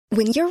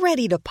When you're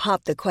ready to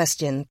pop the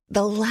question,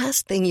 the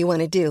last thing you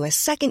want to do is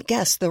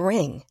second-guess the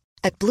ring.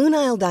 At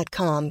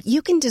BlueNile.com,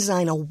 you can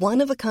design a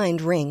one-of-a-kind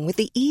ring with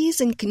the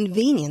ease and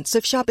convenience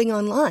of shopping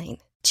online.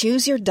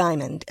 Choose your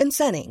diamond and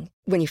setting.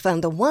 When you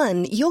find the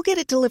one, you'll get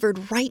it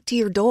delivered right to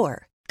your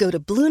door. Go to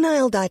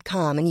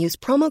BlueNile.com and use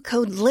promo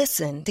code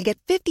LISTEN to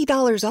get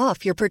 $50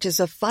 off your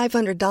purchase of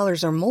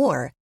 $500 or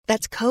more.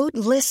 That's code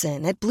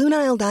LISTEN at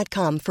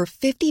BlueNile.com for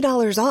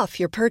 $50 off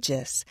your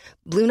purchase.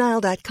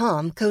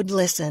 BlueNile.com, code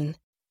LISTEN.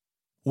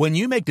 When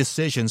you make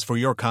decisions for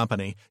your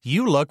company,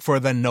 you look for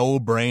the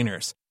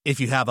no-brainers.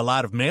 If you have a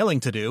lot of mailing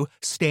to do,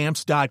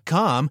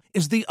 Stamps.com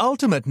is the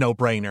ultimate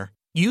no-brainer.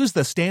 Use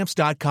the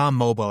Stamps.com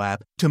mobile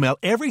app to mail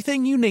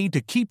everything you need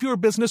to keep your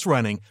business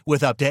running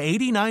with up to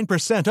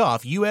 89%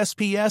 off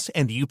USPS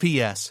and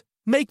UPS.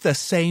 Make the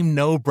same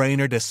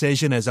no-brainer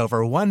decision as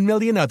over 1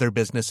 million other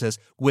businesses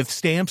with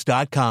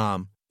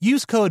Stamps.com.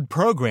 Use code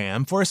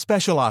PROGRAM for a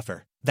special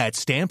offer. That's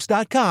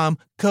Stamps.com,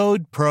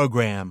 code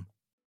PROGRAM.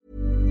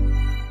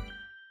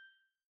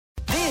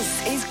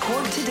 This is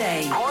Cork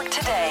Today. Cork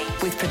Today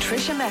with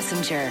Patricia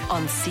Messenger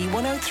on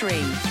C103.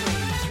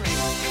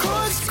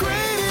 Cork's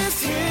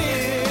greatest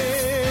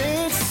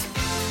hits.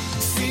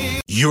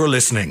 You're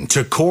listening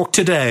to Cork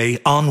Today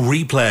on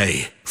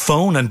replay.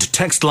 Phone and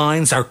text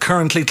lines are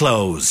currently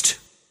closed.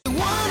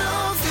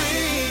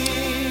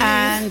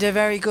 And a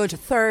very good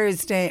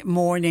Thursday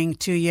morning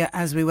to you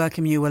as we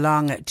welcome you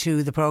along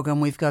to the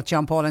programme. We've got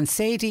John Paul and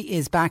Sadie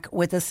is back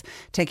with us,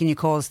 taking your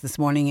calls this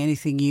morning.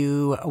 Anything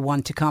you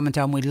want to comment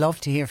on, we'd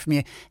love to hear from you.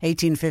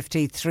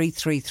 1850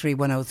 333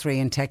 103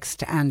 and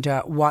text and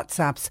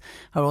WhatsApps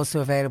are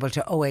also available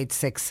to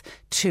 086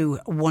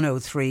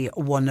 2103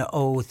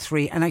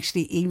 103. And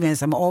actually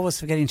emails, I'm always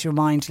forgetting to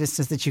remind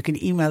listeners that you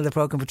can email the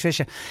programme,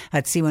 Patricia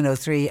at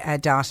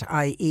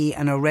c103.ie,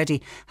 and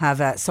already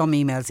have some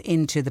emails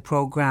into the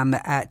programme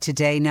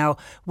today. Now,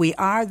 we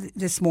are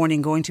this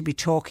morning going to be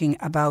talking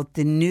about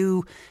the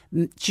new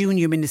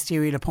junior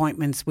ministerial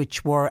appointments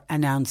which were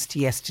announced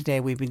yesterday.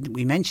 We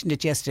mentioned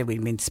it yesterday.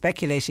 We've been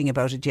speculating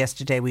about it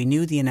yesterday. We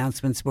knew the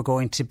announcements were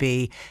going to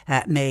be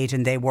made,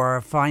 and they were.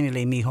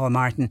 Finally, Micheál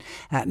Martin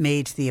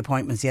made the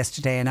appointments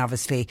yesterday, and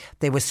obviously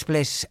they were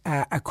split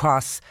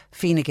across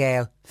Fine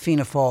Gael,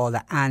 Fianna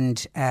Fáil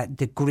and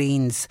the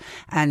Greens,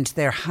 and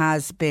there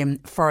has been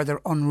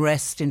further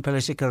unrest in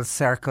political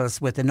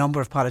circles with a number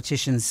of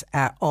politicians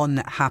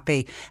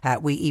unhappy.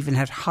 We even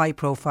had high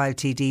profile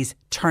TDs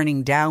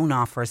turning down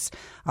offers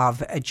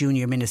of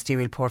junior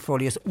ministerial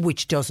portfolios,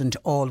 which doesn't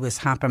always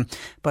happen.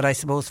 But I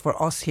suppose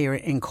for us here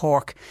in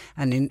Cork,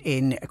 and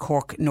in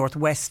Cork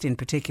Northwest in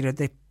particular,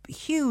 the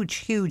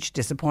huge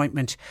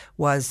disappointment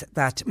was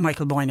that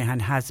Michael Moynihan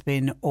has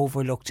been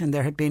overlooked, and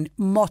there had been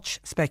much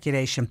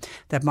speculation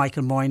that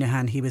Michael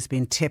Moynihan, he was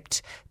being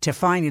tipped to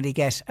finally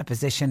get a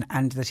position,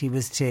 and that he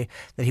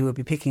would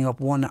be picking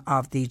up one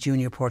of the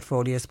junior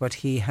portfolios, but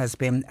he has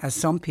been, as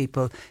some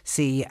people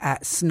see,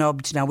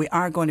 snubbed. Now we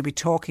are going to be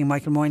talking,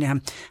 Michael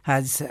Moynihan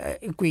has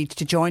agreed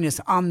to join us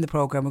on the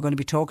programme. We're going to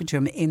be talking to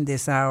him in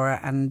this hour,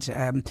 and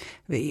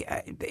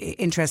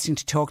interesting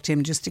to talk to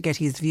him just to get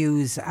his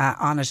views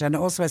on it, and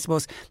also I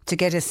suppose to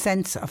get a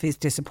sense of his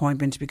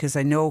disappointment, because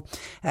I know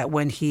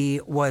when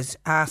he was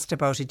asked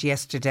about it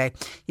yesterday,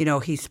 you know,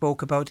 he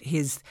spoke about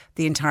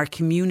the entire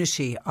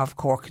community of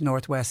Cork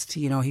Northwest.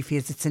 You know, he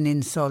feels it's an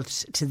insult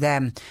to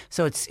them.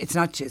 So it's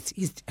not just,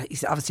 he's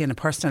obviously on a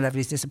personal level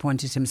he's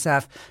disappointed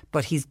himself,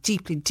 but he's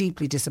deeply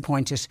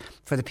disappointed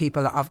for the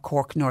people of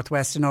Cork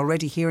Northwest, and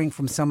already hearing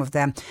from some of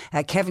them.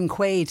 Kevin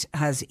Quaid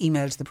has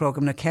emailed the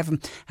programme. Now, Kevin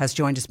has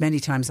joined us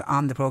many times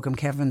on the programme.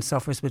 Kevin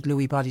suffers with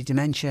Lewy body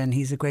dementia, and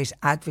he's a great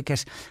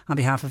advocate on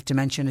behalf of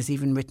dementia, and has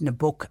even written a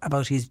book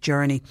about his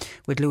journey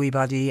with Lewy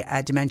body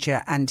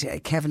dementia.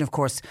 And Kevin, of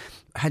course,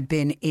 had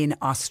been in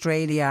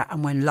Australia,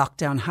 and when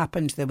lockdown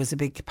happened there was a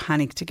big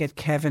panic to get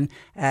Kevin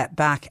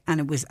back, and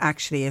it was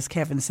actually, as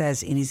Kevin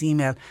says in his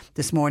email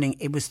this morning,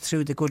 it was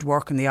through the good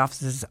work in the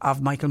offices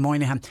of Michael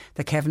Moynihan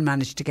that Kevin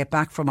managed to get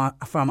back from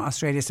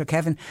Australia. So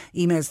Kevin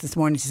emails this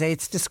morning to say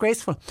it's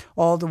disgraceful,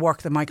 all the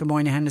work that Michael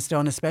Moynihan has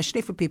done,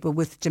 especially for people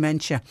with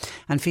dementia,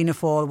 and Fianna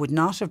Fáil would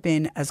not have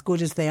been as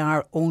good as they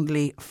are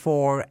only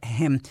for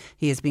him.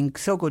 He has been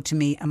so good to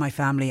me and my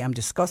family. I'm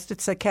disgusted,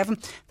 said Kevin,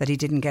 that he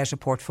didn't get a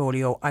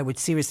portfolio. I would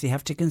seriously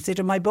have to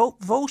consider my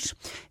vote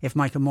if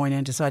Michael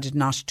Moynihan decided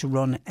not to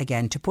run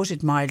again. To put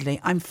it mildly,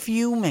 I'm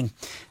fuming,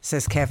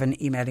 says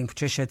Kevin, emailing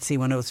Patricia at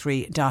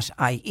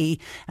c103.ie.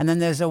 And then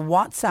there's a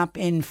WhatsApp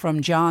in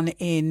from John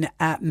in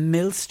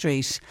Mill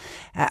Street,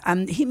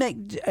 and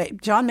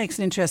John makes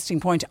an interesting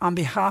point on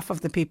behalf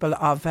of the people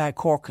of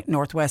Cork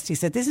Northwest. He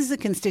said this is a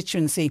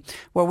constituency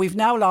where we've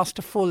now lost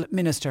a full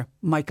minister,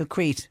 Michael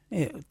Creed,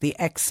 the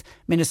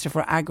ex-Minister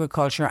for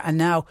Agriculture, and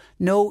now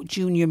no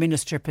junior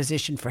minister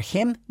position for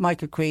him, Michael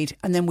Michael Creed,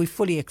 and then we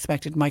fully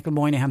expected Michael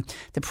Moynihan,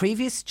 the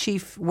previous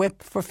chief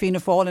whip for Fianna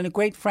Fáil and a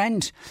great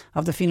friend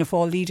of the Fianna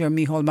Fáil leader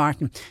Micheál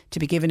Martin, to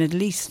be given at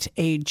least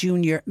a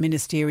junior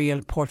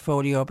ministerial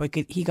portfolio, but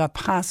he got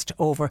passed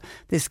over.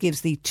 This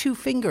gives the two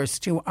fingers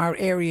to our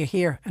area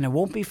here, and it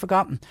won't be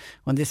forgotten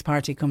when this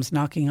party comes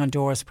knocking on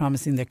doors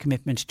promising their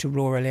commitment to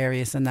rural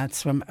areas. And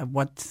that's from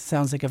what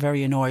sounds like a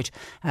very annoyed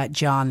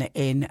John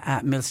in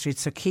Mill Street.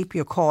 So keep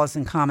your calls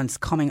and comments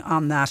coming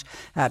on that,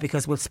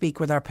 because we'll speak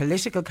with our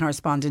political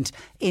correspondent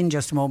in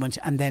just a moment,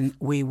 and then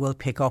we will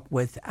pick up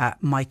with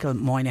Michael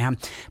Moynihan.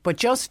 But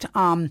just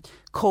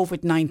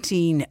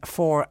COVID-19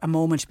 for a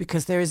moment,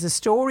 because there is a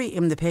story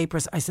in the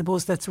papers, I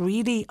suppose, that's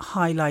really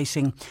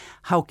highlighting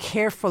how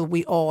careful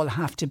we all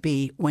have to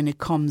be when it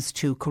comes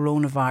to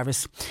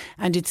coronavirus.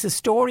 And it's a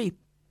story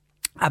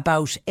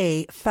about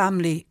a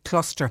family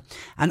cluster,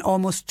 and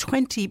almost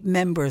 20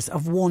 members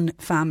of one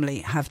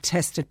family have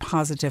tested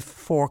positive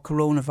for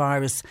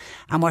coronavirus.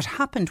 And what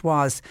happened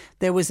was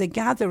there was a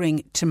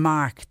gathering to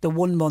mark the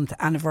 1 month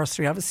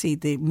anniversary. Obviously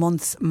the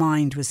month's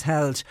mind was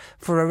held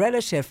for a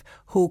relative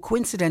who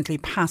coincidentally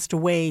passed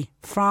away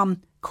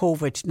from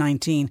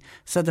COVID-19.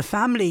 So the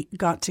family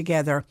got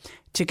together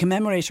to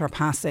commemorate her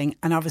passing,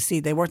 and obviously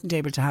they weren't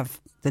able to have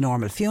the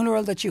normal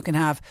funeral that you can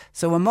have.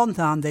 So a month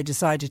on, they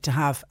decided to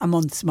have a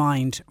month's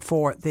mind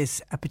for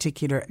this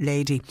particular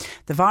lady.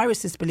 The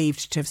virus is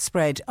believed to have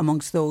spread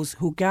amongst those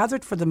who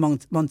gathered for the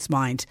month's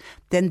mind.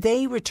 Then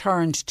they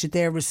returned to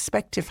their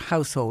respective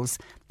households.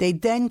 They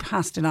then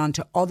passed it on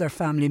to other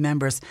family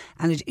members,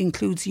 and it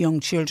includes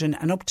young children,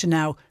 and up to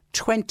now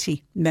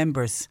 20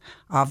 members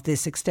of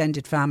this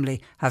extended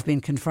family have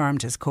been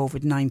confirmed as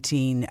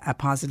COVID-19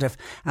 positive.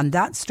 And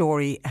that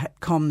story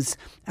comes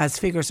as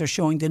figures are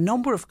showing the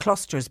number of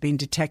clusters being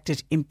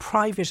detected in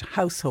private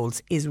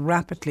households is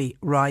rapidly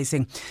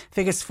rising.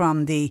 Figures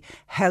from the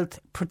Health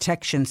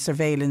Protection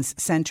Surveillance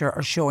Centre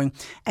are showing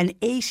an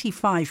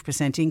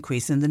 85%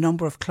 increase in the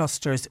number of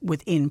clusters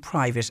within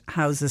private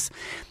houses.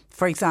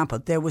 For example,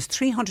 there was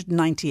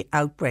 390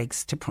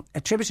 outbreaks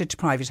attributed to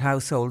private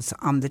households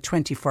on the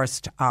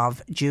 21st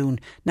of June.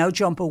 Now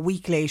jump a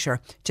week later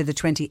to the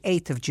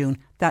 28th of June.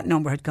 That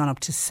number had gone up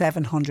to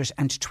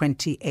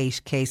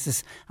 728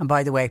 cases. And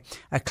by the way,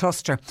 a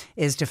cluster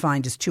is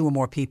defined as two or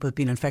more people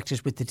being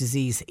infected with the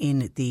disease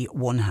in the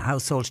one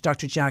household.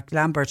 Dr. Jack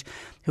Lambert,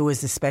 who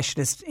is a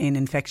specialist in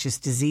infectious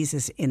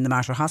diseases in the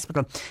Mater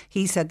Hospital,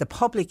 he said the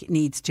public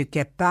needs to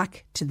get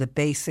back to the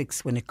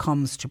basics when it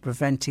comes to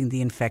preventing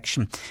the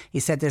infection.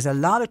 He said there's a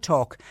lot of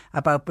talk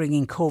about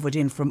bringing COVID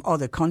in from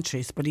other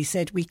countries, but he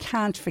said we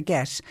can't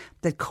forget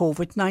that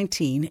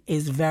COVID-19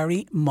 is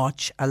very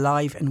much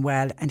alive and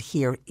well and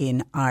here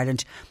in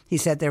Ireland. He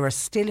said there are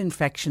still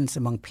infections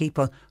among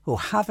people who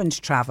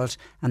haven't travelled,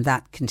 and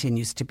that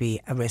continues to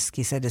be a risk.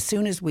 He said as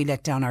soon as we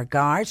let down our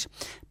guard,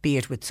 be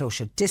it with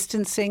social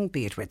distancing,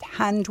 be it with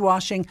hand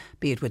washing,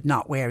 be it with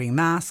not wearing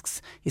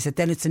masks, he said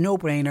then it's a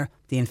no-brainer.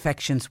 The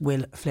infections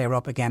will flare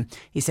up again.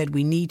 He said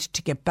we need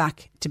to get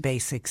back to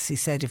basics. He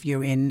said if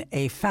you're in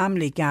a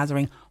family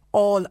gathering,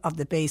 all of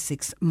the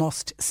basics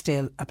must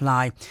still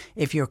apply.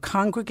 If you're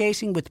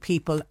congregating with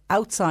people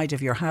outside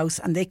of your house,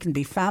 and they can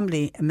be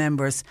family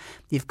members,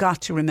 you've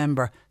got to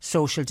remember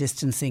social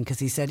distancing, because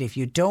he said if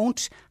you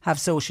don't have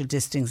social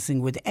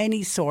distancing with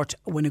any sort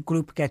when a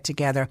group get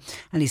together,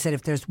 and he said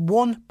if there's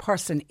one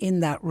person in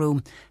that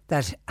room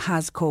that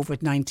has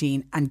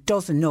COVID-19 and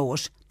doesn't know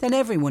it, then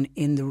everyone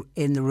in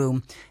the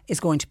room is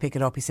going to pick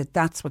it up. He said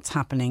that's what's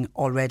happening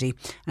already.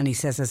 And he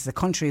says as the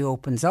country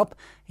opens up,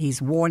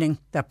 he's warning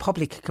that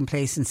public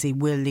complacency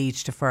will lead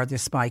to further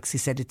spikes. He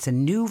said it's a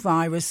new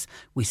virus.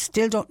 We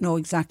still don't know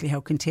exactly how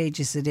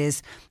contagious it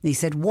is. And he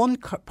said one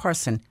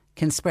person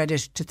can spread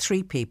it to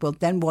 3 people,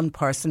 then one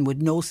person with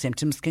no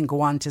symptoms can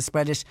go on to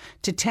spread it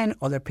to 10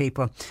 other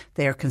people.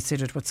 They are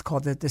considered what's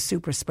called the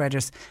super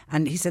spreaders.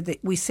 And he said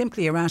that we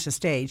simply are at a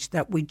stage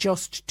that we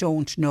just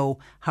don't know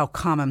how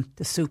common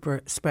the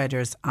super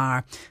spreaders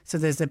are. So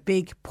there's a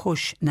big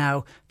push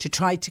now to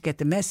try to get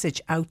the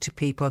message out to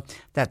people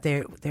that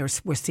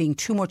we're seeing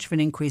too much of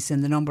an increase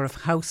in the number of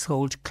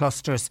household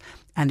clusters,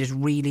 and it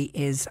really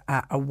is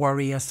a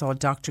worry. I saw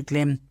Dr.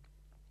 Glynn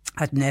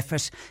at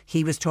NEFIT.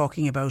 He was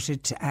talking about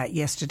it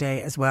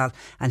yesterday as well,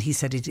 and he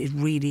said it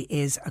really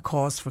is a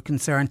cause for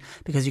concern,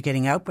 because you're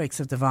getting outbreaks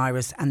of the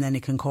virus and then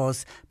it can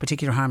cause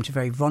particular harm to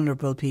very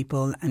vulnerable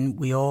people. And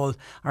we all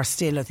are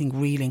still, I think,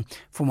 reeling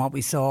from what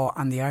we saw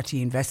on the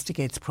RTÉ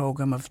Investigates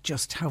programme of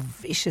just how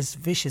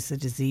vicious a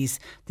disease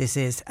this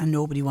is, and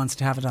nobody wants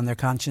to have it on their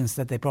conscience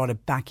that they brought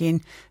it back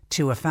in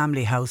to a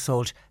family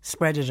household,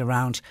 spread it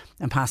around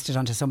and passed it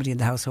on to somebody in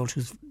the household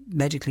who's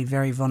medically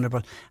very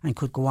vulnerable and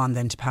could go on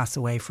then to pass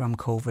away from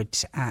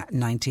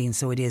COVID-19.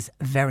 So it is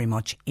very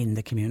much in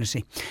the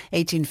community.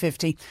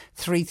 1850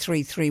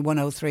 333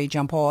 103.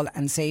 John Paul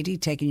and Sadie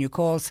taking your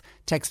calls.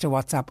 Text or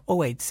WhatsApp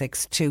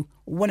 0862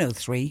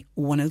 103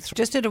 103.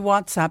 Just did a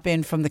WhatsApp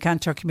in from the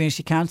Kanturk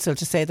Community Council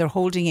to say they're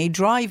holding a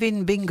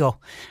drive-in bingo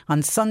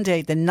on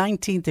Sunday the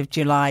 19th of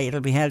July.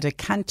 It'll be held at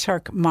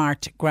Kanturk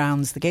Mart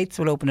grounds. The gates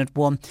will open at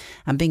 1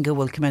 and bingo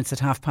will commence at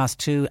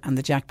 2:30 and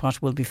the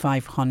jackpot will be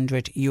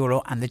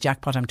 €500 and the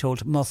jackpot, I'm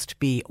told, must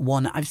be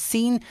won. I've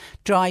seen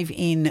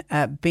drive-in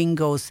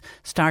bingos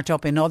start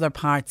up in other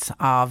parts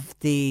of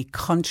the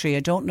country.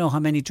 I don't know how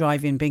many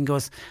drive-in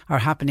bingos are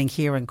happening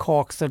here in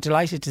Cork, so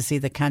delighted to see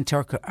that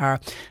Kanturk are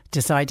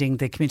deciding,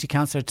 the Community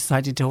Council are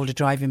deciding to hold a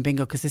drive-in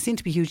bingo, because they seem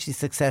to be hugely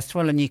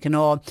successful, and you can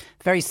all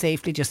very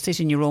safely just sit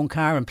in your own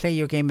car and play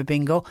your game of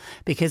bingo,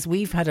 because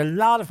we've had a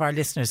lot of our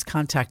listeners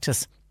contact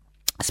us,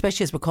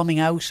 especially as we're coming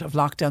out of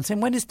lockdown, saying,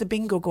 when is the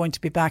bingo going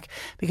to be back?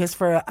 Because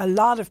for a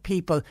lot of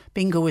people,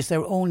 bingo is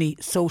their only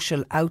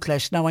social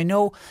outlet. Now, I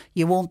know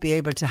you won't be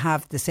able to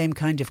have the same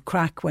kind of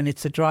crack when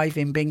it's a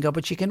drive-in bingo,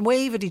 but you can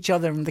wave at each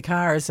other in the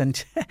cars,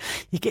 and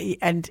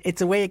and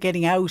it's a way of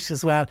getting out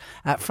as well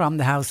from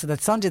the house. So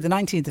that's Sunday the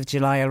 19th of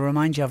July. I'll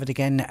remind you of it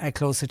again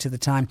closer to the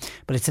time,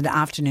 but it's an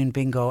afternoon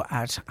bingo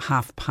at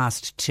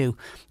 2:30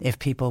 if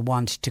people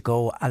want to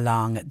go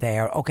along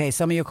there. OK,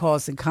 some of your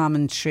calls and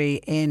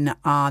commentary in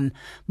on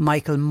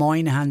Michael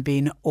Moynihan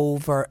being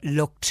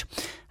overlooked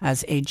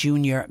as a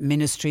junior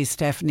ministry.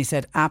 Stephanie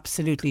said,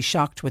 absolutely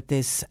shocked with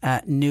this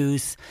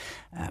news.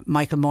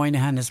 Michael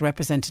Moynihan has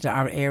represented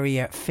our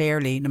area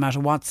fairly, no matter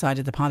what side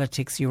of the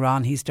politics you're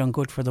on. He's done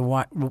good for the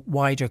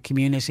wider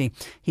community.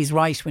 He's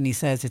right when he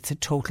says it's a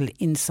total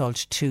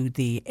insult to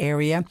the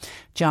area.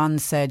 John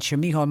said, sure,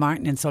 Micheál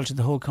Martin insulted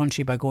the whole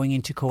country by going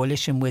into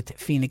coalition with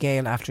Fine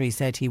Gael after he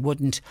said he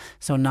wouldn't,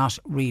 so not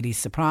really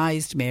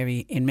surprised.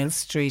 Mary in Mill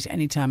Street,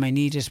 anytime I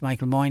needed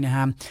Michael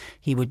Moynihan,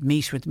 he would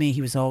meet with me.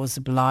 He was always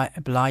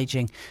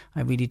obliging.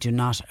 I really do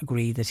not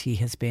agree that he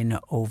has been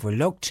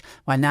overlooked.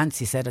 While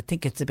Nancy said, I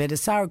think it's a bit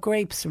of sour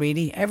grapes,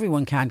 really.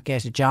 Everyone can't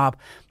get a job.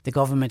 The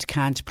government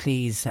can't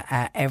please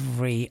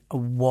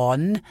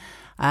everyone.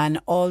 And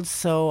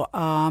also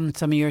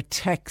some of your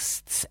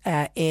texts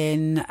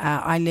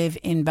I live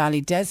in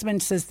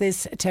Ballydesmond, says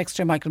this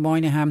texter. Michael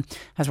Moynihan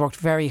has worked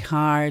very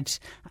hard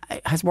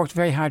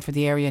for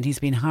the area, and he's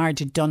been hard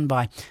done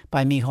by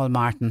Micheál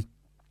Martin.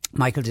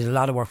 Michael did a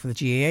lot of work for the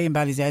GAA in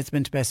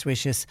Ballydesmond. Best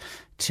wishes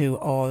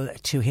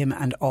to him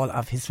and all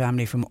of his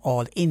family from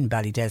all in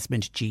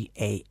Ballydesmond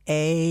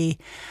GAA.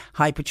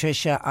 Hi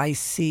Patricia, I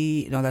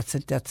see. No,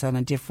 that's on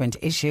a different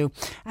issue.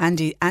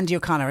 Andy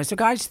O'Connor, as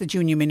regards to the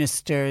junior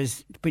minister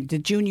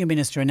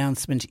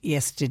announcement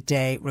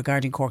yesterday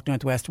regarding Cork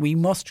Northwest, we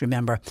must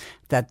remember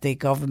that the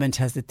government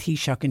has the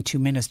Taoiseach and 2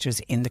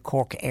 ministers in the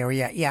Cork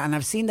area. Yeah, and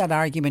I've seen that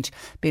argument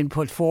being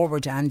put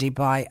forward, Andy,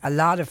 by a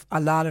lot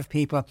of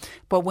people.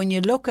 But when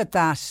you look at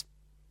that,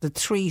 the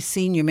 3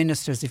 senior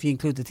ministers, if you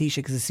include the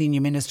Taoiseach as a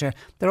senior minister,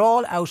 they're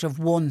all out of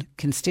one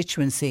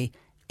constituency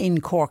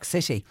in Cork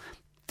City.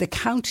 The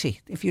county,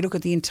 if you look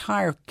at the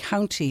entire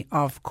county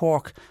of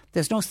Cork,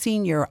 there's no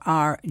senior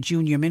or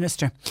junior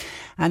minister.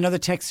 Another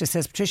texter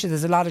says, Patricia,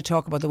 there's a lot of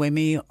talk about the way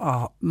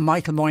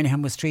Michael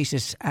Moynihan was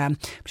treated.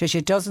 Patricia,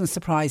 it doesn't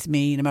surprise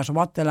me, no matter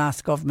what the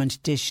last government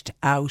dished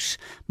out.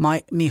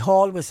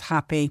 Micheál was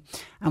happy,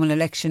 and when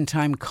election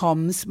time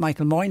comes,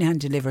 Michael Moynihan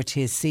delivered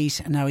his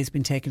seat, and now he's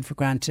been taken for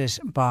granted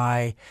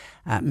by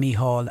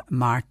Micheál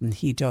Martin.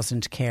 He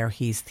doesn't care.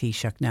 He's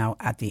Taoiseach now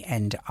at the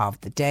end of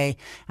the day.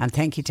 And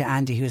thank you to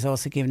Andy, who's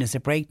also given us a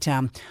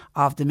breakdown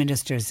of the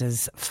ministers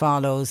as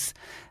follows.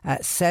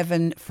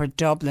 7 for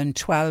Dublin,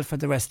 12 for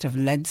the rest of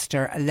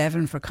Leinster,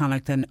 11 for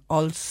Connacht and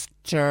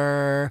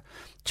Ulster.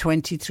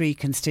 23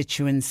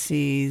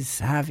 constituencies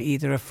have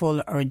either a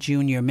full or a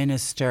junior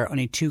minister.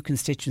 Only 2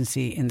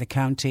 constituencies in the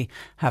county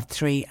have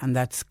 3, and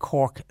that's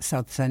Cork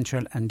South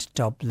Central and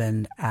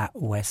Dublin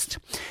West.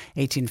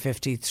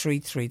 1850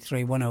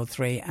 333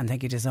 103. And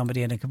thank you to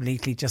somebody in a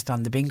completely just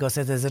on the bingo.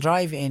 So there's a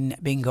drive-in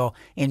bingo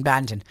in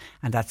Bandon,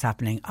 and that's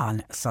happening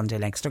on Sunday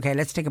next. OK,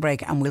 let's take a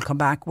break and we'll come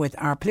back with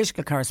our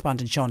political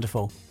correspondent Sean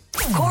Defoe.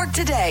 Cork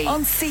Today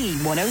on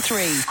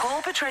C103.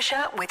 Call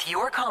Patricia with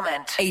your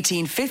comment.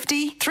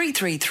 1850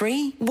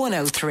 333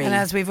 103. And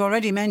as we've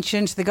already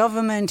mentioned, the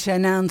government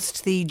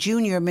announced the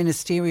junior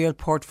ministerial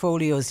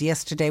portfolios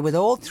yesterday, with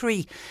all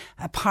 3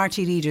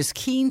 party leaders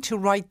keen to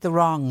right the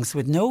wrongs,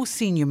 with no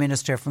senior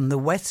minister from the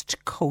west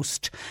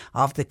coast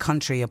of the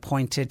country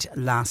appointed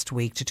last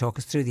week. To talk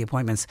us through the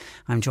appointments,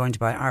 I'm joined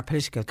by our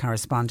political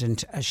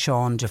correspondent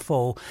Sean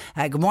Defoe.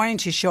 Good morning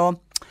to you, Sean.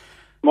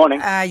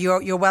 Morning.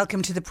 You're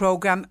welcome to the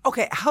programme.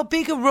 OK, how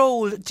big a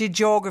role did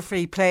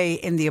geography play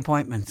in the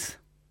appointments?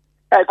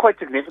 Quite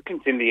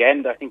significant in the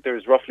end. I think there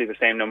was roughly the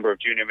same number of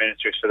junior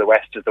ministers for the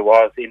West as there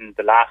was in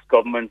the last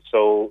government.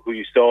 So who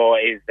you saw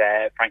is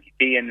Frankie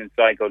Thean and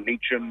Sligo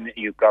Leitrim.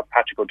 You've got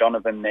Patrick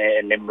O'Donovan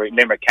in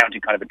Limerick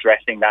County kind of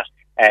addressing that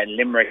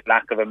Limerick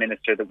lack of a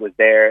minister that was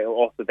there.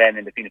 Also then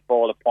in the Fianna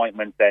Fáil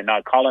appointment,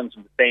 Niall Collins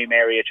from the same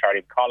area,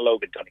 Charlie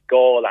McConnell in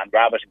Donegal, and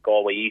Rabbit in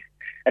Galway East.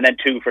 and then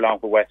 2 for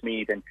Longford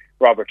Westmeath and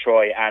Robert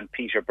Troy and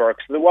Peter Burke.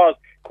 So there was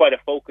quite a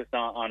focus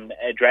on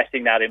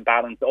addressing that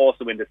imbalance.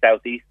 Also in the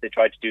South East, they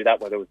tried to do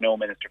that where there was no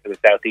minister for the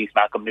South East.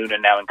 Malcolm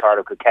Noonan now in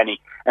Carlow Kilkenny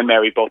and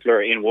Mary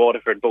Butler in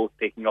Waterford, both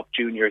picking up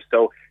juniors.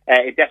 So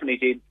it definitely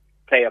did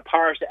play a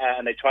part,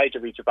 and they tried to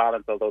reach a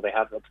balance, although they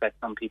have upset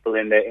some people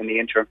in the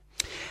interim.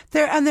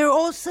 There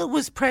also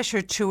was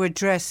pressure to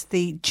address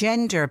the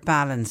gender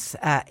balance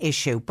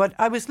issue. But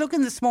I was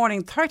looking this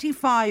morning,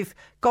 35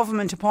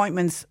 government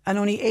appointments and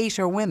only 8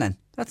 are women.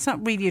 That's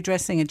not really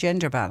addressing a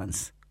gender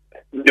balance.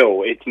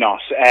 No, it's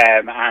not.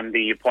 And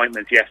the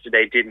appointments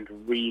yesterday didn't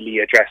really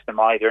address them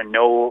either.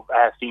 No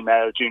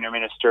female junior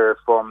minister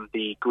from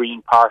the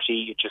Green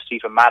Party, just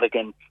Stephen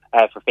Madigan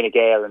for Fine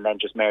Gael, and then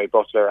just Mary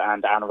Butler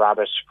and Anna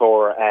Rabbit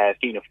for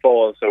Fianna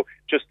Fáil. So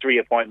just 3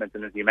 appointments,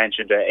 and as you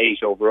mentioned, 8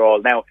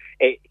 overall. Now,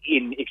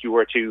 if you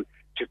were to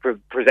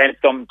present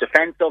some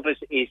defence of it,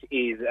 it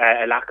is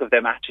a lack of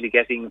them actually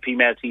getting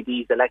female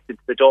TDs elected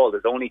to the Dáil.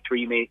 There's only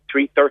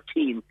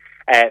 13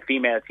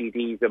 female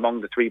TDs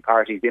among the 3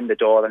 parties in the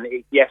Dáil, and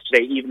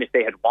yesterday, even if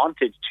they had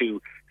wanted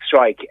to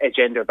strike a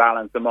gender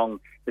balance among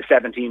the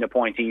 17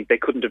 appointees, they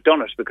couldn't have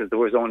done it because there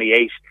was only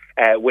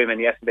 8 women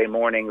yesterday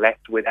morning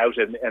left without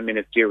a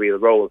ministerial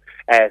role.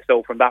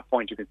 So from that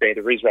point you can say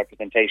there is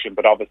representation,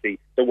 but obviously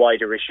the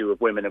wider issue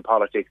of women in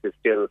politics is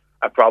still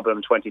a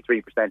problem.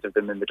 23% of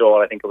them in the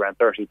Dáil, I think around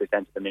 30%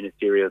 of the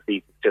ministerial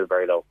seats is still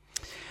very low.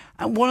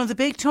 And one of the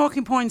big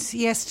talking points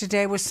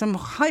yesterday was some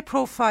high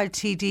profile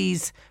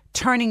TDs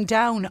turning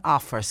down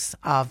offers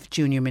of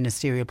junior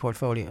ministerial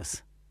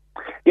portfolios.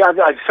 Yeah,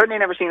 I've certainly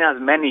never seen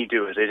as many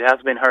do it. It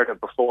has been heard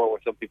of before where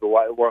some people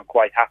weren't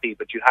quite happy,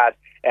 but you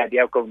had the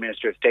outgoing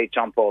Minister of State,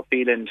 John Paul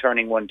Phelan,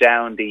 turning one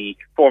down, the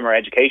former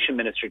Education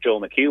Minister,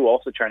 Joel McHugh,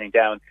 also turning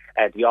down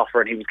the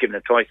offer, and he was given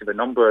a choice of a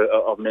number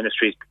of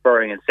ministries,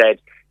 preferring instead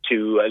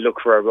to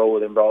look for a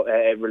role in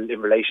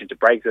relation to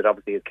Brexit.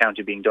 Obviously, his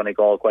county being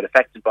Donegal, quite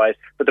affected by it.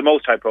 But the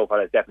most high profile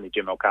is definitely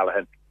Jim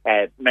O'Callaghan.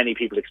 Many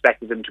people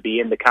expected him to be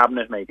in the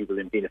cabinet. Many people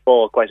in Fianna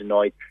Fáil quite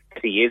annoyed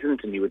that he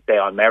isn't, and you would say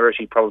on merit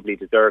he probably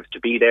deserves to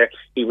be there.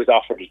 He was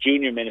offered a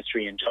junior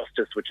ministry in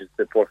Justice, which is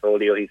the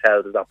portfolio he's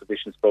held as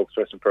opposition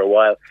spokesperson for a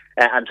while,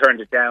 and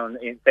turned it down,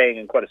 saying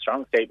in quite a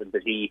strong statement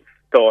that he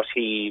thought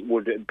he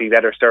would be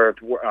better served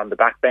on the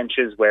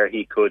backbenches, where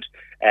he could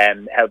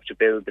help to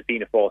build the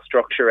Fianna Fáil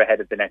structure ahead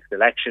of the next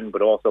election,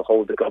 but also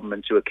hold the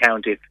government to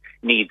account if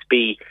needs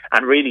be.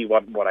 And really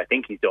what I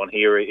think he's done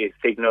here is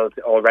signalled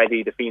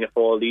already the Fianna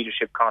Fáil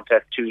leadership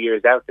contest 2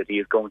 years out that he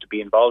is going to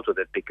be involved with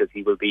it, because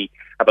he will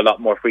have a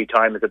lot more free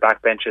time as a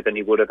backbencher than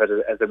he would have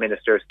as a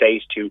Minister of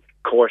State to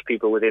court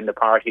people within the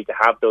party, to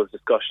have those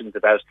discussions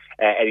about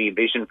any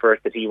vision for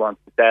it that he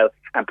wants to sell,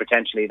 and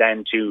potentially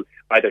then to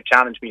either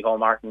challenge Micheál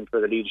Martin for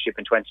the leadership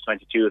in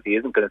 2022 if he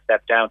isn't going to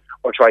step down,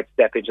 or try to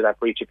step into that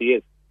breach if he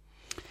is.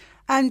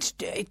 And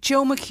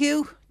Joe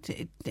McHugh,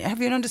 have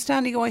you an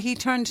understanding of why he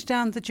turned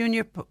down the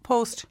junior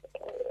post?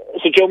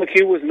 So Joe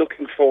McHugh was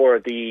looking for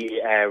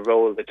the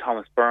role that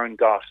Thomas Byrne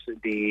got,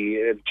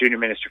 the Junior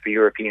Minister for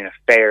European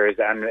Affairs,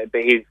 and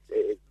his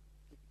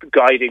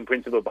guiding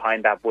principle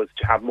behind that was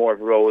to have more of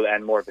a role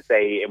and more of a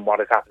say in what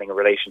is happening in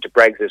relation to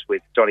Brexit,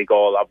 with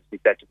Donegal obviously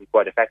said to be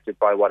quite affected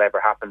by whatever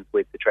happens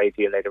with the trade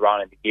deal later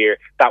on in the year.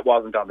 That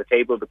wasn't on the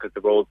table because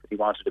the roles that he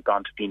wanted had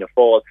gone to Fianna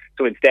Fáil.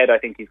 So instead I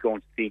think he's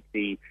going to seek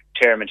the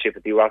chairmanship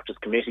of the Oireachtas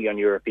Committee on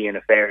European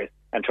Affairs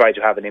and try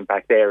to have an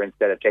impact there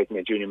instead of taking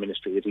a junior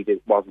ministry that he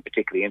wasn't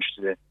particularly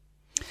interested in.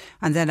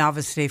 And then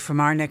obviously from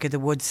our neck of the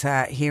woods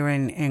here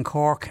in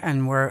Cork,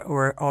 and we're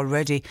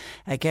already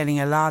getting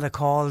a lot of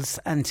calls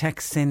and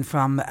texts in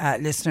from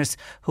listeners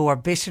who are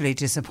bitterly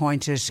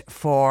disappointed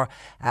for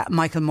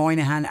Michael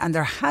Moynihan. And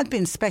there had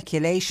been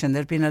speculation,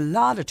 there had been a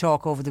lot of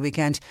talk over the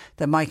weekend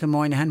that Michael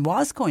Moynihan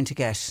was going to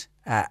get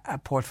a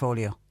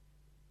portfolio.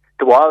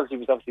 He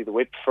was obviously the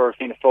whip for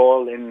Fianna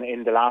Fáil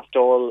in the last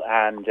Dáil,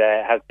 and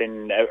has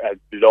been a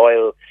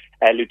loyal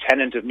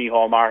lieutenant of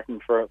Micheál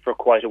Martin for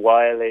quite a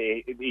while,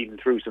 even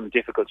through some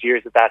difficult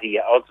years at that. He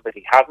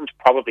ultimately hasn't,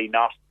 probably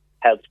not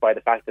helped by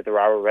the fact that there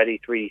are already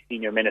 3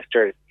 senior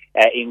ministers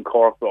in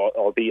Cork,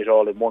 albeit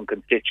all in one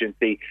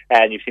constituency,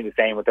 and you've seen the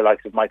same with the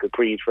likes of Michael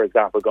Creed, for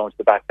example, going to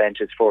the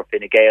backbenches for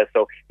Fine Gael.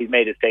 So he's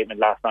made a statement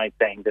last night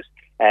saying that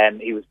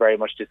he was very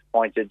much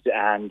disappointed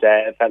and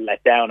felt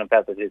let down, and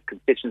felt that his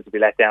constituents would be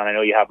let down. I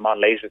know you have him on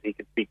later, so he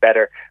can speak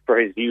better for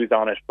his views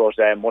on it, but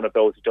one of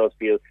those who does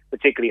feel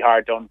particularly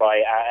hard done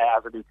by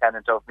as a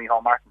lieutenant of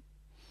Micheál Martin.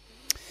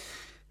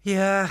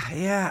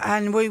 Yeah,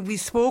 and we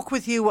spoke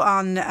with you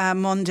on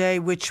Monday,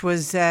 which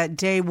was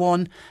day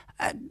one.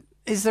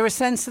 Is there a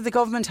sense that the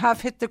government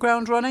have hit the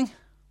ground running?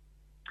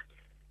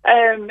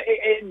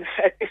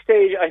 At this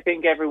stage, I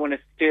think everyone is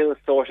still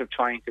sort of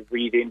trying to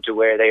read into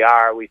where they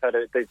are.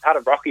 They've had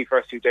a rocky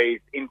first few days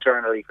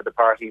internally for the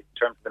parties in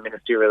terms of the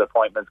ministerial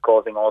appointments,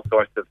 causing all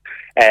sorts of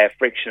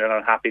friction and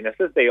unhappiness,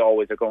 as they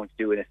always are going to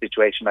do in a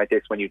situation like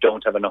this when you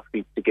don't have enough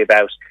seats to give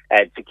out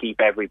to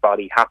keep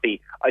everybody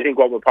happy. I think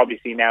what we'll probably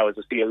see now is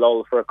we'll see a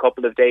lull for a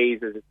couple of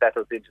days as it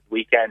settles into the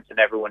weekend and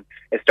everyone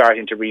is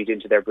starting to read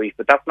into their brief.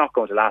 But that's not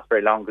going to last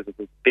very long because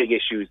there's big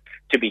issues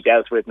to be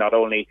dealt with, not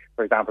only,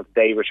 for example,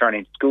 today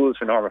returning to schools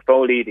for Norma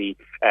Foley, the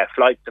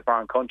flights to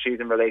foreign countries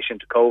in relation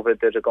to COVID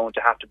that are going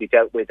to have to be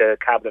dealt with a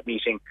cabinet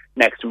meeting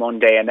next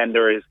Monday, and then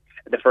there is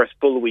the first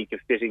full week of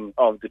sitting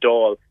of the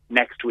Dáil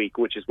next week,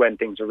 which is when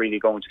things are really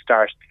going to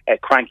start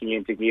cranking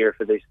into gear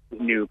for this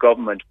new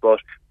government. But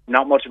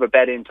not much of a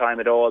bed-in time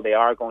at all. They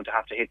are going to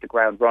have to hit the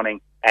ground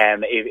running,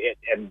 and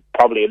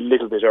probably a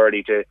little bit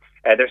early to.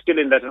 They're still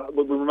in that.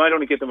 We might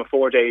only give them a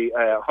 4-day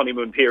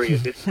honeymoon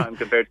period this time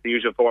compared to the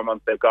usual 4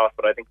 months they've got,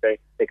 but I think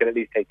they can at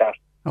least take that.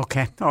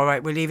 Okay, all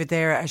right, we'll leave it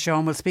there,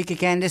 Sean. We'll speak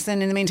again.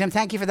 Listen, in the meantime,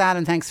 thank you for that,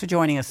 and thanks for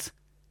joining us.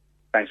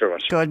 Thanks very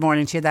much. Good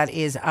morning to you. That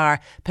is our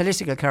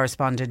political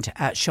correspondent,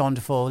 Sean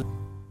Defoe.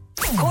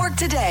 Cork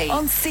Today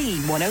on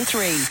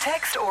C103.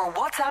 Text or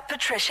WhatsApp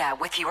Patricia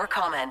with your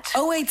comment.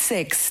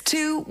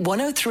 0862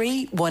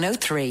 103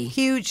 103.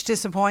 Huge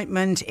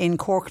disappointment in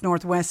Cork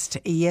Northwest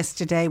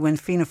yesterday when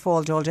Fianna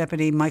Fáil Dáil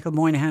Deputy Michael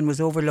Moynihan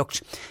was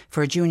overlooked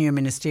for a junior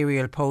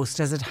ministerial post,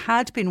 as it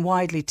had been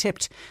widely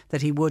tipped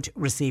that he would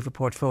receive a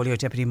portfolio.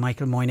 Deputy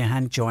Michael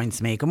Moynihan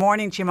joins me. Good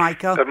morning to you,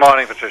 Michael. Good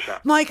morning, Patricia.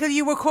 Michael,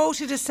 you were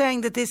quoted as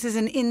saying that this is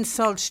an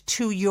insult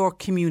to your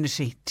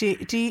community. Do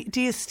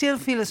you still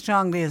feel as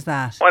strongly as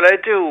that? Well, I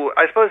do.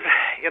 I suppose,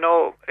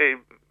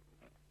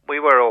 we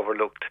were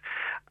overlooked.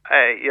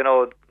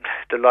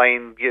 The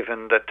line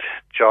given that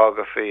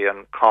geography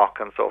and Cork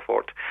and so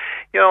forth.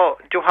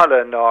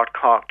 Duhallow, North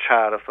Cork,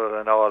 Charleville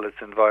and all its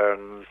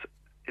environs,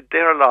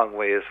 they're a long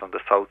ways from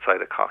the south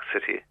side of Cork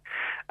City.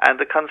 And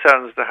the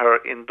concerns that are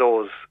in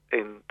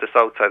the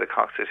south side of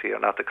Cork City are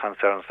not the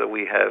concerns that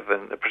we have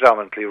in the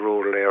predominantly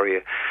rural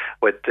area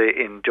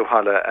in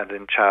Duhallow and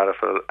in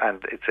Charleville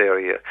and its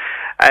area.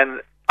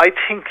 And I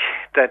think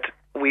that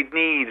we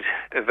need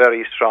a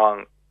very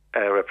strong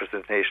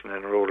representation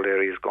in rural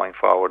areas going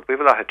forward. We have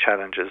a lot of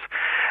challenges.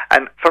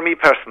 And for me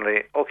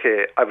personally,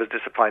 I was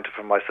disappointed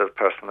for myself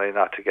personally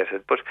not to get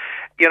it. But,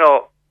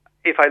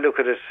 if I look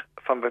at it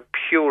from a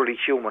purely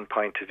human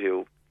point of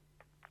view,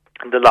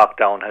 the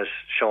lockdown has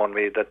shown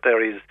me that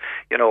there is,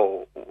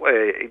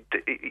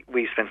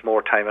 we spent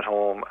more time at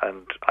home,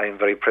 and I am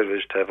very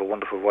privileged to have a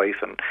wonderful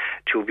wife and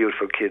 2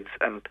 beautiful kids,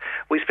 and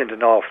we spent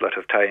an awful lot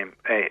of time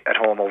at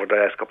home over the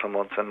last couple of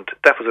months, and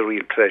that was a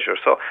real pleasure.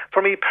 So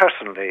for me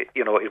personally,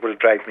 it will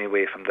drag me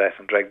away from that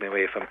and drag me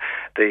away from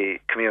the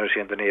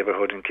community and the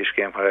neighbourhood in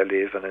Kishgame where I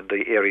live and in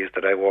the areas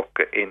that I work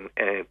in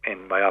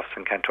my office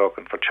in Kanturk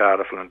for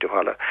Charleville and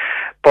Duhallow.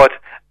 But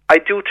I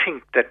do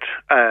think that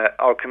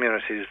our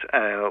communities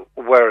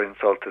were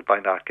insulted by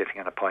not getting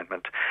an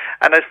appointment.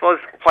 And I suppose,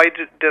 why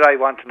did I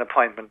want an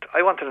appointment?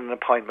 I wanted an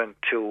appointment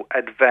to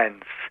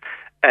advance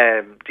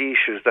the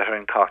issues that are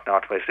in Cork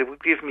Northwest. It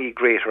would give me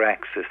greater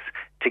access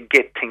to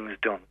get things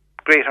done.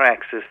 Greater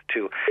access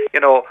to,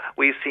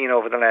 we've seen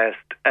over the last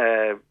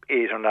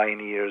 8 or 9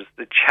 years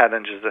the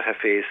challenges that have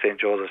faced St.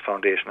 Joseph's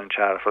Foundation in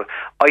Charleville.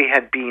 I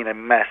had been a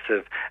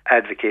massive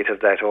advocate of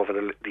that over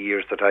the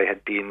years that I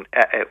had been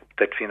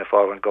that Fianna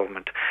Fáil in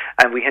government,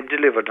 and we had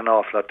delivered an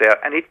awful lot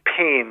there. And it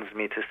pains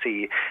me to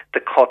see the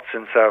cuts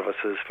in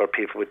services for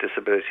people with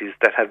disabilities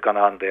that have gone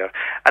on there.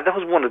 And that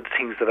was one of the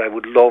things that I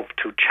would love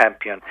to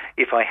champion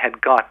if I had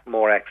got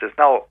more access.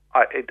 Now,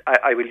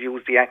 I will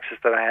use the access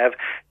that I have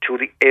to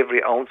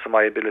every ounce of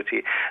my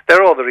ability. There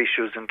are other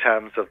issues in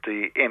terms of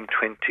the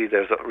M20.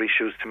 There's other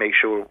issues to make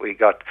sure we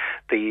got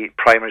the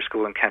primary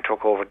school in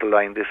Kanturk over the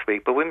line this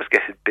week, but we must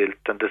get it built.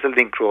 And there's a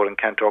link road in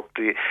Kanturk,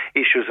 the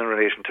issues in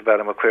relation to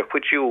Ballymacquarie,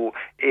 which you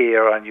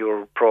air on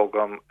your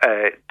programme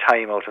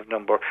time out of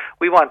number.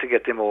 We want to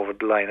get them over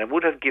the line, and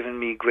would have given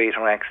me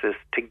greater access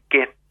to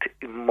get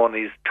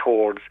monies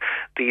towards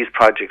these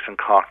projects in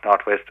Cork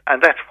Northwest,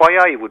 and that's why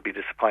I would be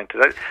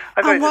disappointed.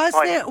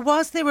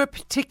 Was there a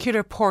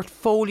particular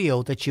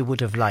portfolio that you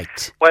would have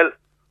liked? Well,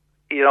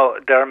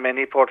 there are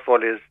many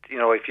portfolios.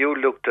 If you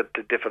looked at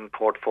the different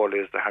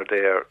portfolios that are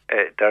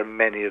there are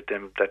many of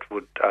them that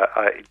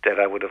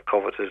I would have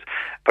coveted,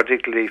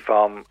 particularly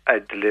from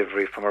a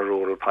delivery from a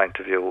rural point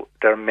of view.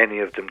 There are many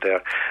of them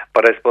there,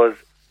 but I suppose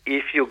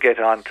if you get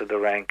onto the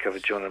rank of a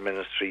junior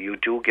ministry, you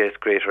do get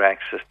greater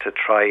access to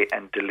try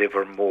and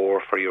deliver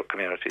more for your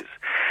communities.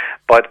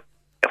 But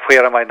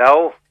where am I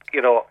now?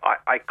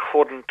 I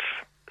couldn't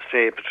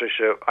say,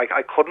 Patricia,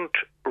 I couldn't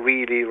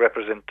really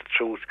represent the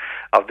truth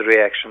of the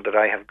reaction that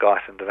I have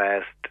got in the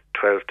last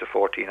 12 to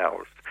 14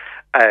 hours.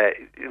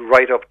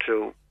 Right up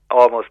to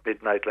almost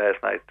midnight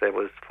last night. There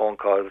was phone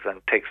calls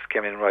and texts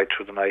came in right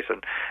through the night,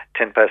 and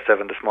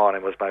 7:10 this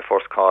morning was my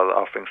first call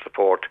offering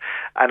support.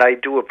 And I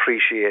do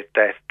appreciate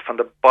that. From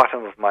the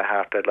bottom of my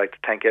heart, I'd like to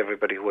thank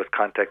everybody who has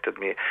contacted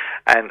me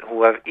and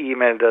who have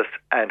emailed us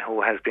and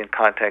who has been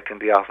contacting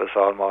the office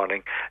all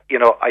morning. You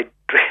know, I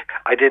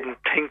didn't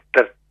think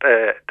that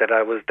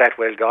I was that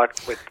well got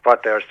with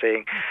what they're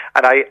saying,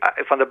 and I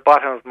from the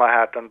bottom of my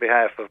heart, on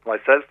behalf of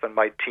myself and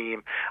my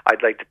team,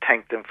 I'd like to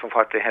thank them for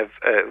what they have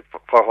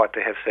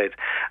said.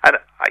 And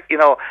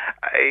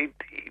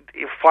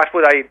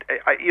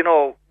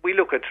we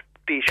look at.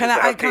 Can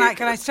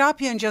I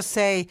stop you and just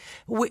say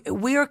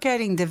we are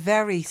getting the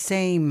very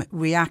same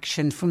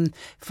reaction from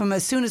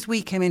as soon as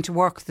we came into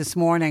work this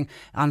morning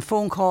on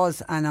phone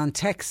calls and on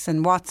texts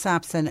and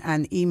WhatsApps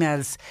and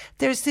emails.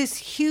 There's this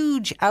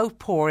huge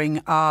outpouring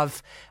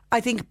of, I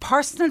think,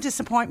 personal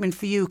disappointment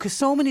for you, because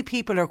so many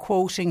people are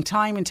quoting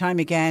time and time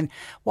again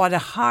what a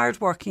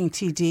hard-working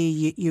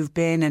TD you've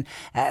been, and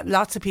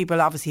lots of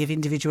people obviously have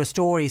individual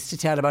stories to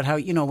tell about how,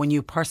 you know, when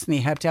you personally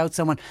helped out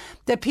someone.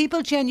 That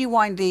people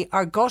genuinely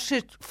are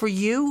gutted for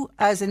you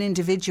as an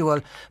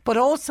individual, but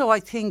also I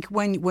think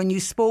when you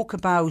spoke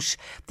about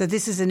that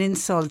this is an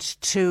insult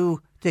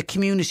to the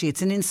community,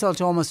 it's an insult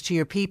almost to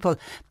your people,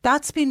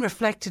 that's been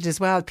reflected as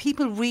well.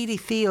 People really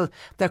feel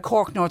that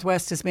Cork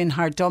Northwest has been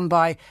hard done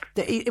by.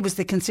 It was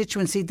the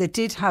constituency that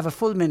did have a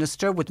full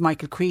minister with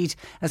Michael Creed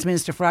as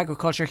Minister for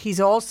Agriculture. He's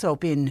also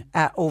been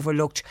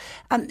overlooked.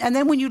 And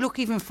then when you look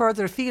even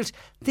further afield,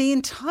 the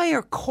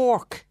entire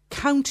Cork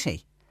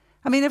county,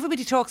 I mean,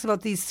 everybody talks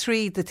about these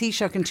three, the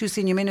Taoiseach and two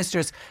senior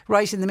ministers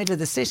right in the middle of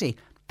the city.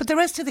 But the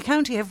rest of the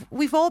county, have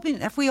we all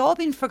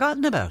been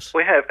forgotten about?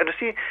 We have. And you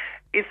see,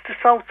 it's the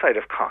south side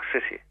of Cork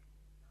City.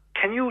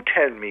 Can you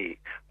tell me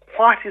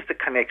what is the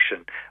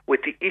connection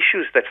with the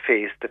issues that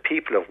face the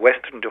people of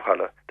Western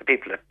Duhallow, the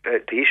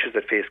issues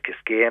that face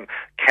Kiskeam,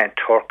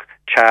 Kanturk,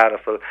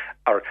 Charleville,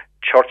 or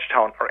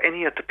Churchtown, or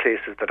any of the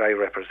places that I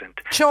represent?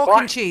 Chalk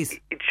and cheese.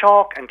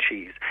 Chalk and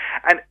cheese.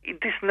 And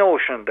this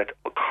notion that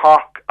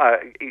Cork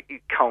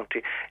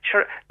County,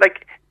 sure,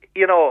 like,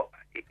 you know,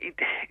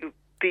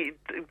 the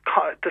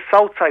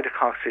south side of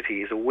Cork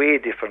City is way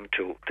different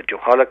to the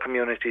Duhallow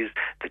communities,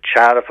 the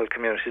Charleville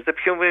communities, the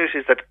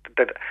communities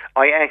that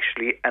I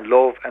actually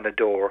love and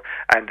adore,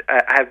 and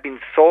have been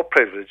so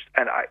privileged.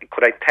 And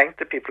could I thank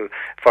the people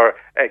for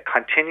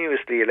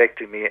continuously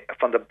electing me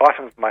from the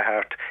bottom of my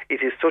heart.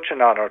 It is such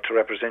an honour to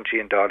represent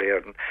you in Dáil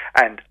Éireann,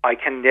 and I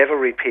can never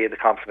repay the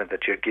compliment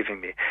that you're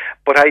giving me.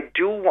 But I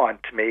do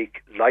want to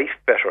make life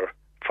better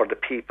for the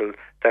people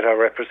that I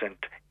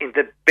represent in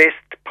the best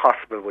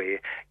possible way.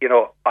 You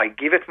know, I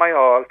give it my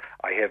all.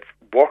 I have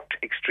worked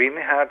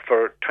extremely hard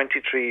for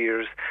 23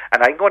 years,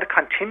 and I'm going to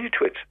continue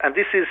to it. And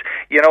this is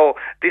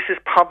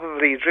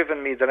probably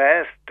driven me the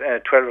last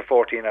 12 or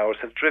 14 hours,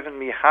 has driven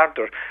me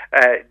harder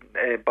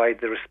by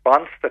the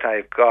response that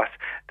I've got,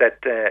 that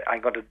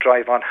I'm going to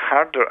drive on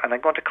harder, and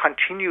I'm going to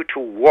continue to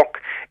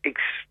work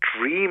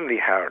extremely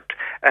hard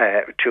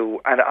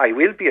and I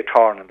will be a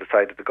thorn on the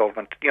side of the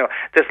government. You know,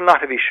 there's a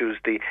lot of issues.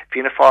 The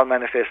Fianna Fáil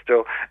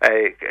manifesto,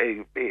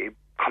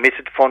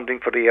 committed funding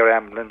for the air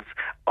ambulance.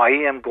 I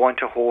am going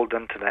to hold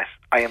them to that.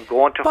 I am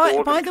going to hold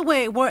them. By the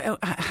way,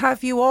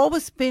 have you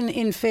always been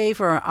in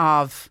favour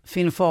of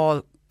Fianna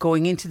Fáil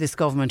going into this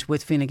government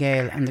with Fine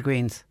Gael and the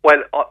Greens?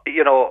 Well,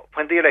 you know,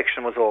 when the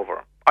election was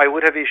over, I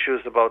would have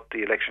issues about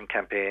the election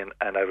campaign,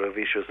 and I would have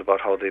issues about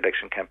how the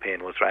election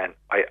campaign was ran.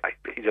 I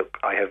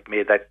have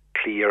made that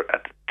clear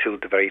to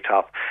the very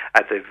top,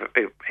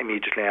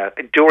 immediately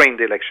during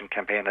the election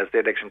campaign, as the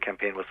election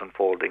campaign was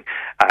unfolding.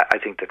 I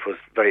think that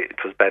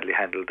it was badly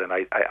handled, and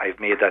I've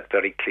made that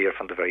very clear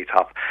from the very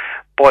top.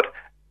 But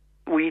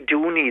we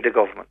do need a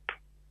government.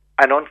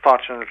 And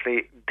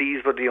unfortunately,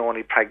 these were the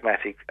only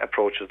pragmatic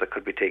approaches that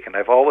could be taken.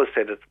 I've always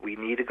said that we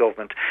need a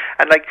government.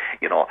 And, like,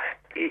 you know,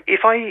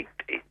 if I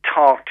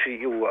talk to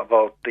you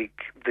about the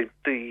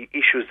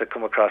issues that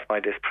come across my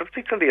desk,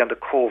 particularly on the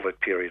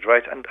COVID period,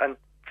 right, and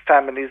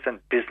families and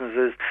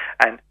businesses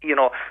and, you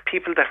know,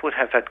 people that would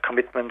have had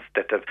commitments,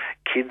 that have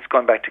kids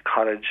going back to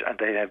college and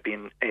they have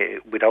been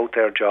without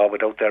their job,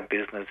 without their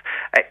business,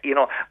 you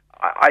know,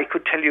 I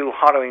could tell you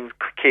harrowing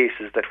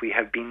cases that we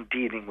have been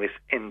dealing with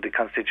in the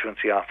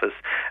constituency office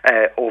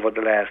over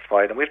the last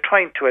while, and we're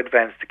trying to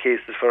advance the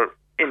cases for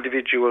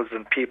individuals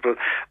and people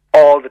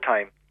all the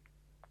time.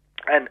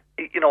 And,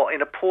 you know,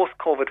 in a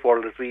post-COVID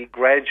world, as we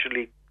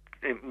gradually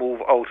move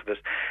out of it,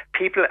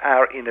 people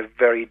are in a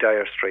very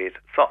dire strait.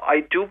 So I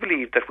do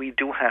believe that we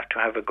do have to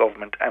have a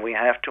government, and we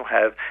have to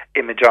have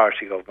a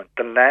majority government.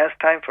 The last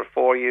time, for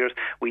 4 years,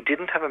 we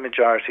didn't have a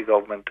majority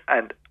government,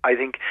 and I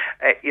think,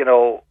 you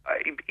know,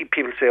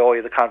 people say, oh,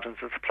 the confidence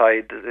is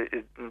supplied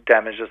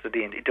damaged us at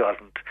the end. It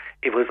doesn't.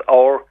 It was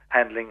our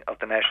handling of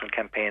the national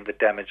campaign that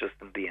damaged us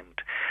in the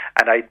end.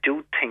 And I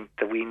do think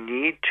that we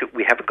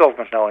have a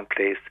government now in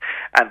place,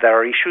 and there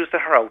are issues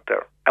that are out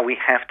there, and we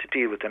have to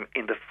deal with them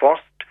in the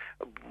first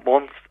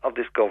months of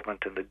this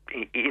government in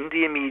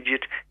the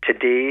immediate,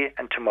 today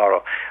and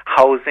tomorrow.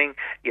 Housing,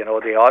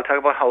 they all talk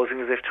about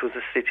housing as if it was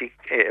a city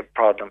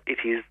problem.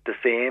 It is the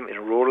same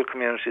in rural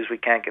communities. We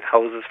can't get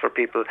houses for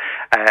people.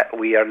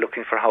 We are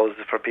looking for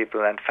houses for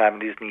people, and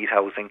families need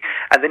housing,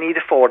 and they need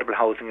affordable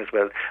housing as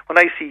well. When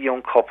I see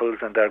young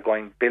couples and they're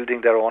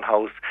building their own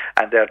house,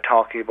 and they're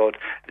talking about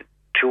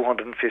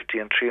 250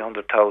 and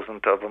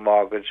 300,000 of a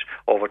mortgage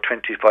over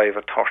 25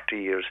 or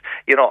 30 years.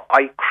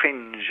 I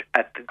cringe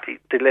at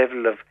the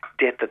level of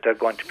debt that they're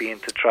going to be in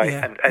to try,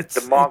 and at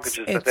the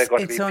mortgages that they're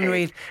going to be paying. It's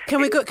unreal.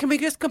 Can we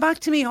just go back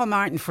to Micheál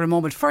Martin for a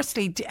moment?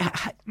 Firstly,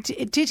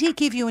 did he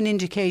give you an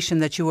indication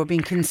that you were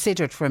being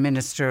considered for a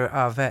Minister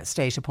of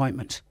State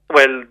appointment?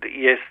 Well,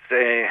 yes,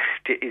 yes,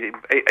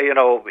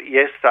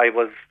 I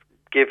was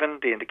given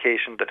the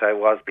indication that I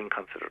was being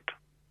considered.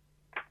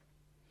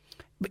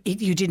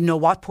 You didn't know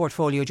what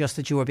portfolio, just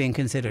that you were being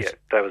considered? Yeah,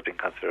 that was being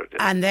considered.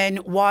 Yes. And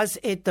then was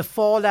it the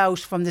fallout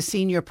from the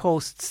senior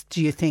posts?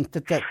 Do you think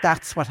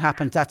that's what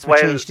happened? That's what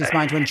changed his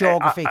mind when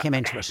geography came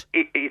into it?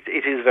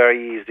 It is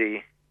very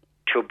easy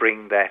to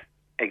bring that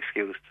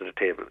excuse to the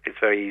table. It's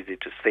very easy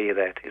to say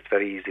that. It's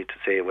very easy to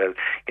say, well,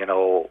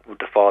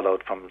 the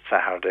fallout from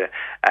Saturday,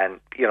 and,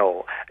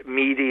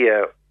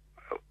 media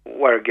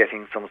were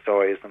getting some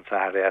stories on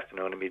Saturday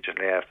afternoon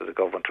immediately after the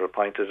government were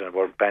appointed, and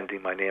were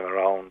banding my name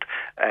around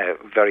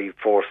very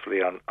forcefully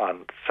on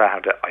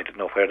Saturday. I didn't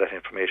know where that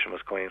information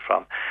was coming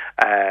from.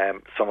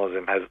 Some of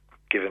them have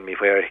given me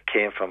where it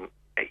came from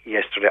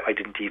yesterday. I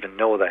didn't even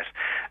know that.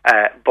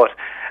 But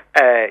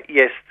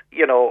yes,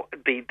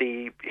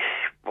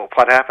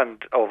 what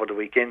happened over the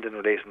weekend in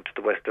relation to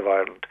the west of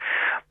Ireland.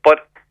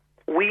 But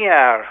we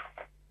are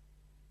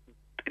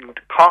in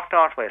Cork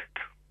Northwest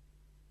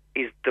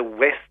is the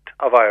west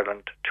of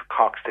Ireland to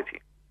Cork City.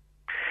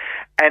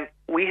 And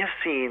we have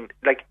seen,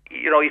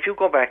 if you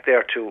go back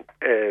there to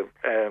a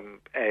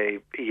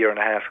year and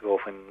a half ago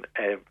when,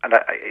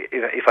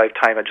 if I have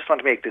time, I just want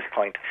to make this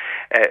point.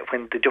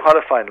 When the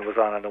Duhallow final was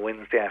on a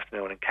Wednesday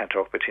afternoon in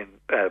Kanturk between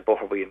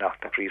Boherby and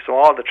Knocknagree, so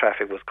all the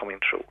traffic was coming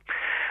through.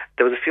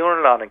 There was a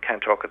funeral on in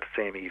Kanturk at the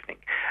same evening,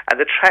 and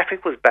the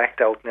traffic was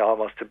backed out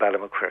almost to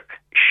Ballymaquirk,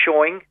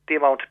 showing the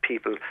amount of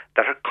people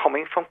that are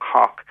coming from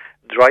Cork,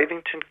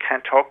 driving to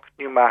Kanturk,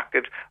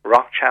 Newmarket,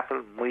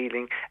 Rockchapel,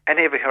 Wheeling, and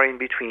everywhere in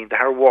between that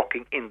are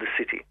walking in the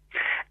city.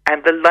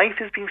 And the life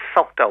is being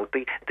sucked out.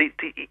 The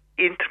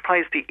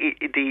enterprise,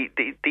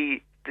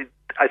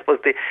 I suppose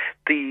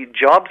the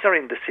jobs are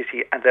in the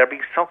city, and they're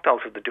being sucked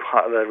out of the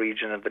Duhallow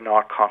region and the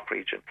North Cork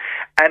region.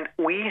 And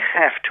we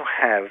have to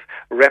have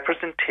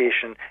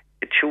representation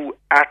to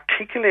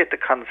articulate the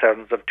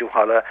concerns of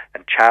Duhallow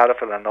and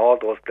Charleville and all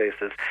those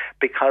places,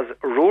 because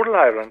rural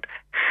Ireland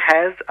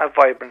has a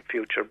vibrant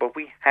future, but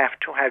we have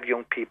to have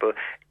young people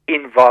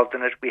involved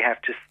in it. We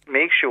have to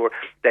make sure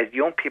that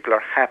young people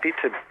are happy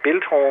to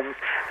build homes,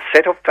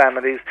 set up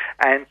families,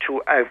 and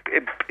to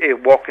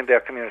walk in their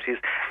communities.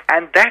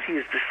 And that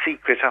is the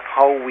secret of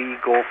how we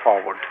go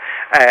forward.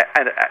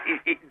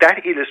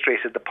 That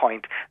illustrated the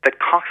point that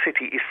Cork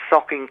City is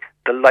sucking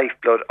the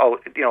lifeblood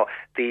out.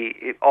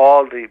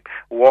 All the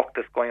work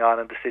that's going on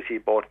in the city,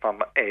 both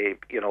from a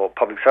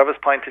public service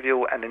point of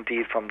view, and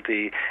indeed from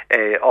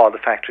all the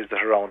factories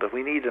that are around it.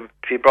 We need them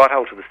to be brought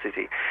out of the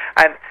city.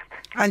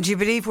 And do you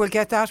believe we'll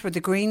get that with the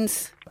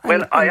Greens?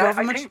 Well, I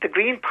think the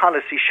Green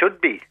policy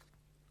should be,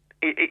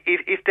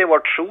 if they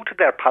were true to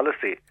their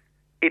policy,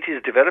 it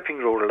is developing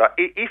rural.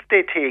 If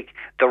they take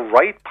the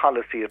right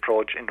policy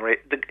approach,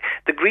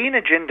 the Green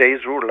agenda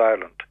is rural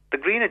Ireland. The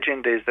Green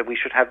agenda is that we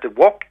should have the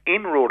work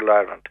in rural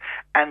Ireland,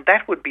 and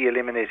that would be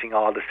eliminating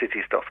all the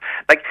city stuff.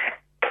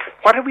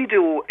 What did we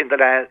do in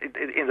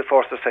the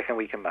first or second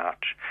week in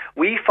March?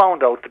 We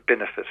found out the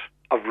benefit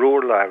of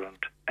rural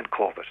Ireland and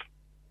COVID.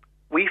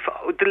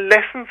 The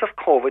lessons of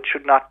COVID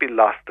should not be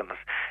lost on us.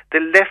 The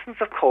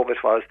lessons of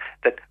COVID was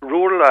that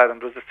rural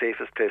Ireland was the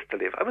safest place to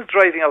live. I was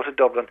driving out of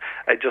Dublin,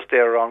 just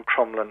there around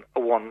Crumlin,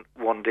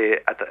 one day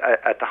at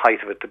the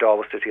height of it, the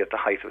Dawa City at the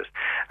height of it,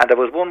 and there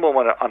was one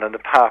woman on an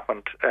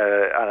apartment,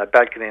 on a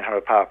balcony in her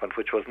apartment,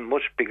 which was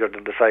much bigger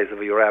than the size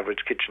of your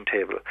average kitchen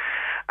table,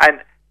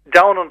 and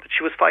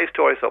she was 5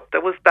 stories up.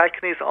 There was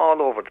balconies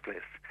all over the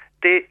place.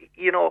 There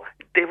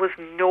was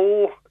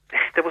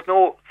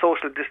no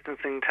social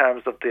distancing in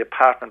terms of the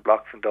apartment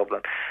blocks in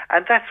Dublin,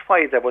 and that's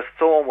why there was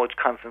so much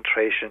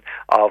concentration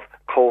of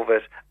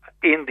COVID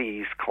in the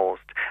East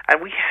Coast.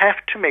 And we have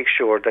to make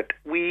sure that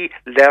we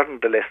learn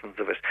the lessons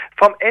of it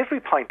from every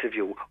point of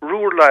view.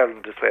 Rural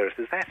Ireland is where it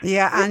is at.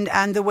 Yeah,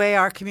 and the way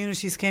our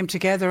communities came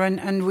together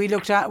and we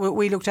looked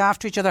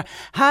after each other.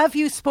 Have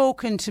you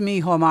spoken to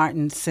Micheál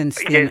Martin since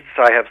then? Yes,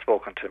 I have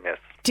spoken to him. Yes.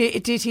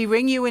 Did he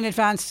ring you in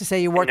advance to say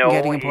you weren't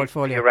getting a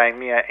portfolio? He rang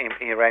me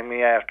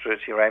after it.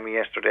 He rang me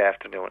yesterday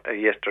afternoon,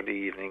 yesterday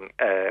evening.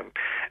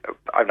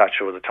 I'm not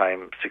sure the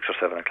time, 6 or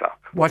 7 o'clock.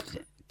 What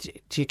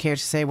do you care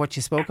to say? What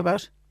you spoke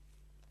about?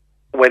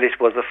 Well, it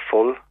was a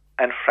full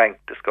and frank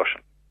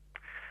discussion,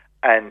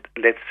 and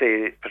let's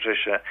say,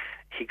 Patricia,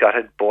 he got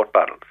it both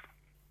battles.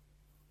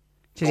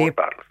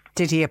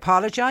 Did he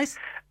apologise?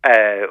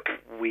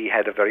 we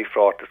had a very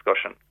fraught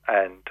discussion,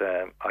 and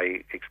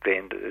I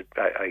explained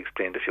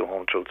a few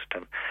home truths to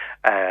him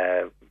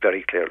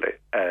very clearly,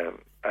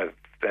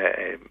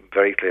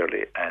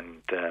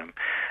 and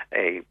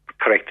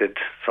corrected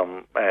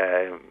some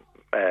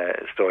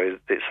stories,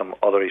 some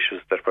other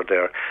issues that were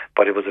there.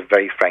 But it was a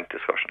very frank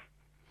discussion.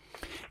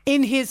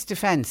 In his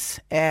defence,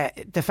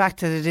 the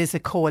fact that it is a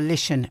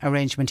coalition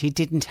arrangement, he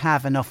didn't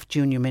have enough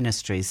junior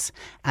ministries,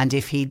 and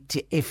if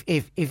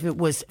it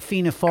was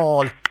Fianna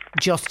Fáil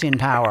just in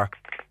power,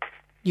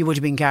 you would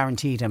have been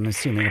guaranteed, I'm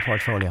assuming, a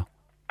portfolio.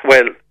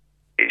 Well,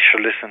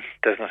 sure, listen,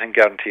 there's nothing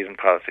guaranteed in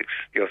politics.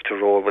 You have to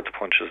roll with the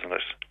punches in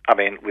it. I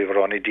mean, we were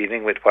only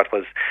dealing with what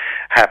was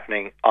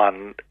happening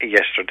on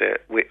yesterday.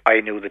 I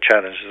knew the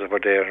challenges that were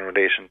there in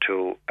relation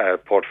to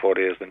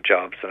portfolios and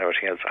jobs and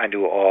everything else. I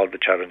knew all the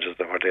challenges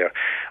that were there.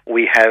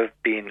 We have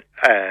been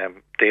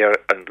there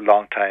a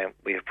long time.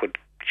 We have put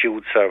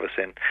huge service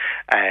in,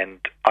 and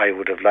I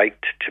would have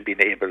liked to be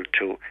able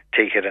to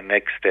take it a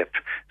next step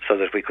so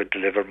that we could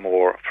deliver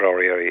more for our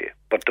area.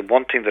 But the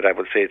one thing that I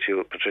will say to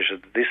you, Patricia,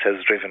 this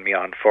has driven me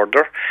on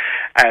further,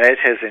 and it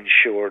has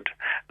ensured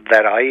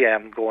that I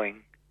am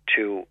going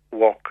to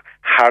work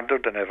harder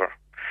than ever,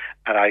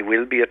 and I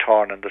will be a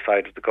thorn on the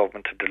side of the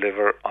government to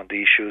deliver on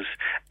the issues.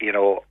 You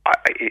know,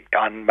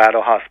 on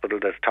Mallow Hospital,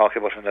 there's talk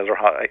about another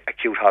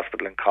acute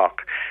hospital in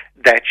Cork.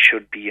 That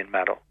should be in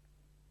Mallow.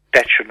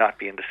 That should not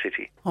be in the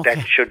city. Okay.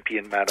 That should be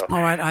in Mallow. All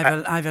right,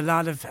 I've a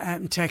lot of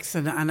texts,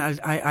 and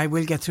I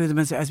will get through them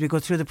as we go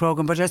through the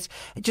programme. But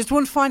just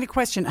one final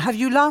question: have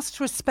you lost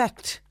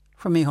respect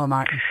for Micheál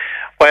Martin?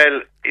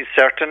 Well,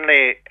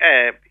 certainly.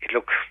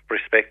 Look,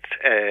 respect.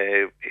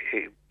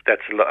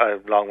 That's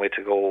a long way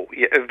to go.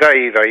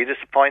 Very, very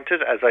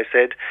disappointed. As I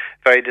said,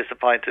 very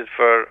disappointed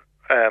for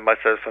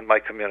myself and my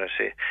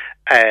community.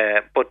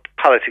 But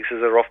politics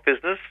is a rough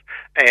business.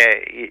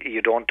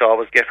 You don't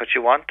always get what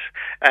you want.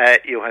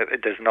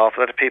 There's an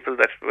awful lot of people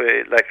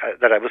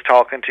that I was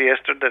talking to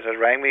yesterday that had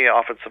rang me,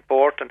 offered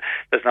support, and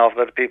there's an awful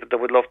lot of people that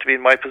would love to be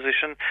in my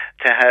position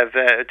to have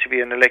to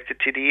be an elected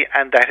TD,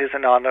 and that is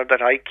an honour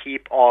that I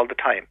keep all the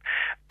time.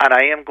 And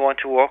I am going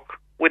to work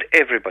with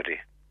everybody.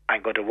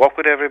 I'm going to work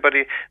with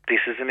everybody. This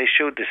is an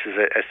issue. This is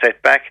a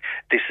setback.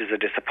 This is a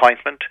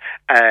disappointment.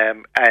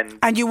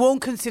 And you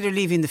won't consider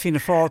leaving the Fianna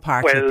Fáil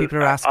party? Well, people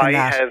are asking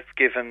that.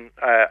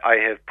 I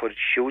have put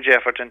huge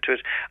effort into it.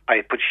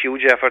 I put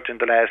huge effort in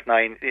the last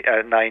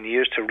 9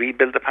 years to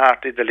rebuild the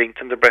party, the length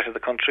and the breadth of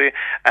the country,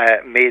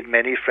 made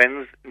many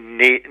friends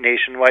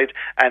nationwide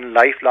and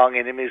lifelong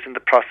enemies in the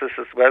process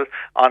as well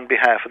on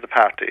behalf of the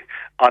party.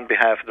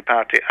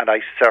 And I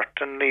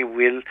certainly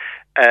will.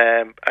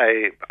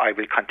 I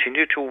will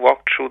continue to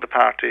walk through the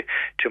party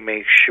to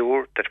make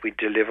sure that we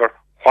deliver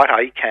what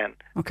I can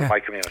for my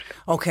community.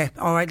 Okay,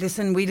 all right,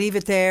 listen, we leave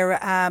it there,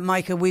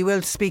 Michael. We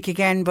will speak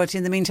again, but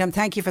in the meantime,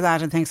 thank you for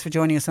that, and thanks for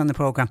joining us on the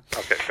programme.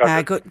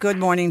 Okay, good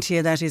morning to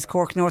you. That is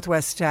Cork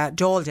Northwest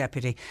Dáil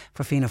Deputy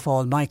for Fianna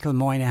Fáil, Michael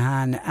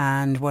Moynihan,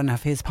 and one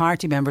of his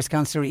party members,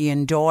 Councillor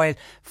Ian Doyle,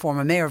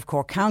 former Mayor of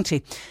Cork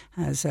County,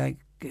 has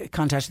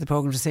contacted the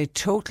programme to say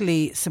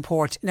totally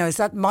support. Now, is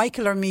that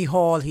Michael or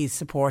Micheál he's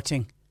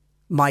supporting?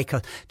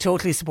 Michael.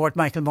 Totally support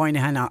Michael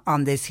Moynihan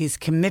on this. His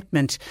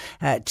commitment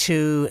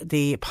to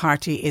the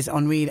party is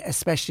unreal,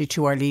 especially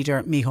to our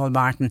leader, Micheál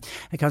Martin.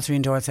 Councillor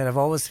Ian Doyle said, I've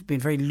always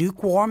been very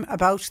lukewarm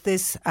about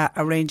this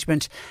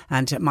arrangement,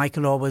 and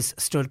Michael always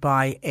stood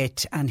by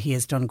it, and he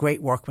has done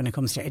great work when it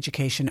comes to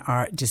education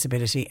or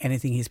disability,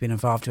 anything he's been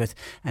involved with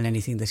and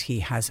anything that he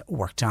has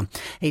worked on.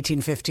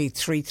 1850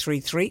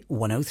 333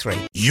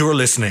 103. You're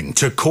listening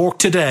to Cork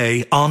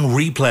Today on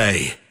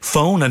replay.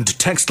 Phone and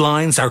text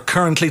lines are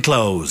currently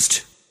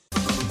closed.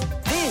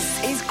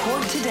 This is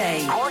Cork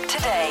Today. Cork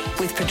Today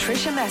with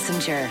Patricia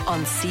Messenger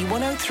on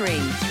C103.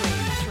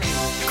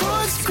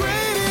 Cork's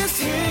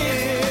greatest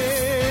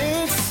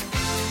hits.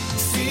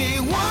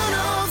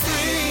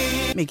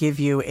 C103. Let me give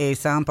you a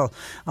sample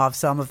of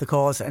some of the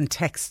calls and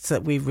texts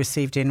that we've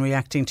received in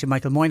reacting to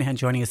Michael Moynihan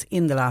joining us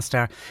in the last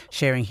hour,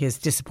 sharing his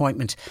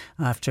disappointment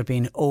after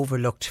being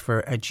overlooked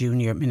for a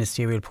junior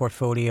ministerial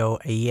portfolio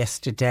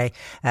yesterday.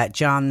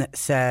 John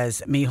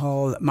says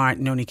Micheál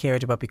Martin only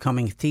cared about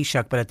becoming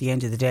Taoiseach, but at the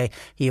end of the day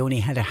he only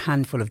had a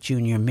handful of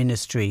junior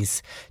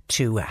ministries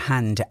to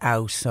hand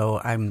out.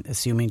 So I'm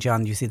assuming,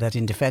 John, you see that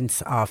in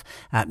defence of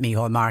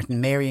Micheál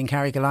Martin. Mary in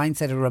Carrigaline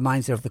said it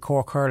reminds her of the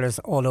Cork hurlers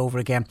all over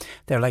again.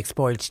 They're like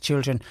spoiled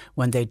children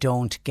when they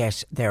don't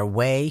get their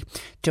way.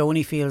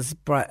 Tony feels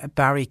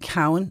Barry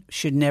Cowan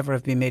should never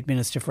have been made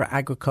Minister for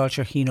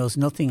Agriculture. He knows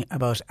nothing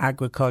about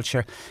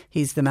agriculture.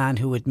 He's the man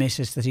who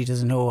admitted that he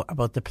doesn't know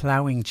about the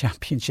ploughing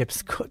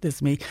championships.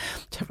 Goodness me,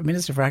 to have a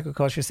Minister for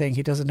Agriculture saying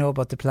he doesn't know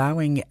about the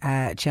ploughing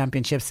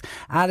championships.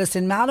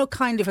 Alison Mallow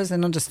kind of has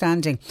an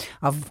understanding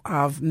of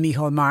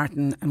Micheál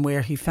Martin and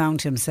where he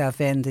found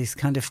himself in, these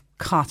kind of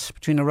caught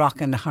between a rock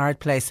and a hard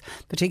place,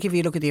 particularly if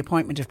you look at the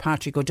appointment of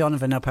Patrick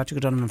O'Donovan,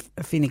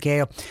 Fine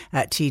Gael,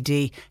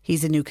 TD.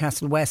 He's in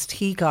Newcastle West.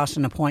 He got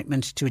an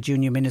appointment to a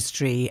junior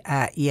ministry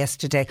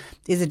yesterday.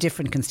 It is a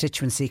different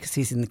constituency because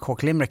he's in the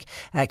Cork Limerick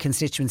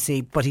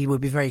constituency, but he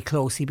would be very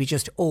close. He'd be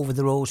just over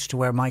the road to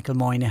where Michael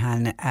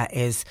Moynihan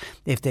is.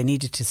 If they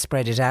needed to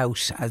spread it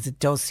out, as it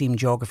does seem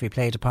geography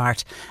played a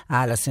part,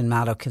 Alison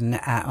Mallow can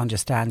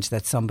understand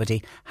that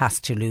somebody has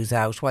to lose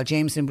out. While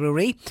James in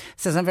Brewery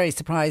says, I'm very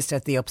surprised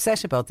at the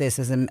upset about this,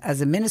 as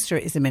a minister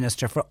is a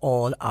minister for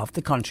all of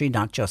the country,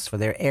 not just for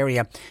their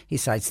area. He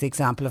cites the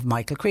example of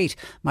Michael Creed.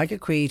 Michael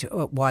Creed,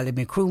 while a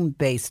Macroom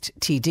based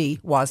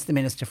TD, was the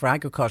Minister for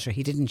Agriculture.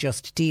 He didn't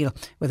just deal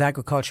with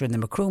agriculture in the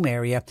Macroom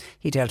area,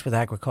 he dealt with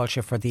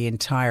agriculture for the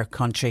entire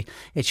country.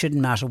 It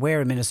shouldn't matter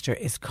where a minister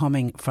is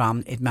coming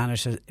from.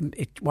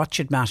 What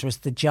should matter is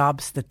the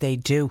jobs that they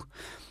do.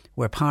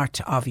 We're part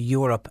of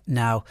Europe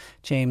now.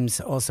 James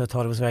also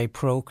thought it was very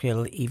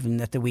parochial, even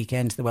at the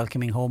weekend, the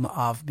welcoming home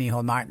of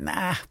Micheál Martin.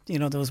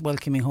 Those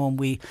welcoming home,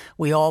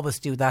 we always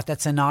do that.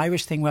 That's an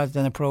Irish thing rather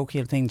than a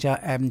parochial thing,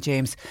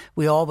 James.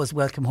 We always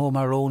welcome home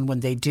our own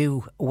when they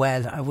do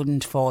well. I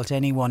wouldn't fault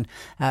anyone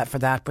for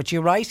that. But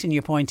you're right in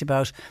your point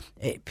about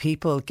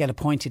people get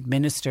appointed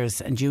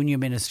ministers and junior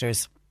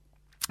ministers,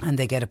 and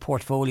they get a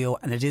portfolio,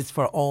 and it is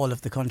for all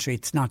of the country.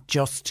 It's not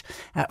just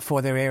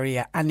for their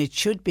area, and it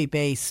should be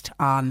based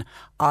on,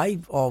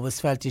 I've always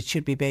felt it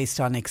should be based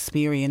on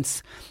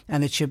experience,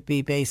 and it should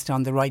be based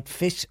on the right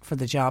fit for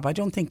the job. I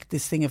don't think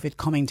this thing of it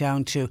coming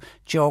down to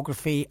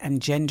geography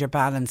and gender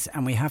balance,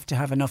 and we have to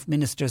have enough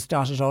ministers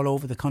dotted all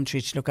over the country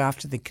to look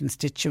after the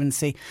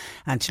constituency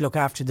and to look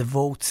after the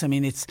votes. I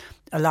mean, it's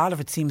a lot of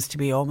it seems to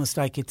be almost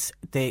like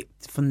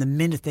from the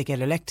minute they get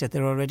elected,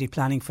 they're already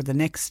planning for the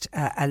next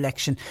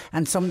election.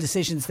 And some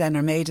decisions then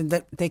are made, and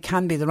that they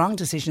can be the wrong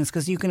decisions,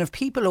 because you can have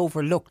people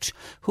overlooked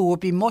who would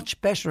be much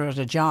better at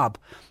a job,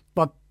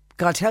 but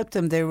God help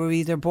them, they were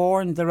either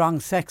born the wrong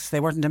sex, they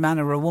weren't a man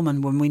or a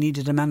woman when we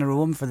needed a man or a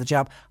woman for the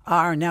job,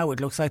 or now it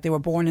looks like they were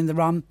born in the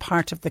wrong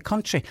part of the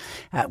country,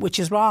 which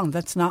is wrong.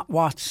 That's not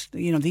what,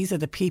 these are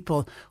the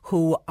people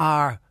who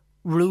are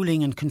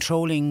ruling and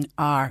controlling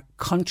our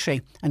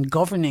country and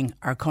governing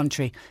our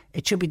country.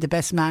 It should be the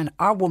best man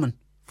or woman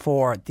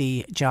for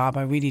the job.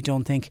 I really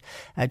don't think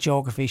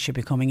geography should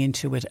be coming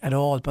into it at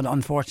all, but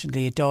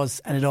unfortunately it does,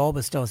 and it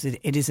always does.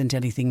 It isn't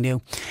anything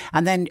new.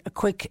 And then a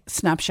quick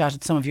snapshot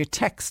at some of your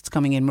texts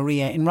coming in.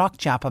 Maria in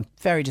Rockchapel,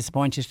 very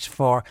disappointed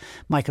for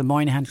Michael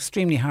Moynihan,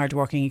 extremely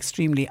hardworking,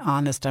 extremely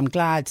honest. I'm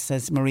glad,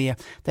 says Maria,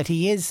 that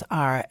he is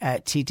our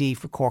TD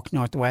for Cork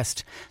North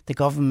West. The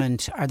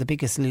government are the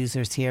biggest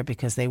losers here,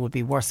 because they would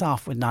be worse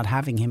off with not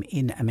having him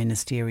in a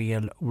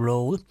ministerial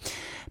role.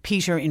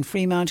 Peter in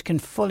Fremont can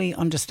fully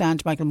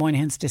understand Michael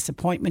Moynihan's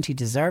disappointment. He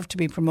deserved to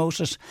be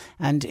promoted,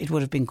 and it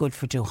would have been good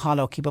for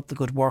Duhallow. Keep up the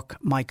good work,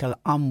 Michael,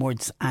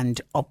 onwards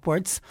and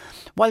upwards.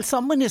 While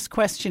someone is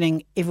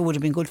questioning if it would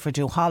have been good for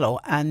Duhallow,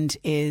 and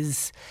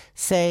is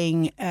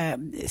saying,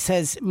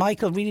 says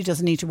Michael really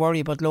doesn't need to worry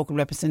about local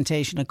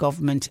representation at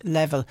government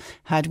level.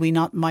 Had we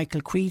not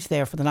Michael Creed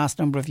there for the last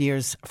number of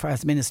years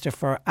as Minister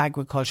for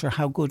Agriculture,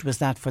 how good was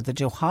that for the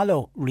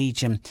Duhallow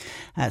region?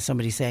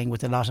 Somebody saying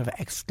with a lot of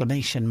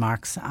exclamation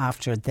marks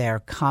after their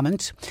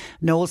comment.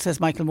 Noel says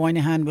Michael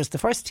Moynihan was the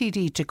first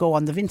TD to go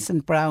on the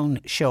Vincent Browne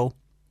show.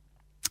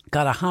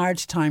 Got a hard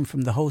time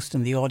from the host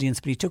and the audience,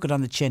 but he took it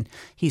on the chin.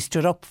 He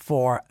stood up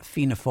for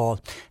Fianna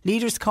Fáil.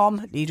 Leaders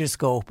come, leaders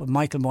go, but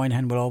Michael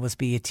Moynihan will always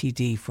be a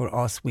TD for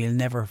us. We'll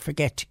never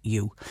forget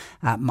you,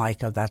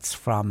 Michael. That's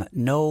from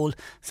Noel.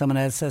 Someone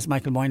else says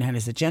Michael Moynihan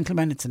is a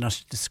gentleman. It's an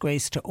utter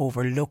disgrace to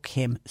overlook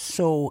him.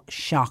 So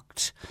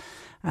shocked,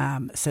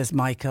 says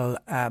Michael.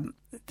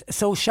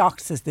 So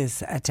shocked, says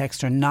this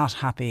texter, not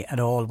happy at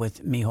all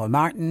with Micheál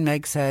Martin.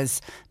 Meg says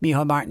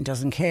Micheál Martin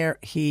doesn't care.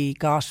 He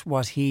got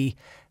what he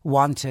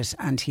wanted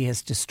and he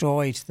has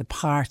destroyed the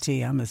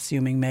party. I'm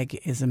assuming Meg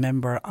is a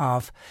member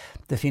of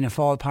the Fianna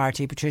Fáil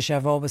party. Patricia,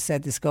 I've always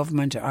said this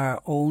government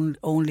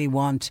only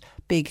want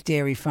big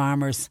dairy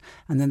farmers,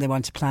 and then they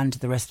want to plant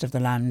the rest of the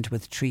land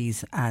with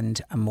trees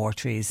and more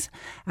trees.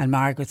 And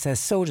Margaret says,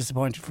 so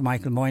disappointed for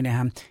Michael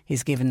Moynihan.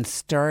 He's given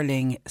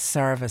sterling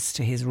service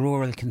to his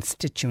rural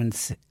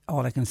constituents.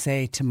 All I can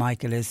say to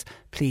Michael is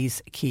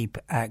please keep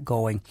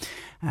going.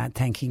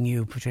 Thanking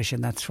you, Patricia.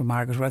 And that's from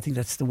Margaret. Well, I think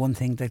that's the one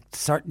thing that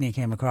certainly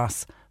came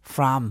across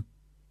from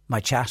my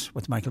chat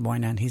with Michael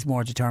Moynihan. He's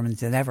more determined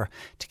than ever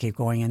to keep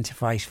going and to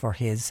fight for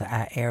his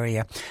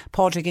area.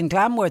 Patrick in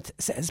Glamworth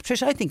says,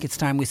 Patricia, I think it's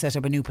time we set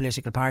up a new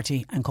political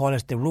party and call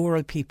it the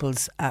Rural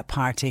People's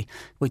Party.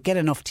 We'd get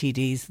enough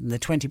TDs, and the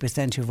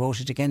 20% who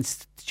voted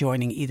against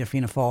joining either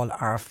Fianna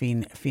Fáil or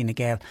Fine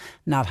Gael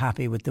not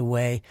happy with the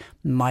way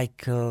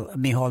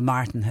Micheál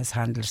Martin has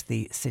handled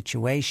the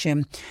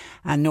situation.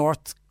 And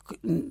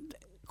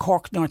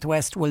Cork North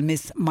West will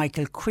miss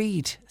Michael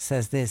Creed,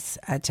 says this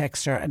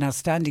texter, an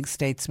outstanding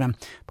statesman.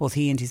 Both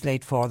he and his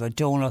late father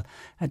Donal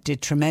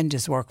did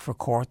tremendous work for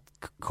Cork.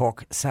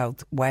 Cork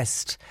South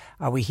West.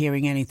 Are we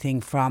hearing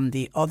anything from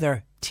the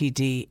other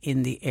TD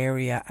in the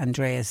area,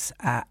 Andreas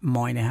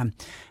Moynihan?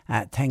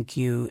 Thank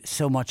you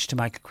so much to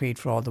Michael Creed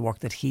for all the work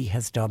that he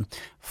has done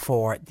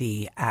for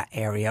the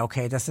area.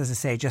 OK, that's, as I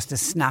say, just a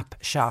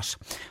snapshot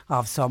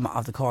of some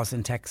of the calls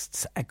and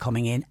texts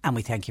coming in, and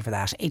we thank you for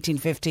that.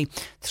 1850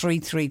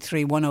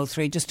 333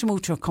 103. Just to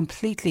move to a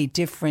completely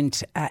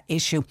different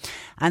issue,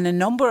 and a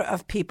number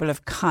of people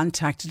have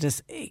contacted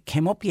us. It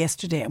came up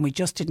yesterday and we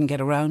just didn't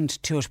get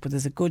around to it, but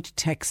there's a good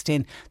text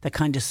in that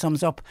kind of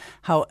sums up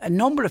how a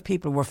number of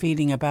people were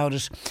feeling about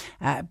it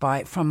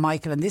from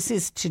Michael, and this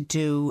is to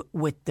do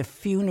with the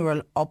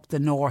funeral up the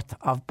north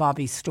of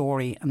Bobby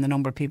Story and the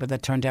number of people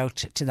that turned out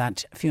to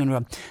that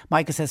funeral.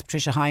 Michael says,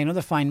 Patricia, hi,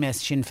 another fine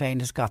mess Sinn Féin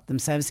has got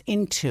themselves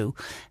into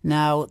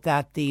now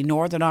that the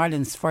Northern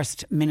Ireland's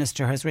First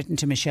Minister has written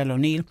to Michelle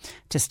O'Neill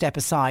to step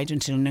aside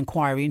until an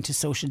inquiry into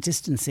social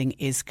distancing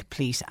is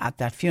complete at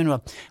that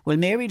funeral. Will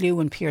Mary Lou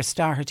and Pierce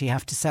Doherty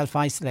have to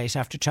self-isolate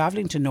after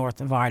travelling to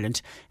north of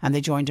Ireland, and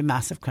they joined a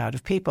massive crowd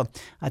of people?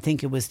 I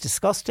think it was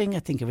disgusting. I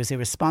think it was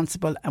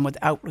irresponsible and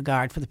without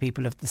regard for the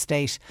people of the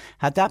state.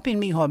 Had that been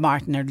Micheál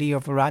Martin or Leo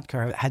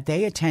Varadkar, had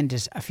they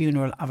attended a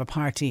funeral of a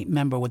party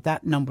member with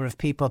that number of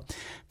people,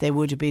 they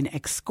would have been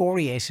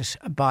excoriated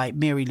by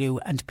Mary Lou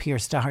and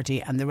Pierce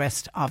Doherty and the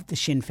rest of the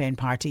Sinn Féin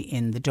party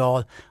in the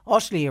Dáil.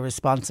 Utterly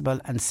irresponsible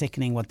and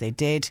sickening what they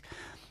did.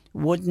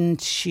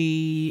 Wouldn't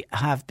she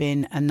have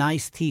been a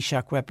nice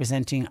Taoiseach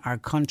representing our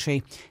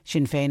country?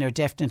 Sinn Féin are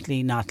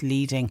definitely not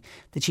leading.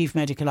 The Chief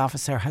Medical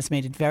Officer has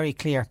made it very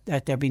clear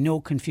that there be no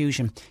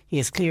confusion. He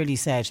has clearly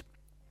said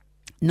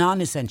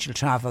non-essential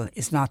travel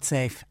is not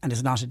safe and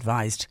is not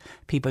advised.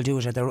 People do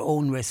it at their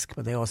own risk,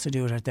 but they also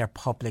do it at their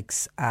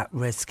public's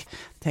risk.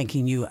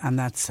 Thanking you, and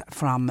that's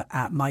from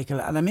Michael.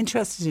 And I'm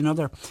interested in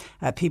other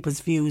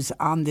people's views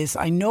on this.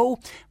 I know,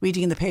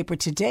 reading in the paper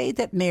today,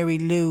 that Mary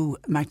Lou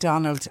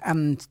MacDonald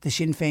and the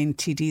Sinn Féin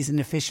TDs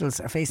and officials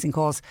are facing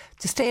calls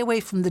to stay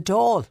away from the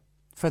Dáil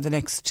for the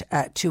next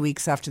 2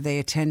 weeks after they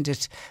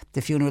attended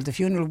the funeral. The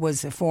funeral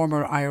was a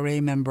former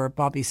IRA member,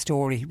 Bobby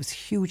Story. It was a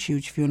huge,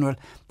 huge funeral.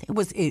 It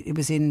was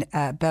in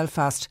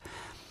Belfast.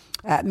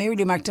 Mary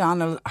Lou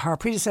MacDonald, her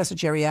predecessor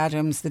Jerry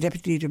Adams, the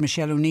Deputy Leader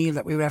Michelle O'Neill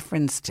that we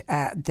referenced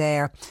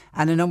there,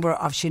 and a number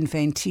of Sinn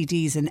Féin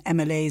TDs and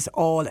MLAs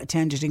all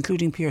attended,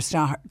 including Pierce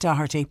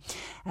Doherty.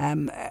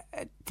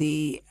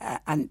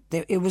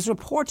 It was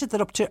reported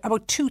that up to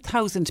about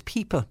 2,000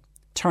 people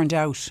turned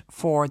out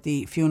for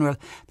the funeral.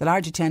 The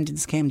large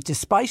attendance came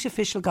despite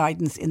official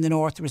guidance in the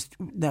north.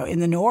 Now,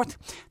 in the north,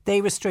 they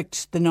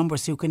restrict the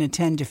numbers who can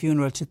attend a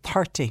funeral to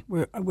 30.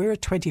 We're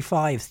at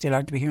 25 still,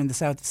 aren't we? Here in the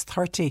south, it's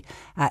 30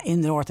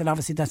 in the north, and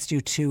obviously that's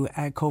due to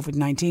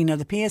COVID-19. Now,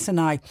 the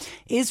PSNI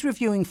is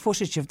reviewing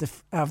footage of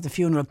the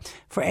funeral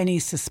for any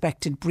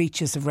suspected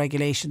breaches of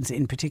regulations,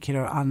 in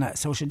particular on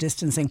social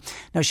distancing.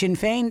 Now, Sinn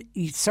Féin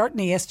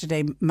certainly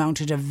yesterday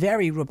mounted a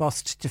very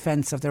robust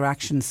defence of their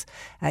actions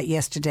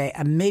yesterday,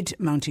 amid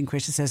mounting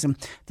criticism.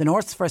 The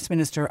North's First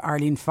Minister,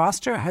 Arlene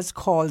Foster, has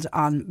called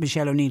on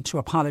Michelle O'Neill to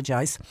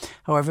apologise.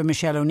 However,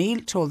 Michelle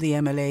O'Neill told the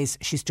MLAs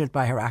she stood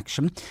by her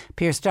action.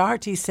 Pierce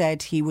Doherty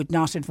said he would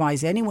not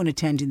advise anyone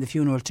attending the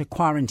funeral to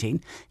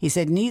quarantine. He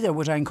said, neither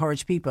would I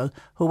encourage people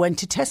who went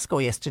to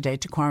Tesco yesterday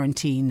to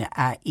quarantine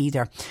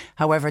either.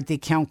 However, the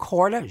Count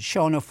Corla,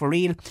 Sean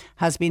O'Farrell,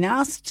 has been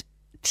asked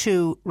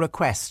to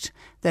request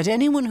that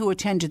anyone who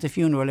attended the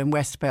funeral in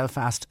West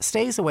Belfast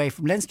stays away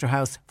from Leinster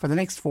House for the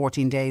next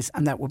 14 days,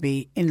 and that will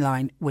be in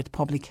line with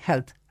public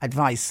health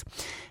advice.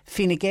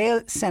 Fine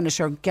Gael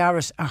Senator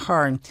Garrett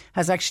Ahern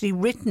has actually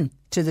written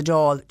to the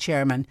Dáil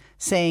chairman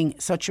saying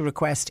such a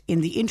request in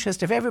the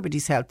interest of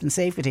everybody's health and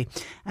safety,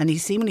 and he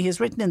seemingly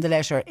has written in the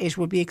letter, it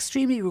would be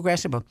extremely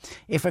regrettable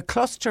if a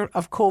cluster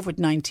of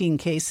COVID-19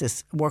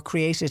 cases were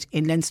created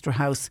in Leinster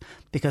House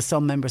because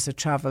some members had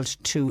travelled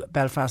to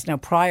Belfast. Now,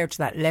 prior to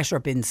that letter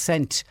being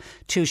sent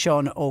to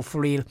Sean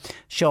O'Farrell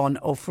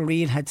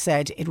had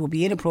said it would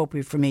be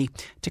inappropriate for me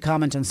to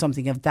comment on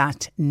something of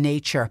that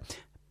nature,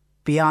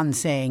 beyond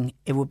saying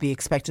it would be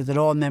expected that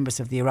all members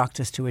of the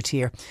Oireachtas to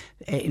adhere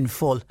in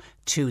full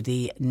to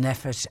the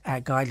NPHET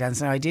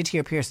guidelines. Now, I did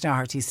hear Pierce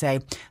Doherty say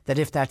that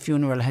if that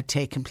funeral had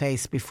taken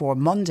place before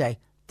Monday,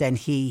 then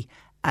he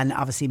and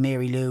obviously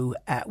Mary Lou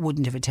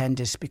wouldn't have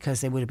attended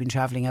because they would have been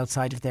travelling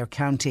outside of their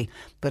county.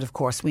 But of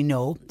course we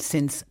know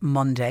since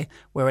Monday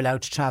we're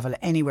allowed to travel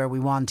anywhere we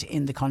want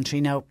in the country.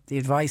 Now, the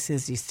advice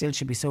is you still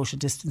should be social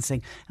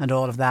distancing and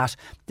all of that.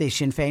 The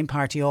Sinn Féin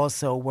party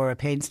also were at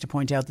pains to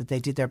point out that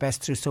they did their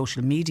best through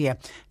social media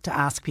to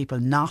ask people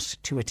not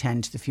to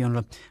attend the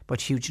funeral,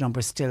 but huge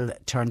numbers still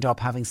turned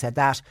up. Having said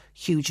that,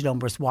 huge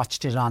numbers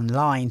watched it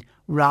online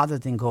rather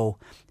than go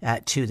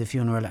to the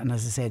funeral. And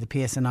as I say, the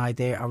PSNI,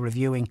 they are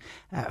reviewing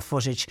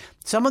footage.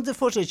 Some of the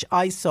footage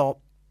I saw,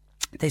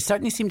 they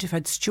certainly seem to have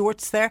had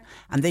stewards there,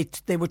 and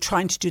they were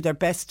trying to do their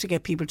best to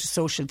get people to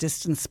social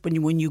distance. But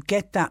when you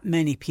get that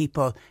many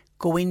people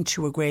go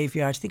into a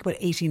graveyard, I think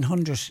about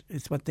 1,800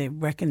 is what they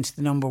reckoned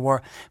the number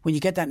were. When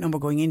you get that number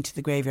going into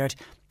the graveyard,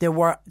 there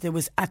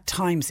was at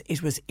times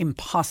it was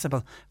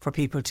impossible for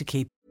people to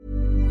keep.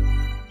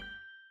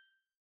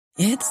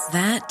 It's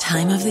that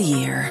time of the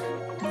year.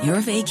 Your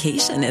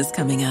vacation is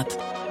coming up.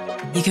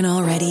 You can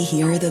already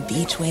hear the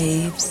beach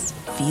waves,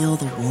 feel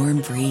the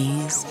warm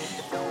breeze,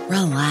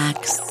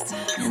 relax,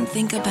 and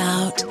think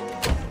about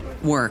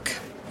work.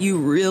 You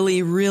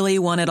really, really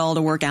want it all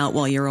to work out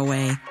while you're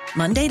away.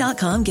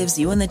 Monday.com gives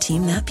you and the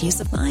team that peace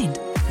of mind.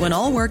 When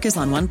all work is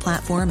on one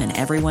platform and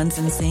everyone's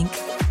in sync,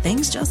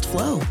 things just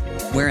flow.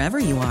 Wherever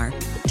you are,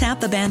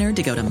 tap the banner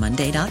to go to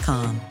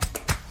Monday.com.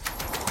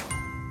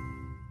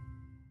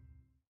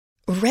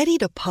 Ready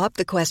to pop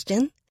the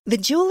question? The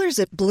jewelers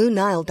at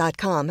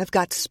BlueNile.com have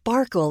got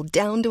sparkle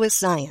down to a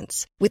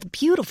science with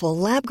beautiful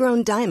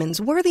lab-grown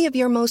diamonds worthy of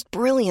your most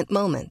brilliant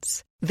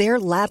moments. Their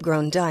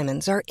lab-grown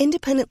diamonds are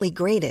independently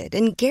graded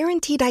and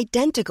guaranteed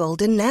identical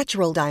to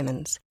natural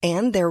diamonds,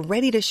 and they're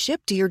ready to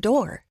ship to your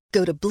door.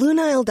 Go to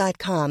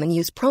BlueNile.com and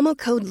use promo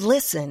code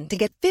LISTEN to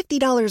get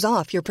 $50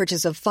 off your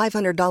purchase of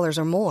 $500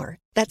 or more.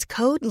 That's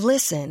code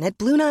LISTEN at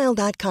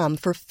BlueNile.com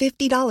for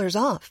 $50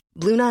 off.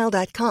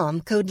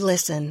 BlueNile.com, code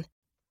LISTEN.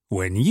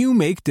 When you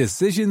make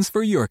decisions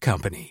for your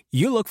company,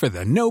 you look for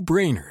the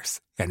no-brainers.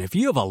 And if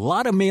you have a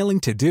lot of mailing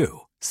to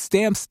do,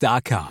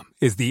 Stamps.com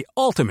is the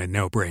ultimate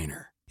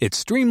no-brainer. It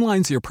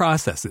streamlines your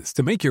processes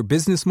to make your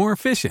business more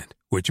efficient,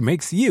 which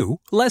makes you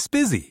less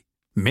busy.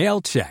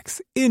 Mail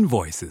checks,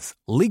 invoices,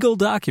 legal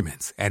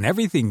documents, and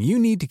everything you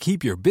need to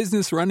keep your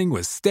business running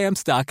with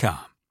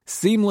Stamps.com.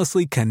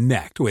 Seamlessly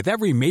connect with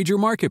every major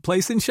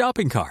marketplace and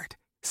shopping cart.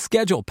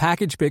 Schedule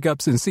package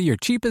pickups and see your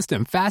cheapest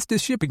and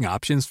fastest shipping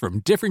options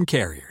from different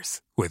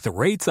carriers. With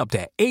rates up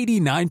to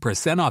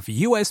 89% off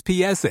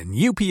USPS and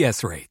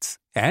UPS rates.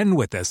 And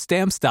with the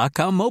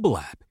Stamps.com mobile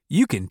app,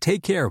 you can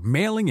take care of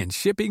mailing and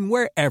shipping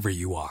wherever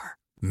you are.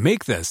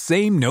 Make the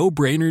same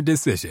no-brainer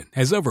decision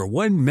as over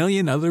 1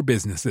 million other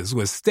businesses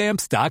with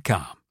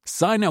Stamps.com.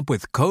 Sign up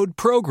with code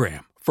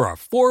PROGRAM for a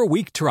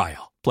 4-week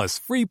trial, plus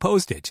free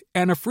postage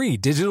and a free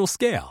digital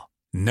scale.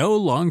 No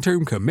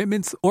long-term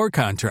commitments or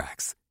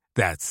contracts.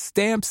 That's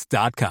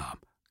Stamps.com.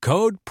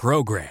 Code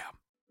PROGRAM.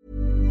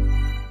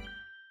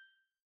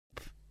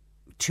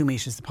 2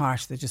 meters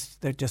apart,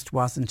 there just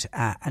wasn't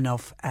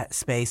enough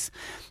space.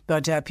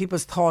 But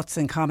people's thoughts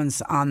and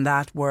comments on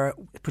that were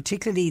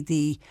particularly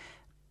the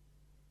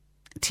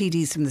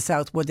TDs from the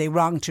south. Were they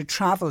wrong to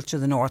travel to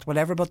the north?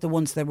 Whatever about the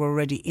ones that were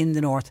already in the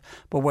north,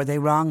 but were they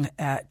wrong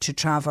to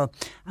travel?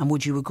 And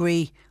would you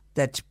agree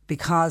that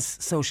because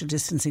social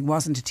distancing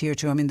wasn't adhered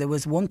to? I mean, there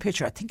was one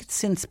picture, I think it's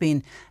since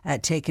been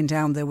taken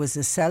down. There was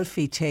a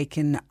selfie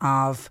taken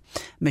of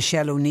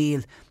Michelle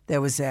O'Neill. There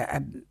was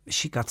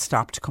she got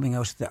stopped coming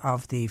out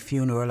of the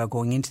funeral or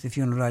going into the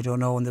funeral, I don't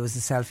know, and there was a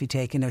selfie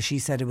taken. Now, she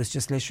said it was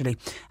just literally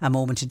a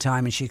moment in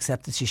time, and she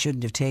accepted she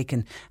shouldn't have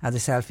taken the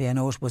selfie. I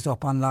know it was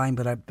up online,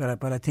 but I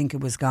think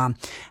it was gone.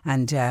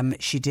 And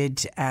she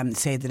did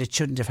say that it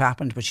shouldn't have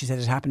happened, but she said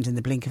it happened in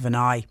the blink of an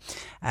eye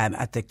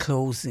at the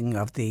closing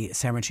of the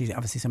cemetery.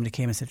 Obviously, somebody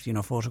came and said,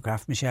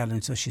 photograph Michelle,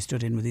 and so she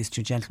stood in with these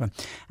two gentlemen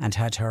and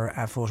had her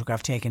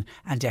photograph taken.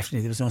 And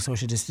definitely there was no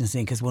social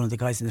distancing, because one of the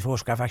guys in the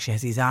photograph actually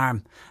has his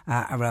arm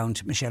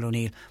around Michelle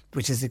O'Neill,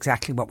 which is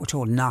exactly what we're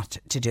told not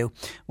to do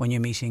when you're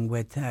meeting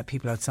with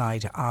people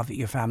outside of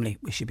your family.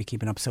 We should be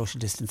keeping up social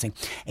distancing.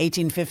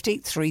 1850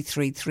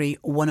 333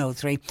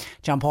 103.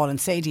 John Paul and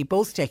Sadie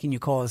both taking your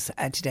calls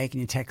today. Can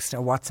you text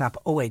or WhatsApp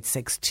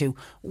 0862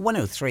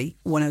 103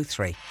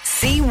 103.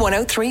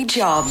 C103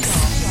 Jobs.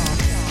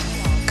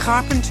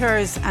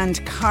 Carpenters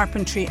and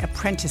carpentry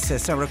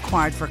apprentices are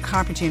required for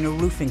Carpentry and a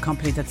roofing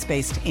company that's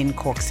based in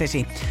Cork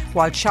City.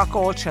 While Chalk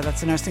Ultra,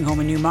 that's a nursing home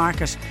in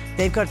Newmarket,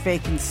 they've got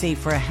vacancy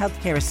for a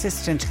healthcare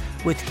assistant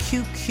with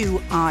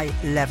QQI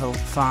level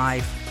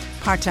 5.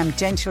 Part-time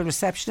dental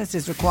receptionist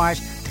is required.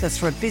 That's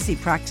for a busy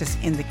practice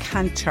in the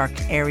Kanturk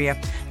area.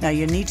 Now,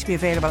 you need to be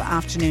available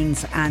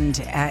afternoons and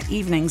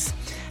evenings.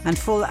 And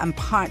full and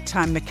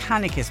part-time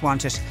mechanic is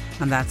wanted,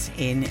 and that's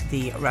in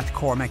the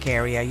Rathcormac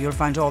area. You'll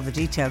find all the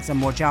details and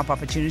more job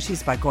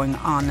opportunities by going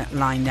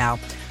online now.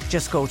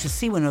 Just go to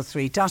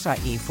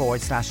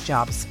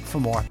c103.ie/jobs for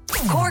more.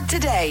 Cork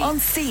Today on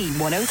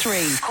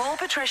C103. Call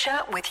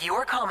Patricia with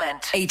your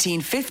comment.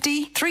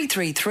 1850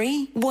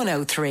 333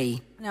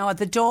 103. Now, at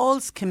the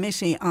Dáils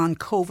Committee on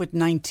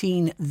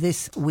COVID-19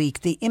 this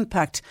week, the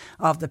impact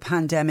of the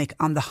pandemic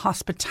on the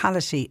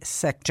hospitality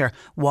sector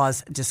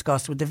was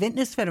discussed, with the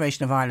Vintners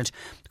Federation of Ireland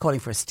calling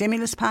for a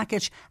stimulus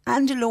package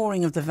and a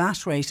lowering of the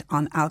VAT rate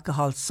on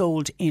alcohol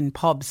sold in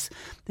pubs.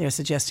 They're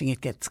suggesting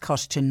it gets cut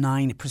to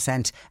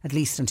 9%, at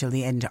least until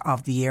the end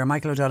of the year.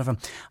 Michael O'Donovan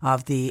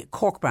of the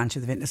Cork branch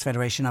of the Vintners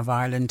Federation of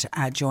Ireland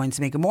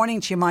joins me. Good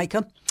morning to you,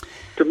 Michael.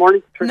 Good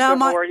morning, Tricia. Now,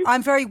 how are you?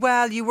 I'm very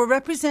well. You were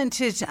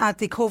represented at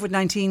the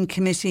COVID-19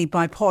 committee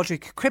by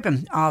Padraig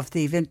Cribben of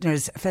the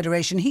Vintners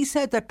Federation. He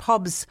said that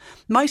pubs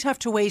might have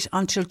to wait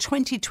until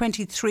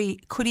 2023,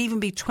 could even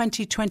be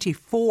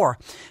 2024,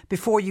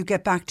 before you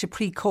get back to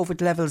pre-COVID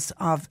levels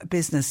of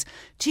business.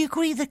 Do you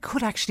agree that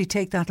could actually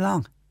take that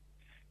long?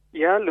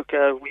 Yeah, look,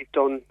 we've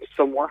done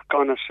some work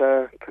on it,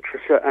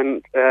 Patricia,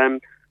 and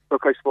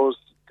look, I suppose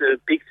the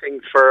big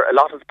thing for a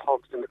lot of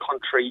pubs in the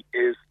country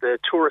is the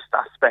tourist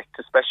aspect,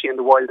 especially in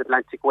the Wild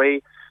Atlantic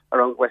Way.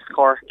 around West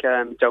Cork,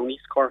 down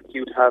East Cork,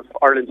 you'd have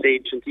Ireland's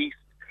Ancient East.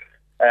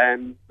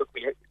 Look,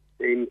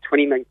 in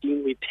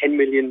 2019, we had 10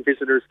 million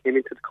visitors came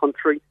into the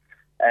country.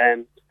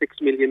 6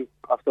 million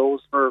of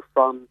those were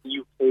from the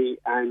UK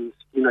and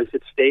the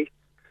United States.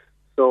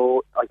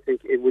 So I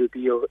think it will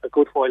be a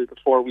good while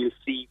before we'll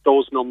see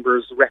those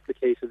numbers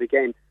replicated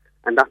again.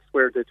 And that's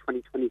where the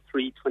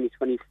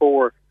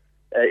 2023-2024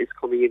 is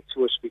coming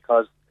into it,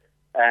 because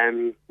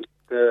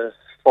the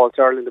Fáilte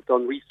Ireland have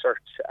done research,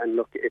 and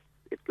look, it's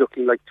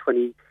looking like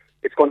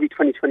it's going to be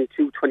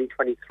 2022,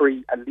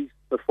 2023 at least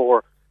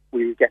before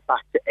we'll get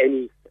back to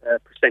any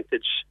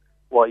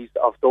percentage-wise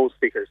of those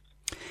figures.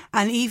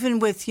 And even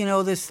with,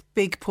 this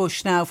big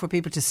push now for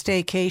people to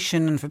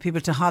staycation and for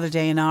people to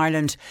holiday in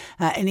Ireland,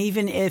 and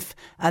even if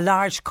a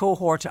large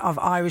cohort of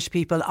Irish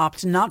people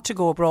opt not to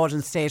go abroad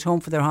and stay at home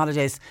for their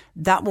holidays,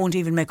 that won't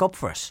even make up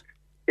for it.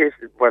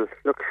 Well,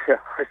 look,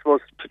 I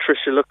suppose,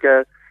 Patricia, look,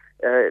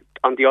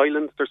 on the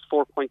island there's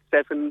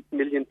 4.7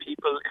 million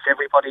people. If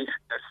everybody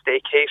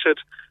staycated,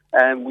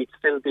 we'd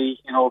still be,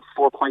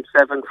 4.7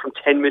 from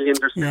 10 million.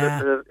 There's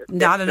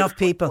not enough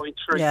people.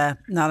 Yeah,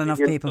 not enough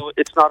people. So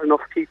it's not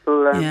enough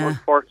people,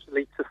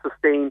 unfortunately, to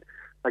sustain.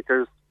 Like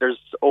there's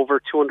over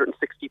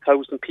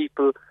 260,000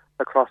 people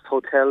across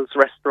hotels,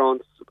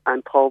 restaurants,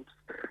 and pubs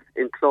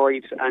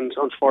employed, and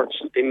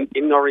unfortunately,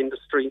 in our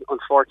industry,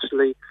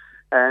 unfortunately,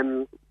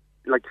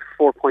 like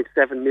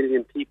 4.7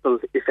 million people,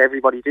 if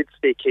everybody did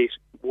staycate,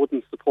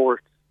 wouldn't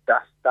support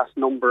that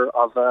number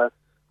of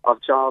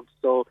jobs.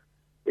 So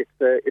it's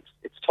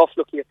tough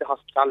looking at the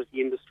hospitality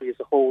industry as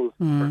a whole.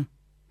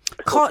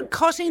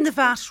 Cutting the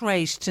VAT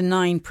rate to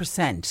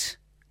 9%,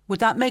 would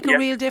that make a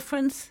real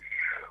difference?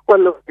 Well,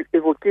 look,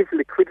 it will give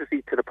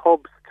liquidity to the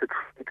pubs to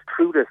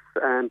through this,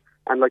 and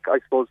like I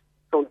suppose,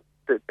 so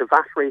the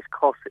VAT rate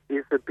cut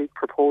is a big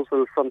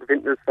proposal from the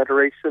Vintners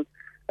Federation.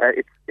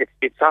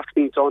 It's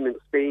actually done in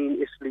Spain,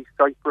 Italy,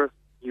 Cyprus,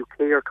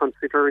 UK are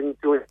considering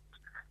doing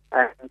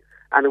it,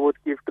 and it would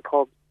give the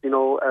pubs,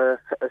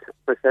 as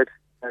I said,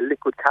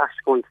 liquid cash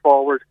going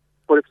forward.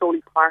 But it's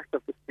only part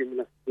of the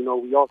stimulus. We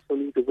also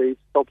need the wage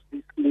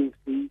subsidy scheme to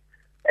be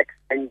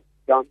extended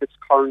beyond its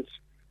current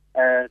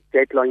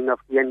deadline of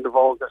the end of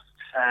August,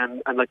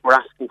 and like we're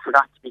asking for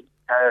that to be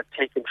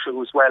taken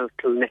through as well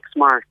till next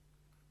March.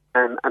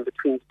 And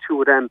between the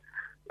two of them,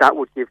 that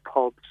would give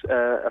pubs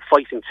a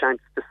fighting chance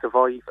to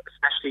survive,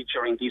 especially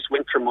during these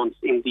winter months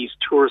in these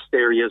tourist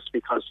areas,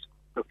 because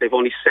they've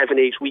only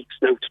 7-8 weeks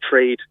now to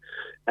trade.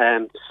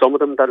 Some of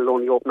them that'll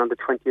only open on the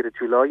 20th of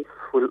July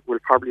will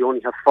probably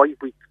only have 5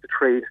 weeks to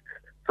trade.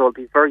 So it'll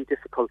be very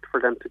difficult for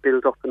them to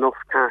build up enough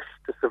cash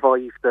to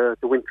survive the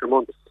winter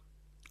months.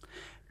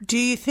 Do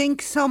you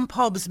think some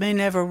pubs may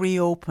never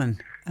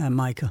reopen,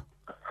 Michael?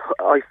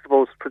 I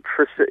suppose,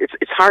 Patricia,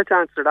 it's hard to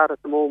answer that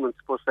at the moment,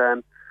 but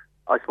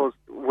I suppose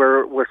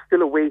we're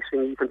still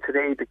awaiting, even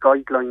today, the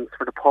guidelines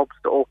for the pubs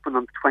to open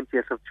on the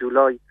 20th of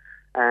July.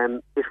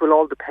 It will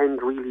all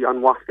depend really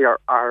on what they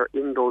are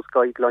in those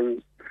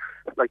guidelines.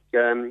 Like,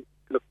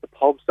 look, the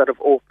pubs that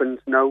have opened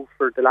now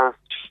for the last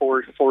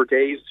four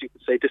days, you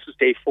could say this is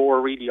day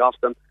 4 really of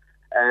them.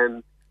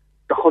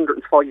 The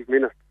 105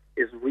 minutes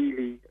is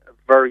really a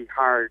very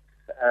hard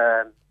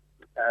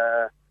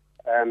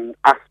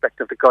aspect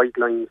of the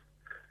guidelines.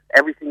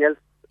 Everything else,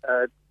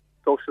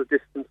 social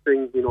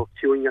distancing,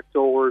 queuing at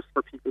doors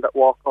for people that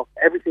walk up,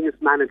 everything is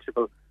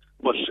manageable.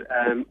 But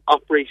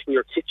operating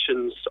your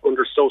kitchens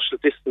under social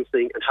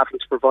distancing and having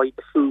to provide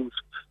the food,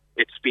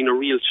 it's been a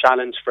real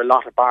challenge for a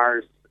lot of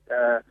bars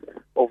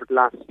over the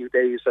last few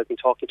days. I've been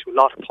talking to a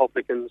lot of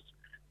publicans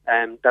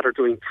that are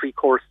doing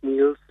 3-course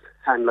meals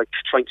and like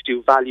trying to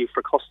do value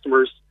for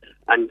customers,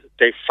 and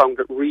they've found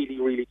it really,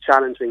 really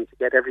challenging to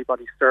get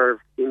everybody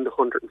served in the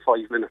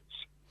 105 minutes.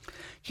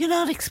 You're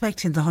not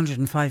expecting the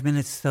 105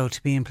 minutes, though,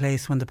 to be in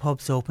place when the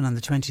pubs open on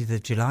the 20th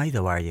of July,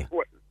 though, are you?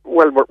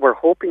 Well, we're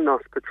hoping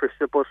not,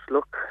 Patricia, but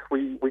look,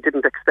 we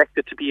didn't expect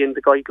it to be in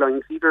the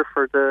guidelines either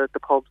for the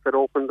pubs that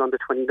opened on the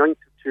 29th of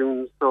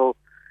June. So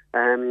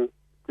the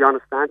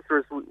honest answer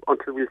is,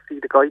 until we see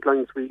the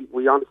guidelines,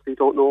 we honestly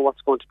don't know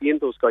what's going to be in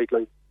those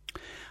guidelines.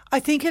 I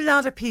think a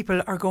lot of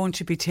people are going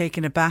to be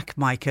taken aback,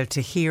 Michael,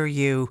 to hear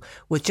you,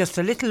 with just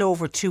a little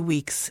over 2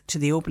 weeks to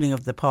the opening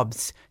of the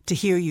pubs, to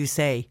hear you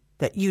say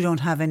that you don't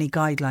have any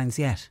guidelines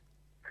yet.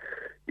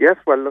 Yes,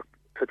 well, look,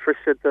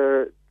 Patricia,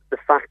 the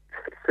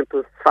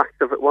simple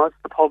fact of it was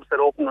the pubs that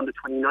opened on the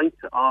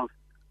 29th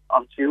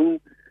of June,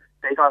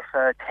 they got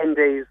 10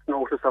 days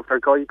notice of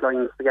their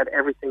guidelines to get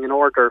everything in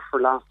order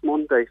for last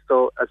Monday.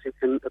 So as you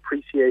can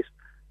appreciate,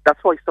 that's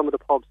why some of the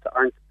pubs that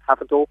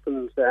haven't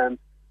opened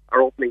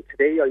are opening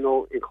today. I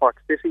know in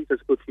Cork City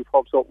there's a good few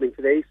pubs opening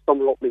today,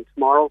 some are opening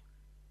tomorrow,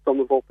 some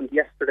have opened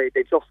yesterday.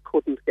 They just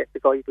couldn't get the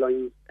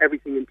guidelines,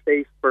 everything in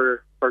place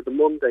for the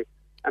Monday.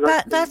 And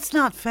that's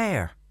not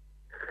fair.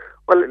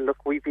 Well,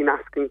 look, we've been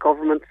asking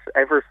governments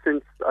ever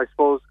since, I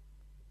suppose,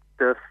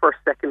 the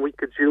second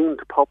week of June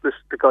to publish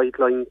the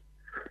guidelines.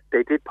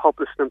 They did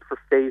publish them for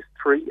phase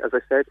 3, as I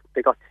said.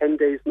 They got 10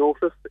 days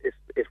notice.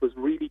 It was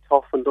really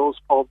tough on those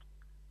pubs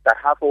that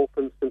have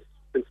opened since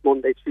since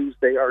Monday,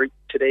 Tuesday, or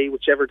today,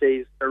 whichever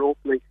days they're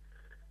opening.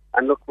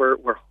 And look, we're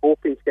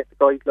hoping to get the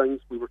guidelines.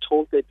 We were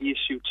told they'd be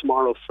issued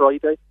tomorrow,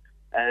 Friday.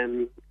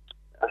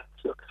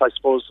 Look, I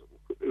suppose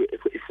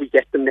if we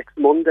get them next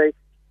Monday,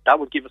 that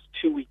would give us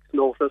 2 weeks'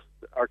 notice,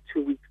 or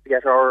 2 weeks to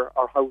get our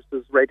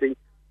houses ready.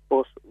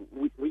 But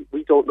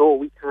we don't know.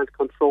 We can't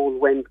control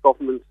when the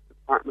government, the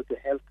Department of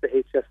Health, the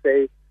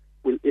HSA,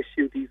 will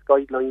issue these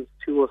guidelines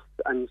to us.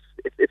 And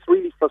it's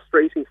really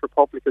frustrating for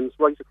publicans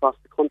right across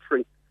the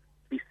country to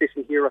be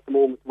sitting here at the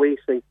moment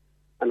waiting.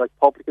 And like,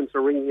 publicans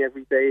are ringing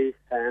every day,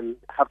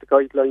 have the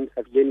guidelines,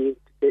 have you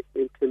any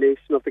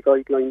inclination of the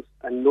guidelines?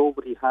 And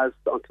nobody has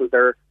until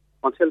they're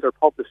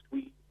published.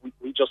 We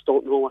just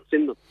don't know what's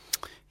in them.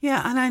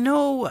 Yeah, and I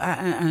know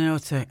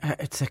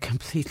it's a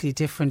completely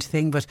different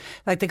thing, but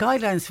like the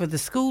guidelines for the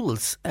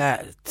schools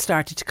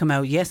started to come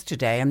out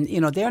yesterday, and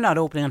they're not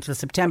opening until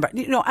September.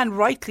 And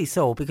rightly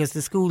so, because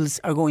the schools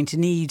are going to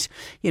need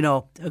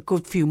a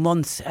good few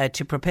months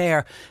to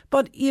prepare.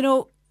 But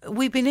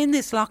we've been in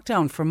this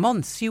lockdown for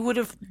months. You would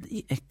have.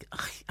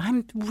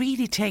 I'm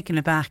really taken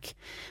aback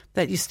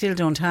that you still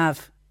don't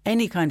have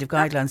any kind of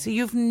guidelines. So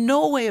you've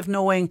no way of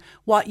knowing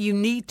what you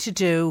need to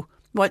do.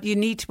 What you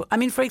need to... I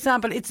mean, for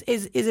example, is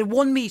it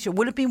 1 metre?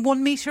 Will it be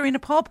 1 metre in a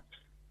pub?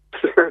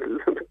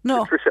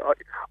 No. Patricia,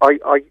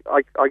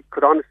 I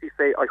could honestly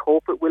say I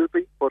hope it will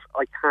be, but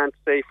I can't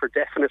say for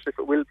definite if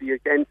it will be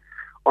again.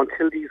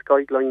 Until these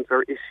guidelines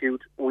are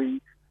issued,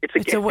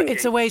 it's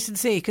a wait and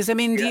see. Because, I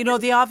mean,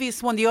 the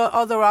obvious one, the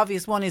other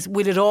obvious one is,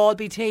 will it all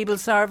be table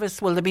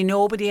service? Will there be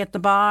nobody at the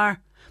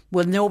bar?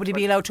 Will nobody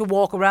be allowed to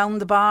walk around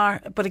the bar?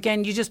 But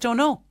again, you just don't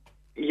know.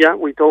 Yeah,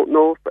 we don't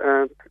know,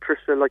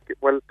 Patricia.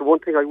 The one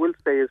thing I will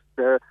say is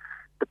the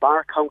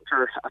bar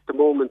counter at the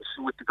moment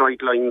with the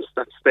guidelines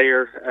that's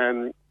there,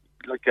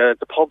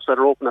 the pubs that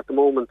are open at the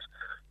moment,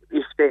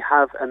 if they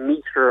have a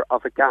metre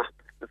of a gap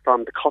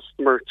from the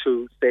customer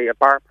to, say, a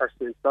bar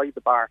person inside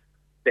the bar,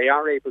 they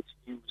are able to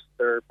use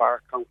their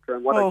bar counter.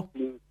 And what I've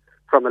seen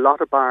from a lot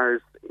of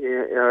bars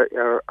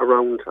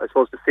around, I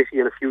suppose, the city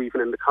and a few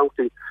even in the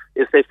county,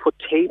 is they've put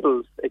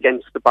tables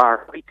against the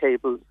bar, high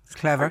tables. It's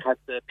clever. And had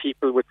the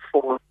people with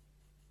four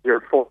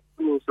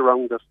stools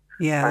around it.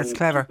 Yeah, that's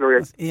clever.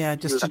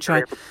 Just to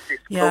try.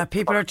 Yeah,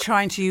 people are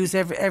trying to use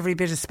every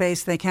bit of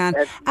space they can.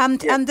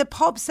 And the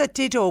pubs that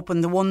did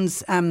open, the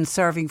ones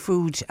serving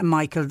food,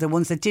 Michael, the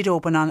ones that did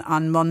open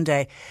on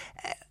Monday,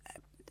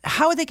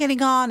 how are they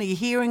getting on? Are you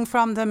hearing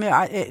from them?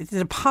 Is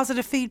it a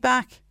positive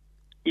feedback?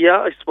 Yeah,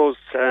 I suppose,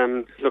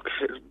 look,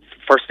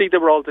 firstly, they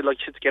were all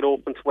delighted to get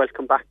open to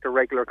welcome back their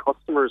regular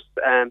customers.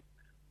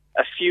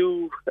 A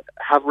few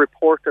have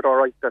reported, all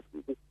right, that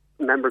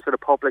members of the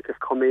public have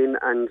come in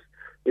and,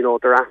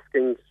 they're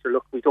asking,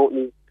 look, we don't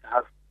need to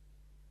have,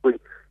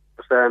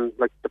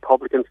 the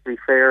publicans, to be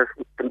fair,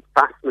 the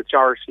vast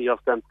majority of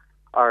them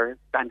are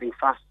standing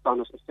fast on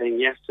us and saying,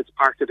 yes, it's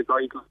part of the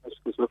guidelines,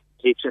 because look,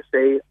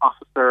 HSA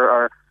officer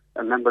or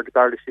a member of the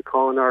Garda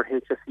Síochána or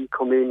HSE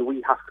come in,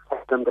 we have to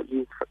tell them that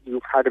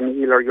you've had a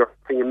meal or you're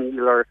having a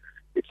meal or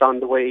it's on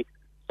the way.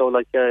 So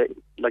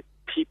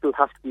people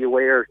have to be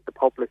aware, the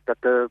public,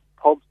 that the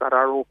pubs that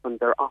are open,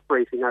 they're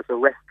operating as a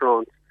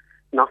restaurant,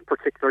 not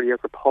particularly as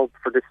a pub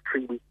for this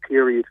 3-week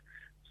period.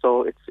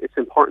 So it's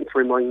important to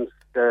remind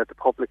the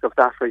public of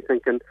that, I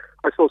think, and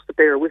I suppose to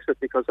bear with it,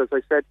 because as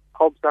I said,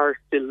 pubs are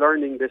still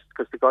learning this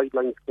because the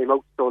guidelines came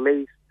out so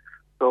late.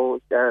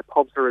 So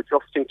pubs are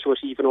adjusting to it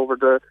even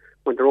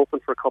when they're open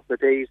for a couple of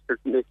days. They're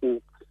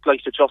making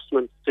slight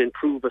adjustments to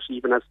improve it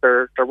even as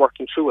they're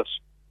working through it.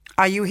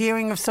 Are you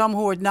hearing of some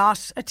who are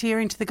not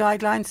adhering to the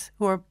guidelines,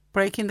 who are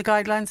breaking the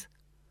guidelines?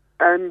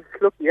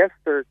 Look, yes,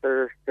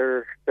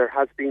 there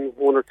has been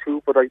one or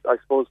two, but I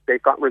suppose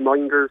they've got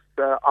reminders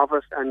of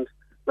it, and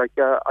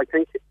I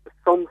think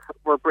some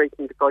were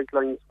breaking the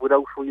guidelines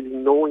without really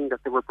knowing that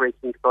they were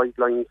breaking the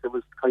guidelines. It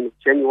was kind of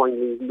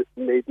genuinely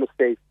made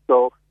mistakes.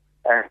 So,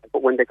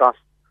 but when they got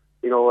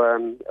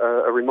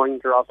a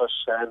reminder of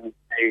it,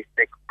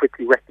 they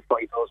quickly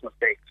rectified those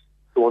mistakes,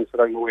 the ones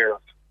that I'm aware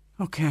of.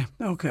 Okay.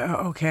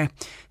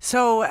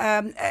 So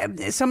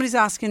somebody's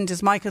asking,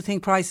 does Michael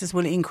think prices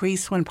will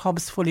increase when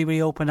pubs fully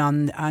reopen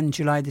on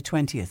July the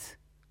 20th?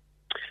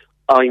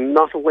 I'm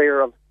not aware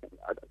of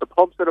the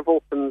pubs that have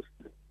opened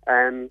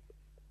in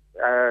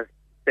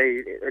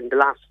the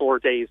last 4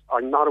 days.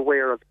 I'm not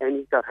aware of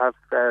any that have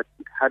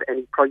had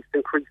any price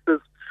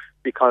increases,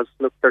 because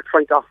look, they're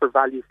trying to offer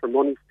value for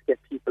money to get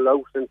people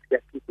out and to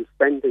get people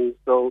spending.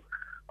 So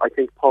I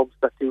think pubs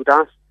that do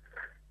that,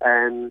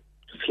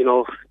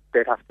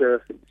 they'd have to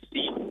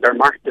see their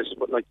market,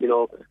 but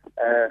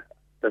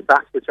the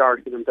vast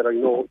majority of them that I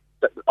know,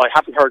 that I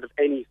haven't heard of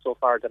any so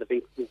far that have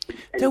increased.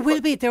 There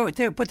will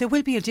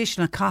be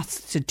additional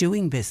costs to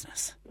doing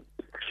business.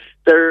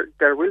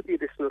 There will be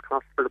additional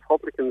costs for the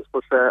publicans,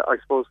 but I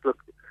suppose, look,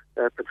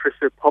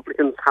 Patricia,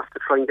 publicans have to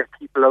try and get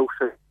people out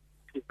and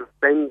people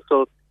spend.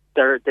 So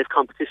they've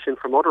competition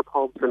from other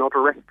pubs and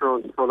other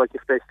restaurants. So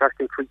if they start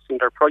increasing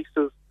their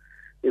prices,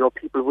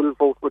 people will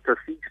vote with their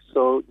feet.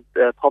 So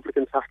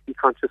publicans have to be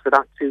conscious of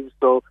that too.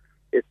 So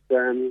it's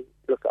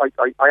look,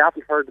 I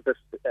haven't heard of it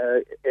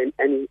on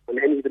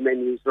any of the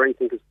menus or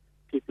anything, because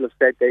people have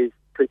said they've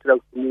printed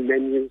out the new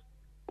menus,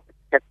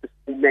 kept the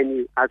same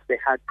menu as they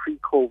had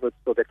pre-COVID,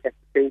 so they kept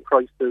the same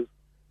prices.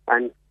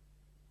 And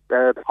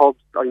the pubs,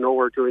 I know,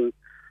 are doing,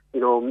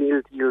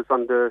 meal deals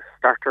on the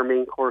starter,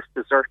 main course,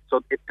 dessert.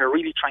 So they're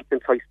really trying to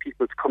entice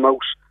people to come out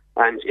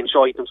and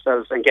enjoy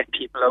themselves and get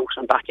people out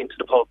and back into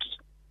the pubs.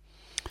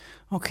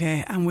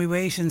 Okay, and we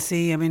wait and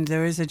see. I mean,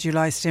 there is a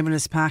July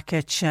stimulus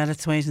package.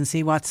 Let's wait and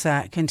see what's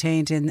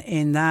contained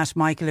in that.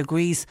 Michael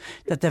agrees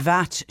that the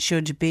VAT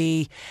should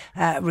be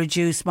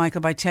reduced.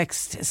 Michael, by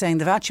text, saying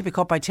the VAT should be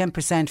cut by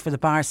 10% for the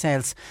bar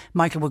sales.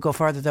 Michael would go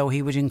further, though.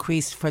 He would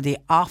increase for the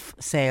off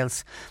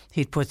sales.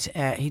 He'd put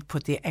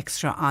the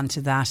extra onto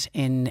that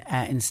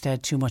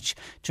instead. Too much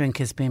drink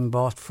has been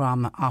bought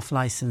from off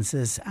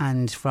licences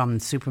and from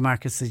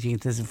supermarkets.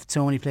 There's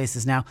so many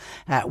places now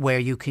where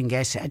you can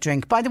get a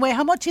drink. By the way,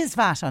 how much is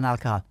VAT on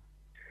alcohol?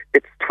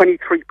 It's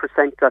 23%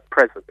 at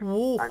present.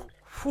 Whoa.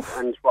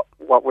 And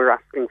what we're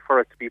asking for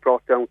it to be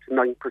brought down to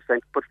 9%.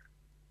 But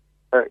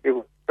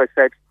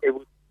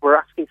we're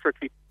asking for it to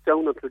be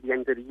down until the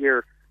end of the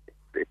year.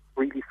 It's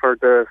really for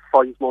the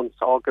 5 months,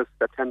 August,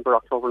 September,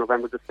 October,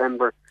 November,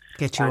 December.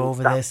 Get you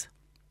over this.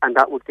 And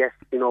that would get,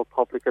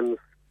 publicans,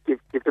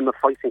 give them a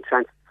fighting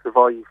chance to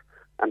survive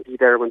and be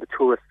there when the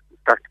tourists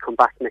start to come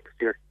back next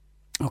year.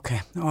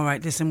 Okay, all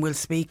right. Listen, we'll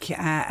speak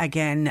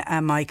again,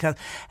 Michael.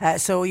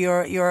 So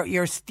you're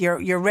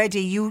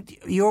ready.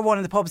 You're one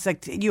of the pubs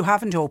that you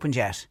haven't opened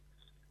yet.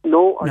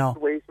 No. I'm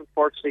waiting.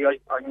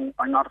 Unfortunately,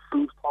 I'm not a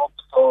food pub,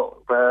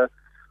 so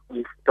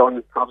we've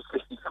done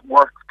obviously some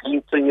work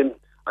painting, and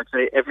I'd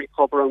say every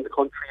pub around the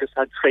country has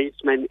had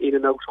tradesmen in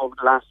and out over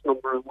the last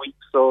number of weeks.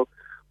 So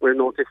we're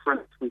no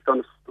different. We've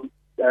done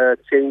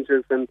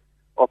changes and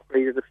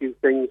upgraded a few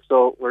things.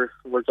 So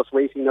we're just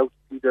waiting now to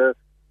see the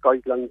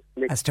guidelines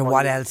as to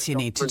what else you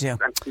need to do.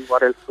 And see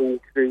what else we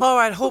need to do. All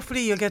right,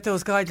 hopefully you'll get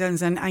those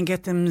guidelines and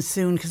get them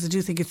soon, because I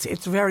do think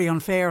it's very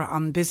unfair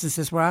on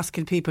businesses. We're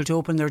asking people to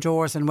open their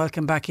doors and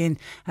welcome back in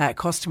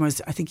customers.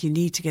 I think you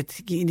need to get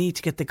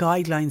the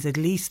guidelines at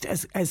least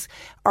as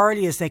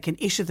early as they can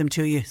issue them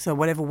to you, so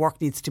whatever work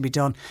needs to be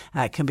done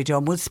can be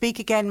done. We'll speak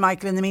again,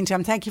 Michael. In the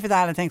meantime, thank you for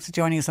that, and thanks for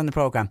joining us on the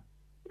programme.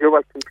 You're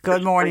welcome.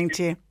 Good morning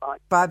to you.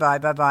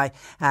 Bye.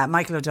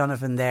 Michael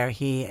O'Donovan there.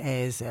 He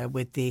is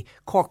with the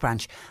Cork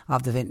branch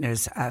of the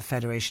Vintners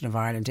Federation of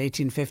Ireland.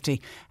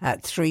 1850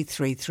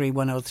 333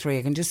 103.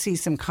 I can just see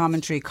some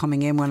commentary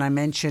coming in when I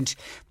mentioned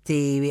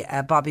the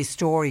Bobby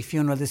Story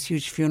funeral, this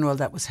huge funeral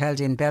that was held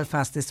in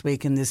Belfast this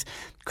week, and there's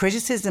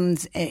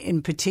criticisms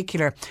in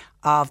particular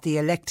of the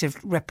elected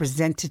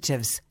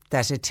representatives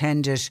that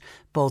attended,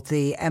 both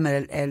the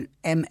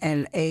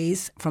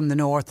MLAs from the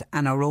north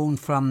and our own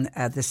from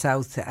the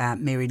south,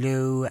 Mary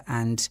Lou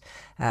and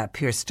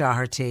Pierce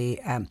Doherty,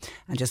 and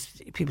just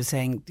people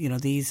saying,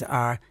 these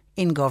are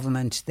in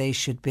government, they're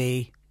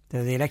the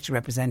elected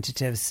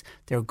representatives,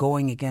 they're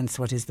going against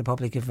what is the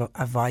public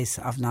advice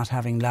of not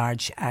having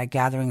large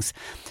gatherings.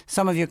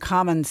 Some of your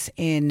comments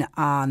in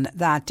on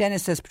that.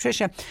 Dennis says,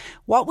 Patricia,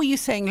 what were you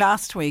saying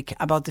last week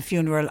about the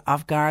funeral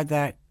of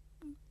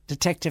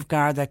Detective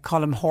Garda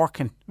Colm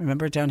Horkin?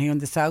 Remember down here in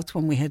the south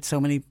when we had so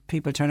many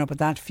people turn up at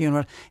that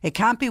funeral? It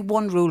can't be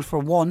one rule for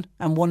one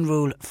and one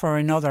rule for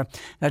another.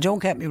 Now,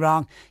 don't get me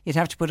wrong, you'd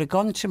have to put a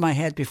gun to my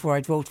head before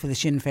I'd vote for the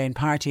Sinn Féin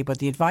party, but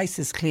the advice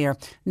is clear: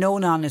 no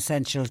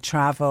non-essential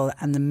travel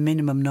and the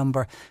minimum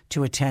number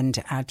to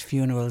attend at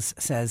funerals,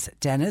 says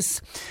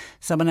Dennis.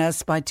 Someone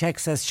else by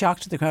text says,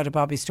 shocked at the crowd at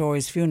Bobby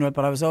Story's funeral,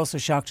 but I was also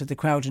shocked at the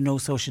crowd and no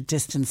social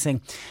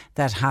distancing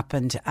that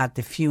happened at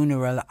the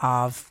funeral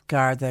of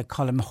Garda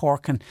Colm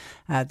Horkin.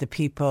 The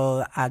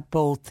people at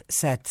both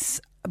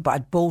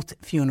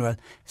funeral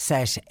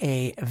set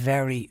a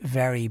very,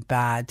 very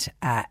bad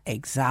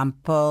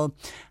example.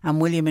 And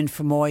William in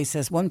Fermoy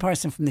says, one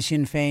person from the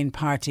Sinn Féin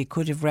party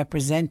could have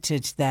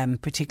represented them,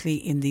 particularly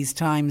in these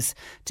times,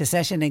 to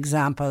set an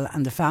example,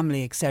 and the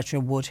family, etc.,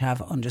 would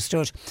have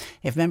understood.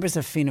 If members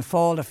of Fianna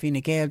Fáil or Fine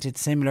Gael did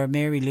similar,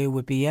 Mary Lou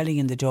would be yelling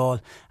in the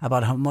Dáil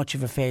about how much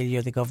of a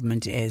failure the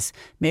government is.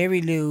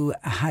 Mary Lou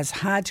has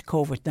had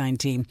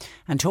COVID-19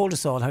 and told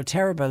us all how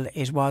terrible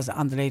it was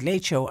on the Late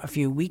Late Show a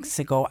few weeks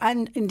ago,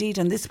 and indeed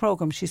on this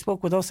programme. She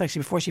spoke with us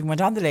actually before she even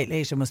went on the Late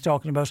Late and was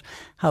talking about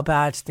how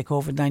bad the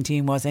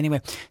COVID-19 was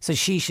anyway. So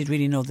she should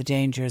really know the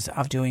dangers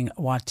of doing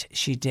what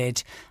she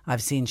did.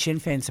 I've seen Sinn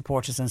Féin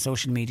supporters on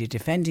social media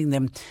defending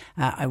them.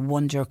 I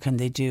wonder, can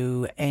they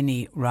do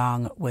any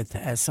wrong with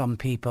some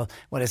people?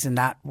 Well, isn't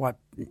that what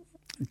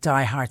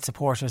die-hard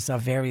supporters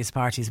of various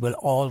parties will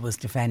always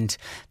defend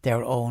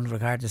their own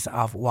regardless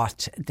of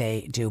what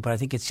they do? But I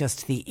think it's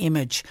just the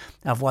image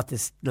of what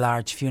this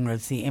large funeral,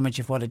 it's the image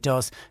of what it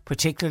does,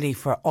 particularly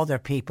for other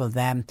people,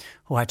 them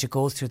who had to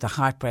go through the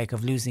heartbreak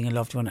of losing a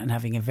loved one and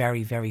having a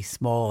very, very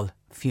small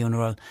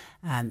funeral,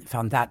 and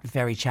found that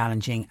very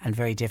challenging and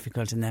very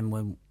difficult. And then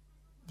when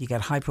you get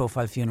high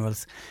profile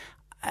funerals,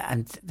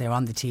 and they're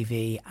on the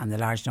TV, and the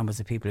large numbers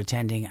of people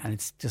attending, and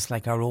it's just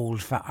like our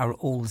old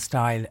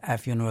style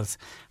funerals.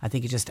 I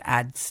think it just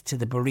adds to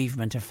the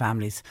bereavement of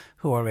families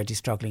who are already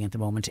struggling at the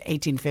moment.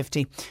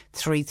 1850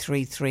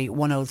 333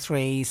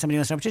 103. Somebody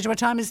wants to know, Patricia, what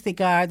time is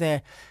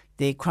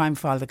the crime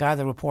file, the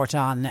Garda report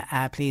on,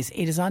 please?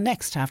 It is on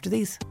next after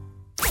these.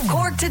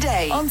 Cork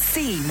Today on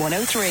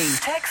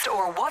C103. Text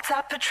or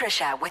WhatsApp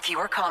Patricia with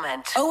your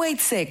comment.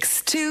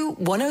 0862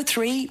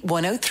 103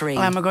 103.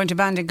 We're going to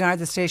Bandon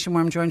Garda Station,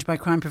 where I'm joined by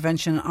Crime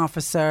Prevention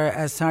Officer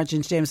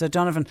Sergeant James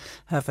O'Donovan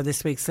for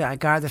this week's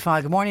Garda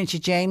file. Good morning to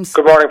you, James.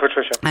 Good morning,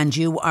 Patricia. And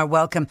you are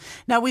welcome.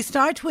 Now, we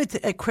start with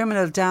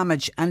criminal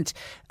damage, and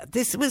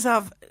this was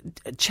of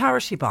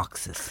charity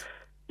boxes.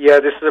 Yeah,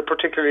 this is a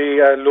particularly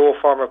low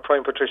form of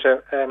crime,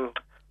 Patricia.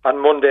 On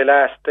Monday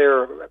last,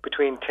 there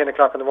between 10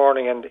 o'clock in the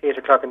morning and 8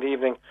 o'clock in the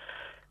evening,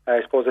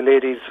 I suppose a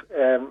lady's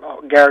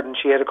garden,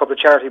 she had a couple of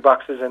charity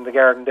boxes in the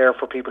garden there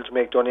for people to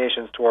make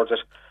donations towards it.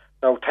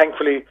 Now,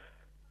 thankfully,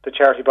 the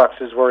charity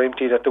boxes were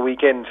emptied at the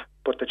weekend,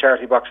 but the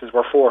charity boxes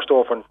were forced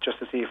open just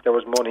to see if there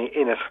was money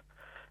in it.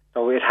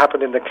 Now, it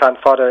happened in the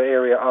Clonfada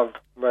area of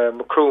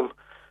Macroom,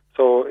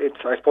 so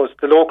I suppose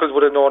the locals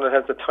would have known it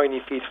as the Tiny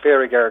Feet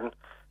Fairy Garden,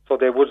 so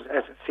they would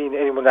have seen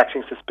anyone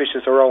acting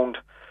suspicious around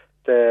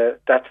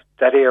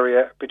that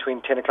area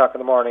between 10 o'clock in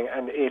the morning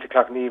and 8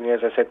 o'clock in the evening,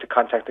 as I said, to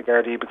contact the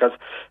Gardaí, because,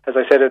 as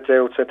I said at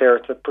the outset there,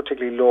 it's a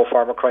particularly low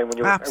form of crime when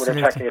you're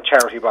attacking a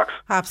charity box.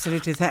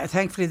 Absolutely.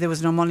 Thankfully there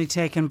was no money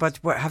taken, but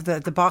have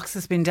the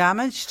boxes been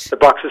damaged? The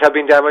boxes have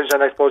been damaged,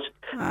 and I suppose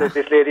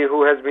this lady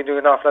who has been doing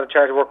an awful lot of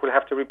charity work will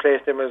have to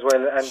replace them as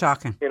well. And,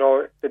 shocking. You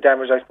know, the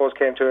damage, I suppose,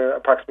 came to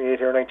approximately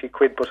 80 or 90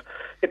 quid, but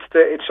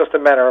it's just a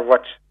matter of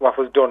what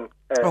was done.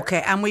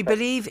 Okay, and we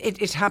believe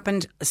it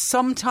happened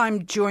sometime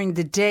during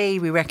the day,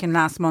 we reckon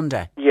last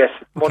Monday. Yes,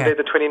 Monday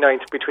the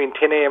 29th, between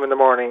 10 a.m. in the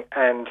morning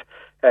and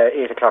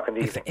 8 o'clock in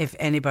the evening. If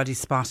anybody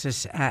spotted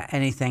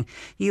anything.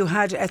 You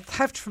had a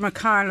theft from a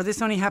car. Now,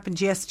 this only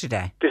happened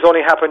yesterday. This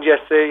only happened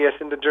yesterday, yes,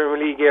 in the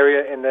Drimoleague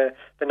area, in the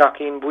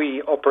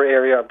Knockeen-Bui upper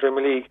area of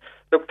Drimoleague.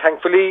 Look,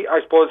 thankfully,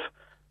 I suppose,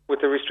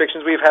 with the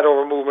restrictions we've had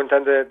over movement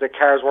and the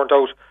cars weren't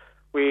out,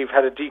 we've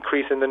had a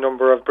decrease in the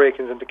number of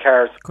break-ins into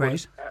cars.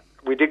 Great.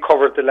 We did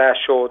cover at the last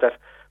show that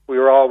we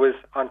were always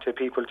onto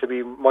people to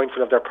be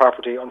mindful of their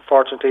property.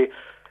 Unfortunately,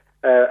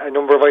 a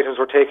number of items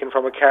were taken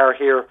from a car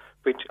here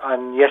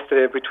on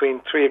yesterday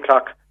between 3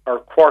 o'clock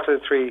or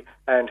 4:45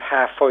 and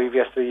 5:30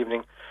 yesterday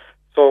evening.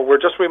 So we're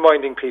just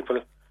reminding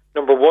people,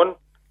 number one,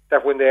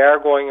 that when they are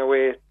going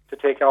away, to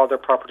take all their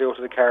property out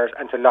of the cars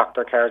and to lock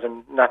their cars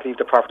and not leave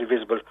the property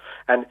visible.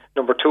 And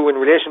number two, in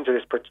relation to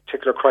this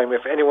particular crime,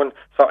 if anyone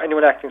saw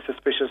anyone acting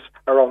suspicious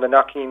around the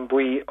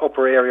Knockeen-Bui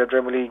upper area of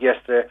Drimoleague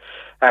yesterday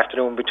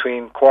afternoon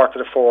between 3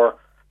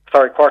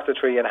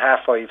 and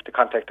 5:30, to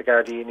contact the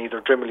Gardaí in either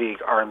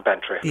Drimoleague or in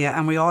Bantry. Yeah,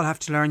 and we all have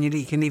to learn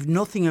you can leave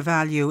nothing of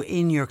value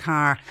in your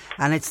car,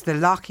 and it's the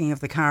locking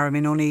of the car. I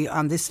mean, only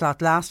on this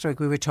slot last week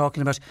we were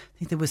talking about, I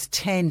think there was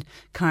 10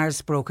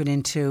 cars broken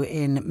into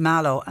in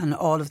Mallow, and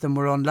all of them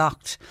were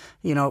unlocked.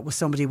 You know, it was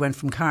somebody went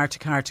from car to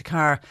car to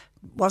car,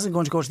 wasn't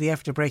going to go to the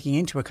effort of breaking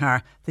into a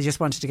car. They just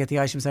wanted to get the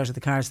items out of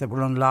the cars that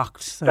were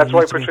unlocked. So that's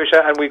why,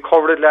 Patricia, and we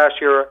covered it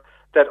last year,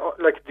 that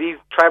like these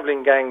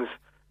travelling gangs,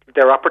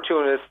 they're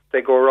opportunists.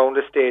 They go around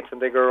the states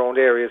and they go around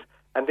areas,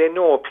 and they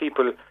know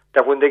people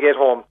that when they get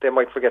home they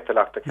might forget to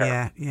lock the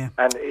car. Yeah.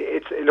 And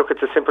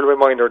it's a simple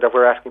reminder that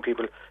we're asking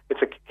people. It's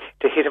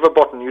the hit of a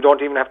button. You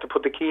don't even have to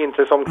put the key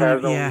into some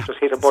cars. You just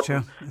hit a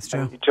button. That's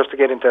true. Just to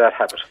get into that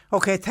habit.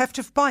 Okay, theft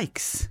of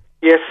bikes.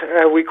 Yes,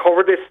 we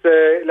covered this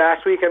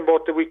last week, and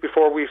both the week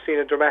before we've seen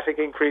a dramatic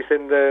increase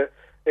in the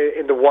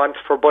want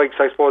for bikes,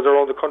 I suppose,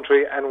 around the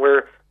country, and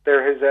where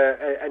there is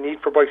a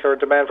need for bikes or a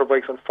demand for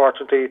bikes.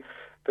 Unfortunately,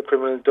 the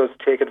criminal does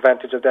take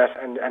advantage of that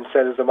and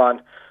sells them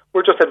on.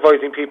 We're just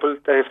advising people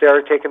that if they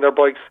are taking their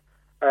bikes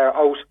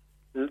out,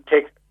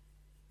 take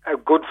a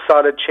good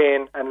solid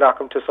chain and lock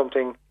them to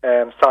something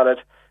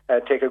solid.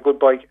 Take a good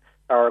bike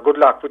or a good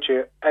lock with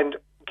you, and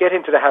get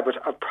into the habit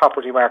of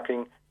property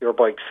marking your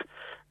bikes.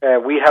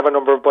 We have a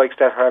number of bikes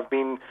that have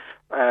been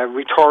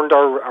returned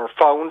or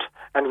found,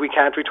 and we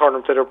can't return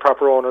them to their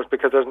proper owners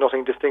because there's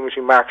nothing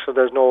distinguishing marks, so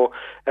there's no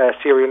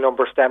serial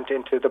number stamped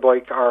into the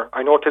bike, or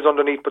I know it is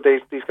underneath, but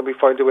these can be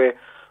filed away.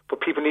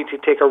 But people need to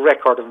take a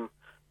record of them.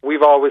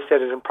 We've always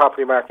said it in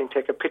property marking: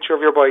 take a picture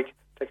of your bike,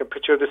 take a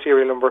picture of the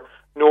serial number,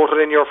 note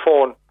it in your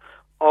phone.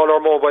 All our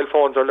mobile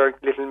phones are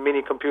like little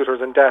mini computers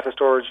and data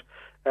storage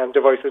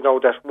devices now,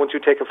 that once you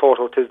take a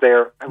photo, it is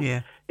there.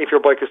 And if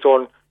your bike is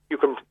stolen, you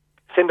can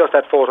send us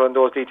that photo and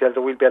those details,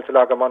 and we'll be able to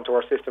log them onto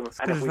our system. That's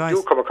and if we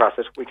do come across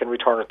it, we can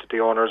return it to the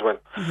owner as well.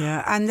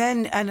 Yeah, and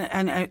then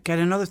and again,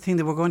 another thing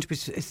that we're going to be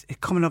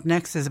coming up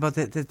next is about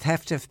the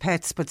theft of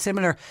pets, but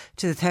similar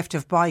to the theft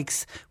of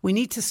bikes, we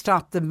need to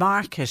stop the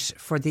market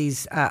for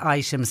these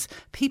items.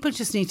 People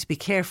just need to be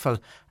careful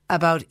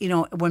about,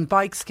 when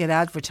bikes get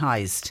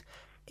advertised.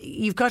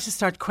 You've got to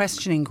start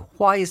questioning,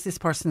 why is this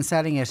person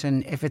selling it,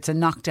 and if it's a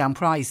knockdown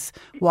price,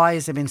 why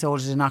is it being sold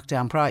at a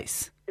knockdown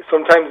price?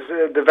 sometimes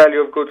the value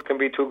of goods can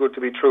be too good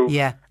to be true.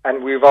 Yeah.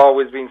 And we've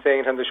always been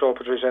saying it on the show,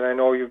 Patricia, and I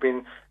know you've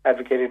been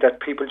advocating that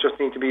people just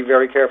need to be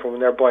very careful when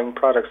they're buying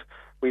products.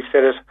 We've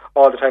said it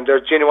all the time.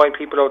 There's genuine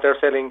people out there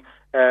selling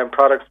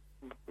products,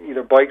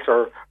 either bikes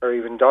or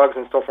even dogs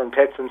and stuff, and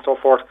pets and so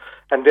forth,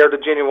 and they're the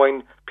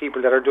genuine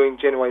people that are doing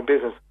genuine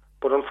business.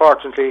 But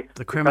unfortunately,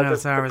 the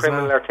criminals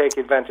are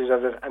taking advantage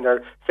of it, and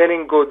they're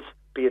selling goods,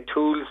 be it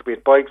tools, be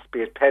it bikes, be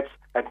it pets,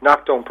 at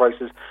knockdown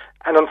prices.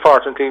 And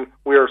unfortunately,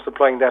 we're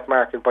supplying that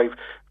market by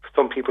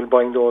some people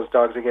buying those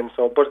dogs again.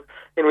 So, but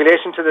in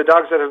relation to the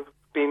dogs that have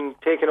been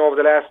taken over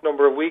the last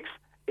number of weeks,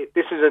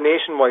 this is a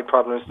nationwide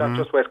problem. It's not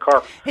just West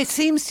Cork. It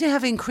seems to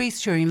have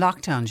increased during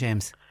lockdown,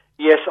 James.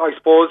 Yes, I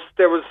suppose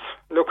there was.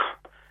 Look,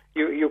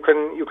 you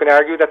can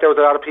argue that there was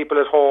a lot of people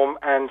at home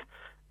and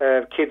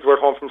kids were at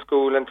home from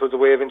school, and it was a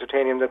way of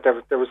entertaining that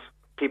there was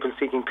people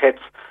seeking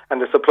pets,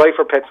 and the supply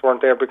for pets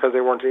weren't there because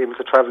they weren't able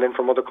to travel in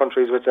from other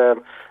countries with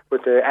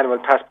the animal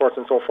passports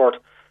and so forth.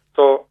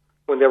 So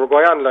when they were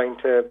going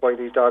online to buy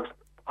these dogs,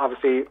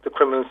 obviously the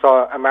criminals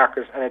saw a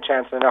market and a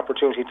chance and an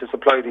opportunity to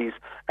supply these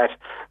at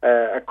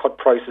cut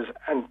prices,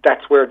 and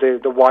that's where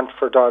the want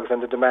for dogs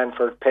and the demand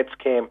for pets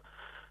came.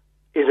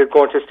 Is it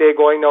going to stay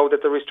going now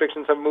that the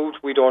restrictions have moved?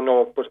 We don't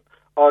know, but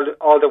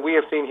all that we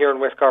have seen here in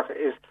West Cork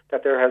is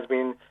that there has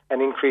been an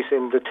increase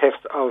in the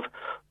theft of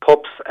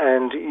pups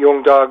and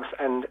young dogs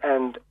and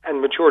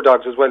mature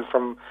dogs as well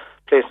from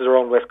places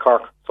around West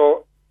Cork.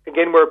 So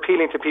again, we're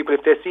appealing to people,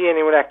 if they see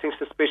anyone acting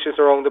suspicious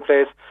around the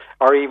place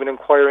or even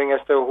inquiring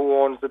as to who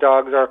owns the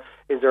dogs or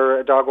is there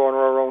a dog owner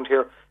around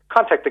here,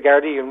 contact the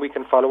Gardaí and we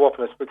can follow up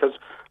on it, because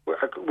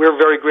we're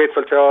very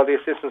grateful to all the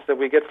assistance that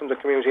we get from the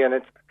community, and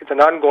it's an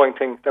ongoing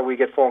thing that we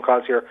get phone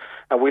calls here,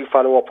 and we'll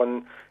follow up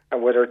on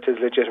whether it is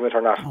legitimate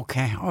or not.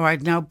 Okay, all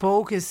right. Now,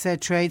 bogus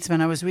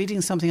tradesmen. I was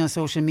reading something on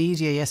social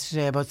media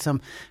yesterday about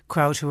some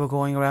crowd who were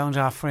going around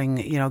offering,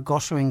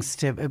 gutterings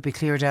to be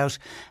cleared out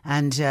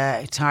and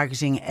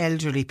targeting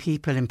elderly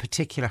people in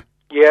particular.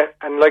 Yeah,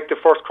 and like the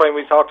first crime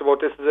we talked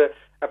about, this is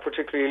a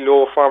particularly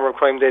low form of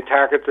crime. They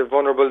target the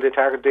vulnerable, they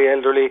target the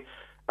elderly.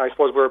 I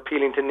suppose we're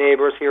appealing to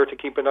neighbours here to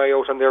keep an eye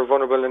out on their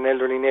vulnerable and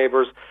elderly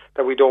neighbours,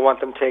 that we don't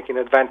want them taking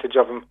advantage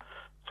of them.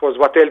 So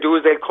what they'll do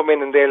is they'll come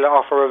in and they'll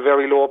offer a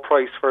very low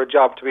price for a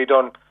job to be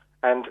done.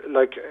 And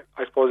like,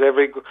 I suppose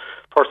every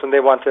person, they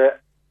want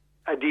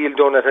a deal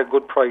done at a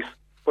good price.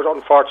 But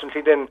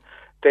unfortunately then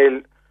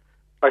they'll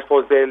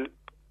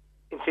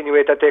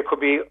insinuate that there could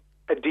be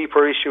a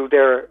deeper issue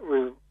there,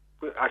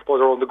 I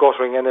suppose, around the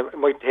guttering, and it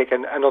might take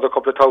another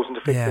couple of thousand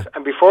to fix it.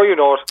 And before you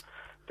know it,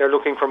 they're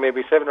looking for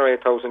maybe €7,000 or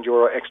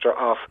 €8,000 extra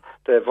off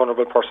the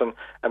vulnerable person.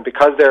 And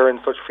because they're in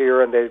such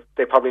fear and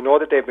they probably know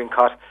that they've been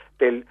caught,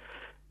 they'll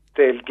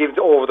give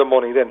over the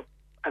money then,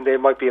 and they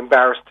might be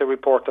embarrassed to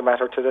report the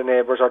matter to their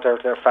neighbours or to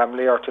their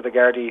family or to the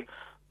Gardaí.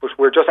 But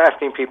we're just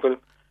asking people,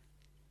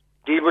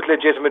 deal with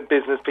legitimate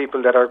business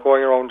people that are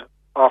going around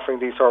offering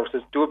these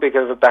services. Do a bit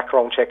of a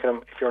background check on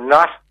them. If you're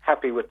not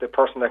happy with the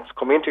person that's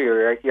come into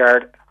your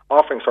yard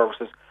offering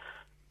services,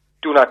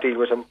 do not deal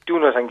with them, do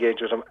not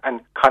engage with them,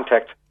 and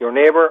contact your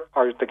neighbour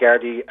or the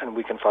Gardaí, and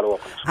we can follow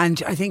up on it.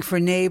 And I think for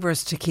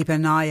neighbours to keep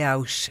an eye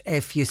out,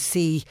 if you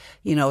see,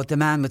 the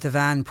man with the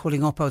van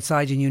pulling up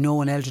outside and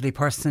an elderly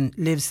person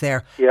lives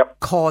there,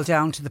 call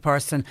down to the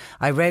person.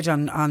 I read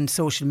on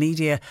social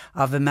media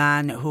of a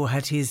man who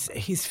had his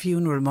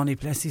funeral money,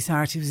 bless his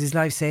heart, it was his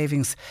life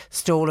savings,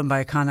 stolen by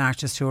a con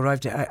artist who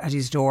arrived at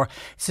his door.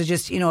 So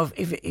just,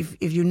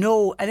 if you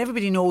know, and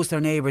everybody knows their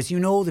neighbours,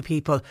 the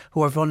people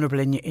who are vulnerable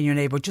in your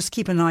neighbourhood, just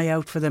keep an eye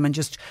out for them and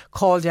just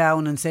call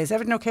down and say, is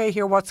everything okay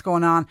here? What's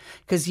going on?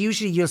 Because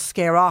usually you'll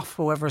scare off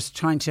whoever's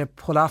trying to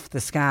pull off the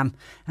scam,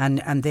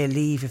 and they'll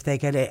leave if they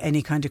get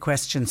any kind of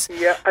questions.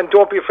 Yeah, and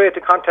don't be afraid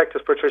to contact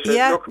us, Patricia.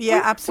 Yeah, Look,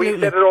 absolutely.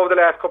 We've said it over the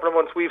last couple of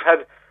months. We've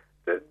had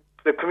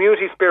the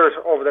community spirit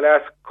over the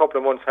last couple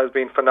of months has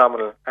been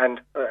phenomenal,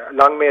 and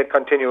long may it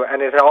continue,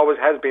 and it always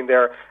has been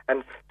there.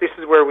 And this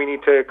is where we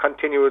need to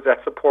continue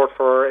that support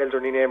for our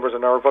elderly neighbours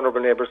and our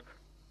vulnerable neighbours.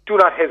 Do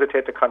not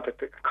hesitate to contact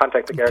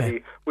the Gardaí.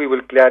 Okay. We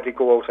will gladly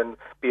go out and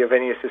be of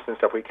any assistance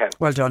that we can.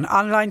 Well done.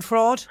 Online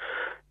fraud?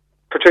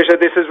 Patricia,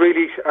 this is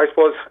really, I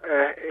suppose,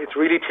 it's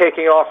really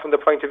taking off from the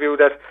point of view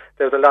that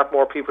there's a lot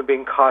more people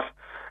being caught.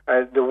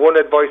 The one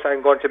advice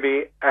I'm going to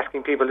be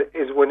asking people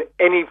is when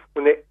any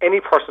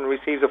person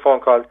receives a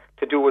phone call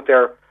to do with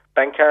their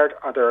bank card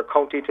or their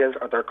account details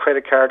or their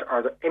credit card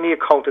or any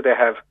account that they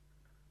have,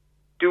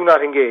 do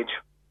not engage.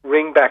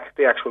 Ring back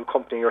the actual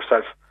company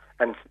yourself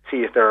and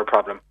see if there's a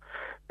problem.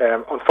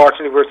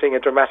 Unfortunately, we're seeing a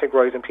dramatic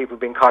rise in people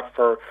being caught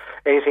for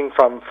anything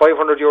from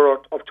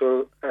 €500 up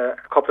to a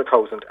couple of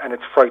thousand, and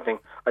it's frightening.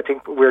 I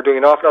think we're doing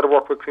an awful lot of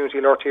work with Community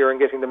Alert here and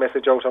getting the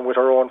message out, and with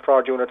our own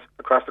fraud units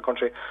across the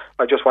country.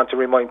 I just want to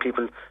remind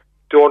people,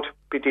 don't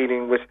be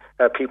dealing with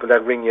people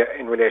that ring you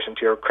in relation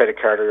to your credit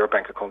card or your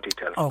bank account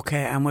details.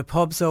 Okay, and with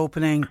pubs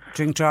opening,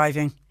 drink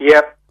driving?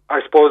 Yeah,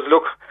 I suppose,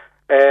 look,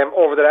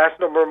 over the last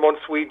number of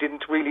months we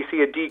didn't really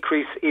see a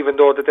decrease, even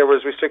though that there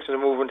was restriction of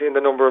movement in the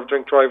number of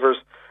drink drivers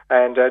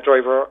and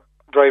driver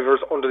drivers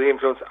under the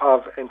influence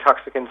of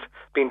intoxicants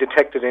being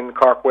detected in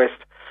Cork West.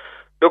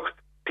 Look,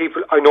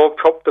 people, I know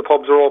the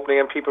pubs are opening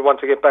and people want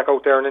to get back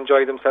out there and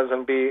enjoy themselves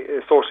and be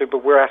social,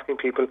 but we're asking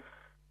people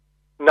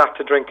not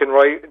to drink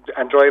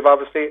and drive,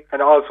 obviously.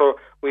 And also,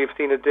 we've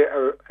seen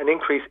an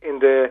increase in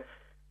the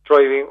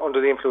driving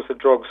under the influence of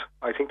drugs.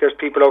 I think there's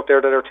people out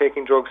there that are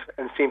taking drugs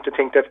and seem to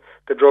think that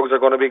the drugs are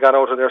going to be gone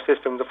out of their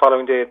system the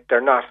following day.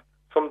 They're not.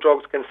 Some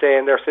drugs can stay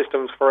in their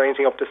systems for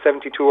anything up to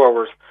 72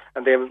 hours,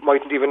 and they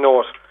mightn't even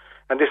know it.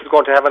 And this is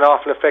going to have an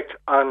awful effect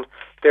on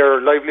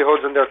their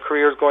livelihoods and their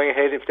careers going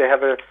ahead. If they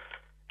have a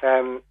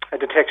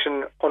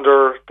detection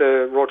under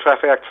the Road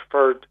Traffic Act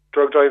for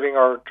drug driving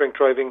or drink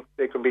driving,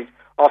 they can be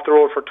off the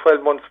road for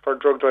 12 months for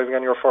drug driving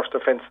on your first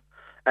offence,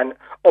 and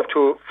up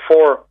to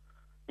 4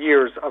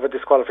 years of a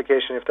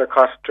disqualification if they're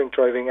caught drink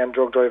driving and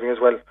drug driving as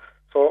well.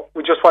 So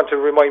we just want to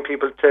remind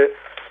people to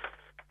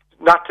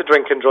not to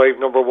drink and drive,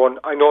 number one.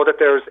 I know that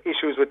there's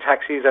issues with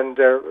taxis, and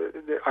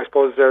I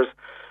suppose there's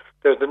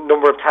the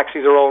number of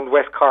taxis around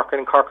West Cork and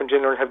in Cork in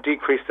general have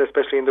decreased,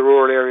 especially in the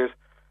rural areas.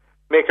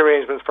 Make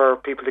arrangements for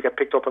people to get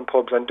picked up in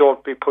pubs, and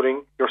don't be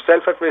putting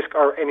yourself at risk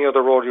or any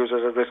other road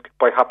users at risk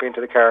by hopping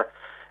into the car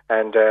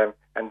and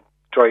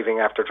driving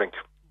after drink.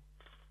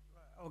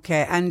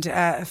 Okay, and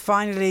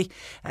finally,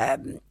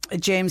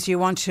 James, you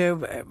want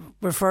to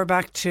refer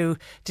back to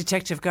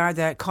Detective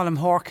Garda Colm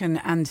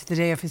Horkin and the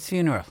day of his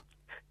funeral?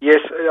 Yes,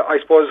 I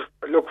suppose,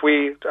 look,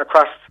 we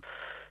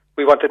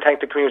want to thank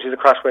the communities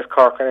across West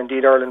Cork and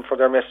indeed Ireland for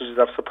their messages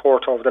of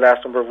support over the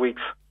last number of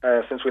weeks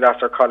since we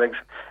lost our colleagues,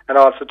 and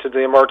also to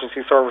the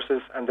emergency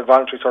services and the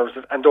voluntary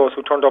services and those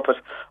who turned up at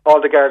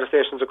all the Garda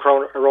stations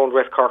around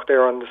West Cork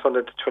there on the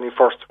Sunday the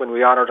 21st when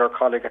we honoured our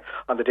colleague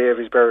on the day of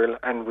his burial,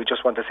 and we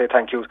just want to say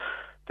thank you.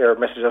 Their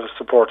messages of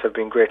support have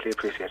been greatly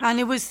appreciated. And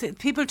it was,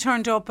 people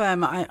turned up.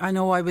 I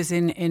know I was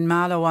in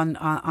Mallow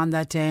on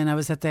that day, and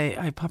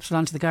I popped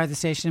along to the Garda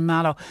station in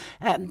Mallow.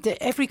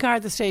 Every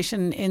Garda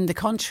station in the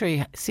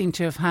country seemed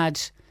to have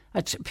had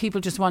people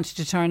just wanted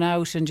to turn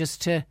out and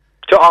just to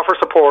offer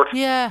support,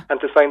 yeah, and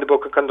to sign the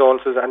book of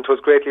condolences, and it was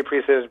greatly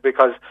appreciated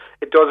because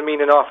it does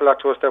mean an awful lot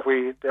to us that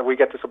we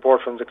get the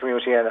support from the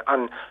community, and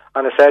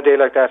on a sad day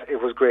like that,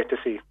 it was great to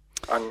see.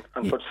 On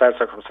such sad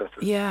circumstances.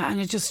 Yeah,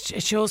 and it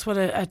shows what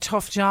a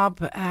tough job,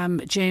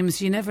 James.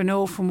 You never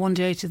know from one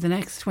day to the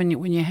next when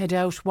you head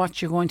out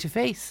what you're going to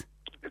face.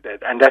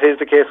 And that is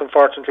the case,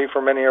 unfortunately,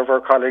 for many of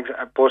our colleagues.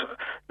 But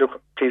look,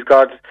 please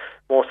God,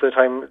 most of the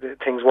time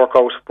things work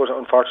out. But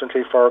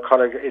unfortunately for our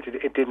colleague,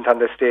 it didn't on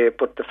this day.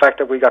 But the fact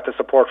that we got the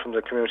support from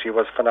the community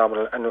was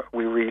phenomenal, and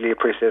we really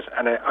appreciate it.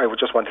 And I would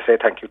just want to say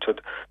thank you to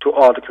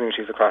all the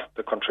communities across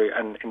the country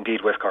and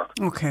indeed West Cork.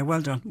 Okay,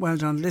 well done, well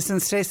done. Listen,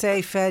 stay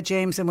safe,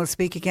 James, and we'll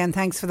speak again.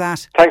 Thanks for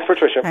that. Thanks,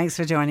 Patricia. Thanks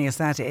for joining us.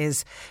 That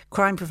is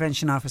Crime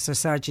Prevention Officer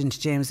Sergeant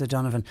James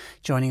O'Donovan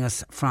joining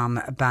us from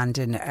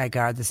Bandon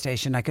Garda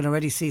Station. I can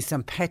already see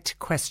some pet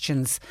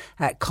questions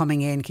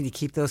coming in. Can you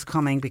keep those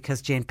coming?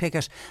 Because Jane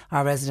Pickett,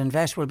 our resident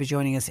vet, will be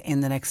joining us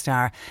in the next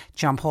hour.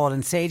 John Paul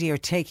and Sadie are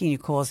taking your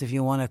calls if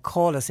you want to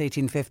call us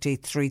 1850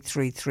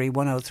 333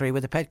 103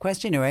 with a pet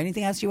question or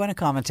anything else you want to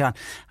comment on,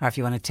 or if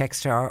you want to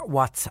text our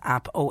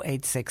WhatsApp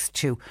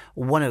 0862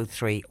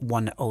 103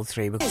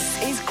 103.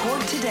 This is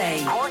Cork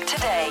Today. Cork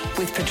Today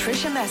with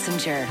Patricia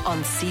Messenger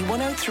on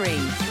C103.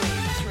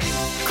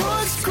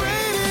 Cork's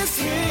greatest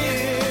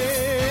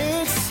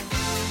hits,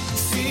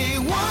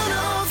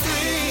 C103.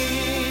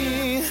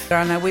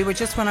 Now, we were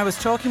just, when I was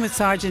talking with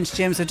Sergeant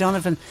James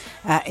O'Donovan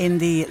in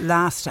the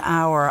last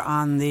hour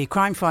on the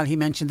crime file, he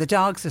mentioned the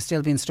dogs are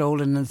still being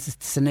stolen, and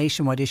it's a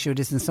nationwide issue.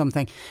 It isn't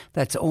something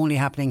that's only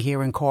happening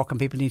here in Cork, and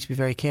people need to be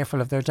very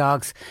careful of their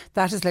dogs.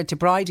 That has led to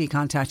Bridie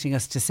contacting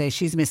us to say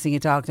she's missing a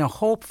dog. Now,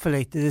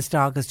 hopefully this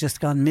dog has just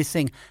gone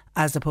missing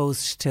as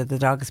opposed to the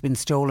dog has been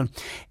stolen.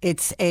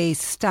 It's a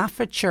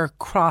Staffordshire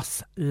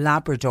Cross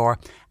Labrador,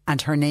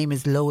 and her name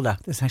is Lola.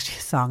 There's actually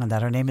a song on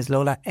that. Her name is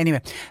Lola.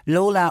 Anyway,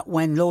 Lola,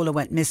 when Lola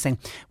went missing,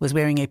 was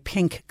wearing a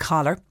pink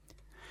collar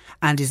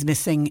and is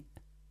missing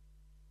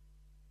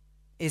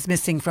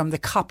from the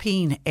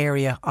Coppeen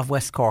area of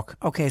West Cork.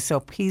 Okay, so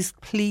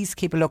please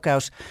keep a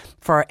lookout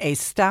for a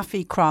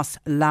Staffy Cross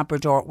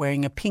Labrador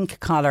wearing a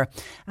pink collar,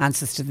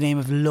 answers to the name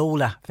of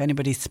Lola. If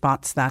anybody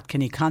spots that,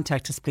 can you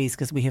contact us please,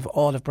 because we have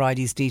all of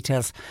Bridie's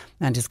details,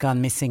 and has gone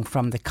missing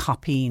from the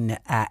Coppeen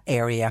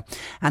area.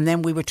 And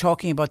then we were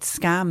talking about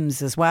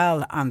scams as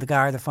well on the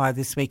Garda file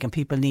this week, and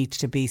people need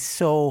to be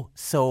so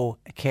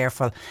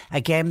careful.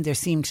 Again, there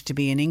seemed to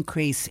be an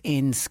increase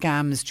in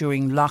scams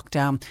during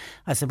lockdown.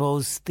 I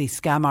suppose the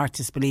scam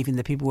artists believing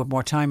that people with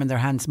more time on their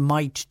hands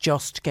might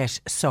just get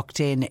sucked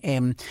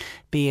in,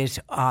 be it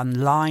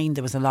online.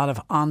 There was a lot of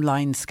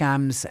online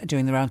scams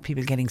doing the round,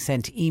 people getting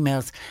sent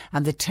emails,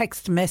 and the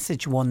text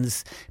message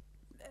ones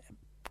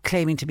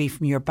claiming to be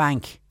from your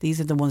bank. These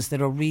are the ones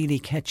that are really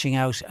catching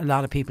out a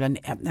lot of people. And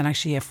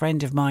actually, a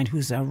friend of mine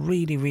who's a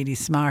really, really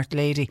smart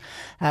lady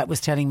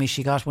was telling me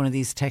she got one of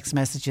these text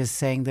messages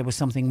saying there was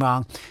something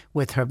wrong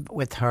with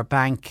her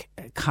bank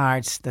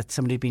cards, that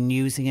somebody had been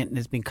using it and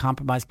has been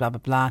compromised, blah, blah,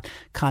 blah.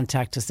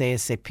 Contact us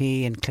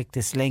ASAP and click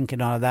this link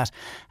and all of that.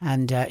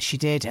 And she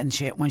did. And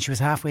when she was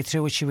halfway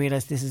through it, she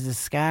realised this is a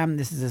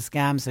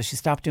scam. So she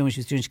stopped doing what she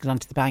was doing. She got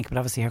onto the bank, but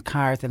obviously her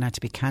card then had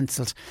to be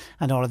cancelled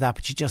and all of that.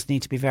 But you just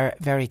need to be very,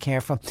 very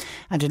careful.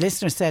 And a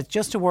listener said,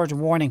 just a word of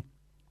warning,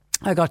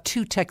 I got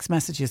 2 text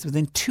messages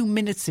within 2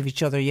 minutes of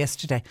each other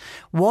yesterday.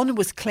 One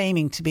was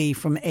claiming to be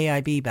from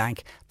AIB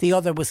Bank. The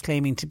other was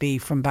claiming to be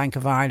from Bank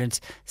of Ireland,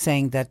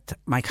 saying that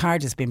my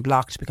card has been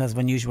blocked because of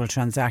unusual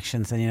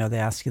transactions. And, they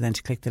ask you then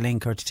to click the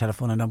link or to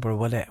telephone a number or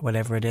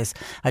whatever it is.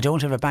 I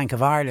don't have a Bank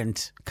of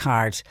Ireland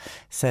card,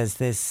 says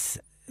this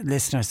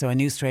listener, so I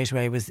knew straight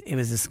away it was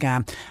a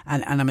scam,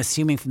 and I'm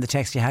assuming from the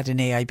text you had an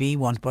AIB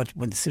one, but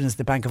as soon as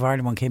the Bank of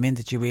Ireland one came in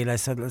that you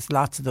realised. So there's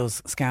lots of those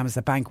scams.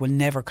 The bank will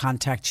never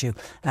contact you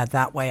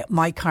that way.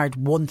 My card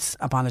once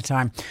upon a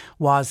time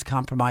was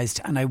compromised,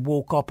 and I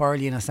woke up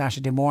early on a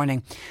Saturday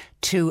morning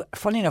to,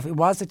 funny enough, it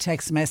was a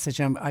text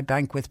message. I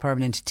bank with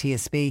Permanent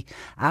TSB,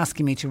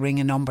 asking me to ring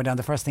a number. Now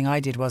the first thing I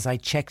did was I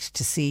checked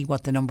to see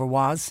what the number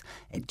was,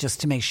 just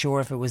to make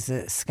sure if it was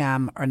a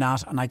scam or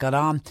not, and I got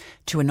on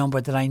to a number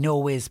that I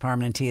know is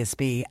Permanent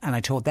TSB, and I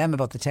told them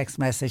about the text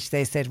message.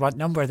 They said, what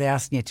number are they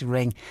asking you to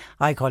ring?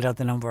 I called out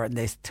the number and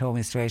they told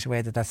me straight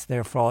away that that's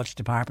their fraud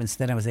department. So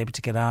then I was able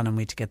to get on and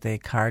we had to get the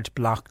card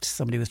blocked.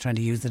 Somebody was trying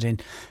to use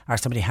it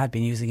somebody had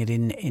been using it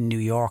in New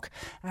York,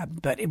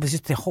 but it was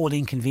just the whole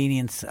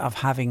inconvenience of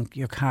having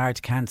your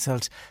card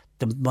cancelled.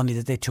 The money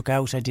that they took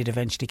out I did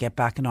eventually get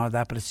back and all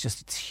that, but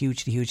it's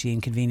hugely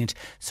inconvenient.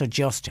 So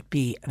just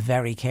be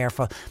very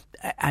careful.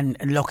 And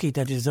lucky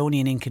that it was only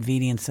an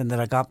inconvenience and that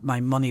I got my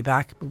money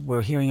back.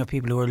 We're hearing of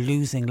people who are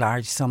losing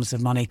large sums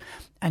of money,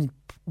 and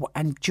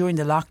during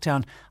the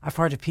lockdown I've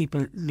heard of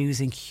people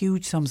losing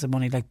huge sums of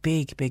money, like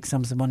big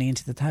sums of money,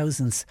 into the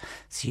thousands.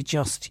 So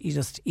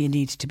you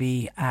need to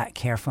be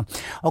careful.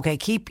 Okay,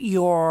 keep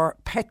your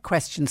pet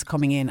questions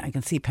coming in. I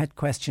can see pet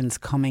questions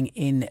coming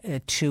in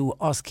to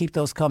us. Keep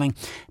those coming,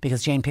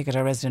 because Jane Pickett,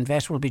 our resident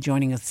vet, will be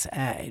joining us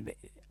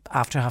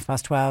after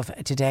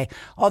 12:30 today.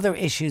 Other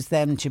issues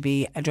then to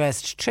be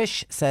addressed.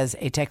 Trish says,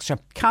 a texter,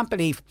 can't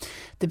believe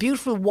the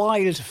beautiful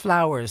wild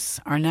flowers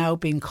are now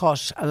being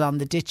cut along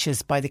the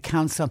ditches by the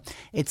council.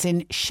 It's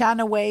in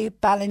Shanaway,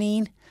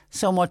 Ballineen.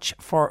 So much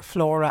for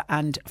flora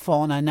and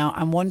fauna. Now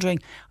I'm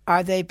wondering,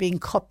 are they being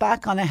cut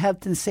back on a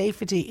health and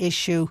safety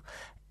issue?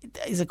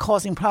 Is it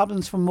causing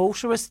problems for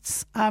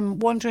motorists? I'm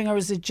wondering, or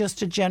is it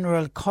just a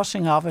general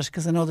cutting of it?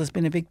 Because I know there's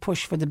been a big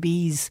push for the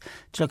bees,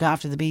 to look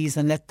after the bees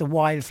and let the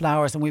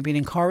wildflowers, and we've been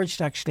encouraged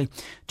actually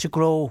to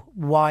grow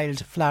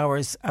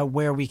wildflowers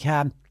where we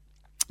can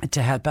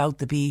to help out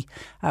the bee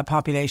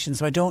population.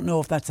 So I don't know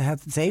if that's a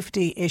health and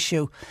safety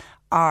issue,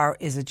 or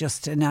is it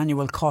just an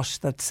annual cut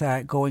that's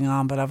going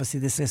on? But obviously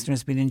this listener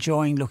has been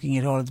enjoying looking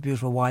at all of the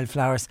beautiful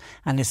wildflowers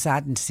and is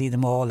saddened to see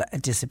them all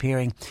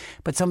disappearing.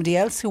 But somebody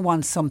else who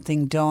wants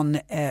something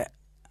done,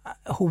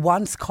 who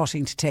wants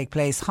cutting to take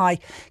place. Hi,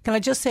 can I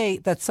just say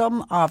that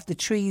some of the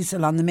trees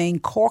along the main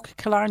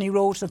Cork-Killarney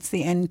road, that's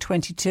the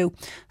N22,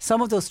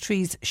 some of those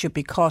trees should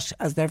be cut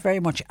as they're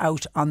very much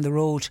out on the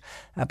road.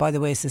 By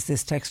the way, says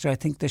this texter, I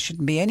think there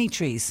shouldn't be any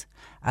trees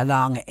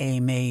along a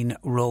main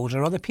road.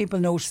 Are other people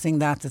noticing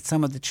that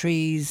some of the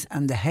trees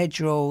and the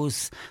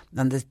hedgerows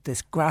and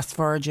this grass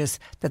verges,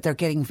 that they're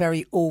getting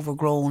very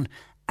overgrown,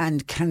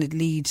 and can it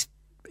lead,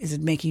 is it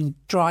making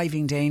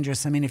driving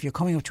dangerous? I mean, if you're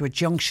coming up to a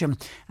junction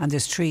and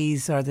there's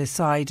trees or the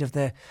side of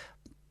the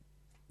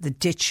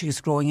ditch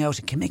is growing out,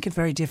 it can make it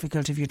very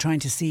difficult if you're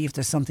trying to see if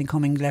there's something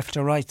coming left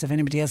or right. So if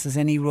anybody else has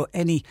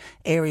any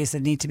areas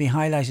that need to be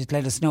highlighted,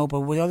 let us know.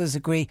 But would others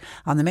agree,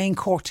 on the main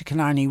Cork to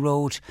Killarney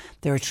road,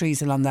 there are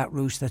trees along that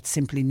route that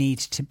simply need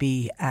to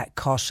be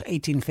cut?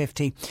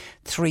 1850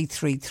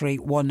 333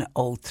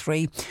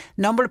 103.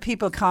 Number of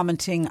people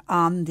commenting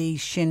on the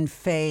Sinn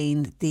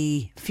Féin,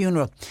 the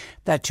funeral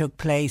that took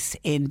place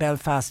in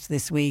Belfast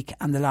this week,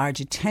 and the large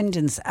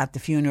attendance at the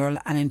funeral,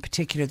 and in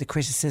particular the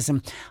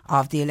criticism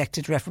of the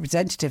elected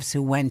representatives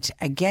who went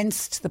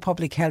against the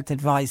public health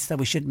advice that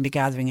we shouldn't be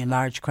gathering in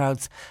large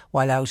crowds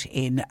while out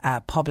in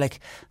public.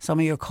 Some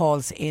of your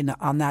calls in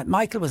on that.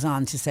 Michael was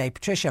on to say,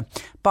 Patricia,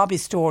 Bobby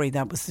Story,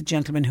 that was the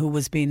gentleman who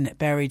was being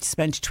buried,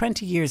 spent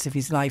 20 years of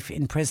his life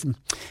in prison,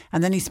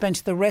 and then he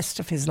spent the rest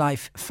of his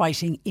life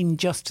fighting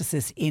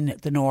injustices in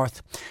the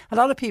north. A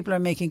lot of people are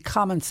making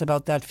comments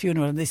about that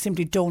funeral, and they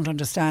simply don't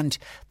understand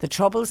the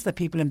troubles that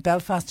people in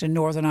Belfast and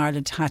Northern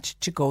Ireland had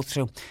to go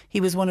through. He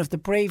was one of the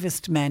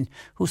bravest men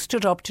who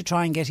stood up up to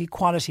try and get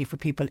equality for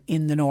people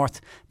in the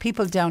north.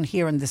 People down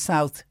here in the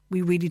south,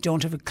 we really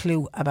don't have a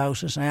clue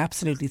about it. I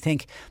absolutely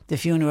think the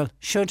funeral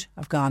should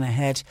have gone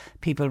ahead.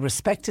 People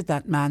respected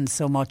that man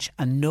so much,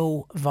 and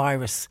no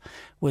virus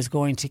was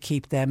going to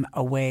keep them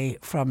away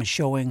from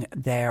showing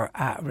their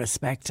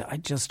respect. I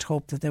just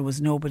hope that there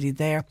was nobody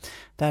there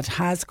that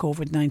has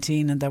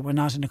COVID-19 and that we're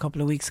not in a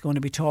couple of weeks going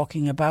to be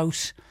talking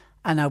about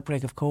an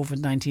outbreak of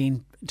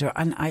COVID-19.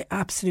 And I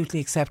absolutely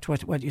accept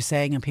what you're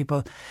saying, and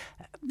people,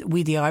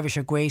 we the Irish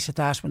are great at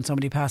that. When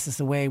somebody passes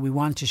away, we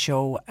want to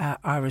show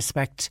our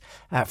respect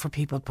for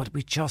people, but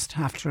we just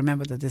have to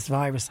remember that this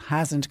virus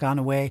hasn't gone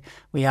away.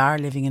 We are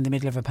living in the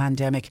middle of a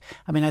pandemic.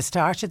 I mean, I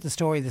started the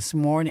story this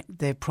morning,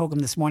 the programme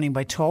this morning,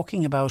 by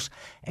talking about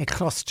a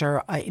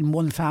cluster in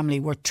one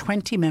family where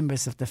 20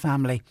 members of the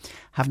family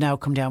have now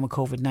come down with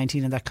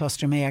COVID-19, and that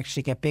cluster may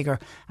actually get bigger.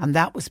 And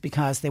that was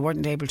because they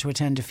weren't able to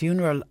attend a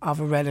funeral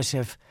of a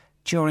relative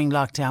during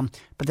lockdown,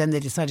 but then they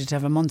decided to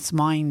have a month's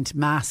mind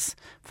mass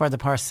for the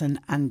person,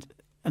 and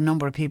a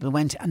number of people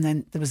went, and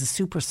then there was a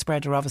super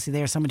spreader obviously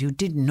there, somebody who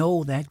didn't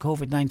know they had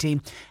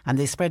COVID-19, and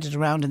they spread it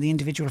around, and the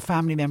individual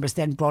family members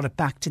then brought it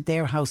back to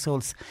their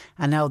households,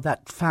 and now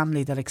that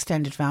family, that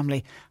extended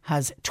family,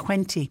 has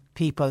 20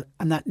 people,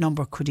 and that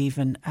number could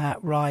even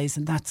rise.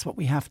 And that's what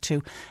we have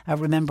to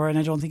remember. And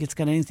I don't think it's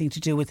got anything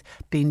to do with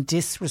being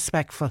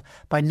disrespectful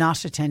by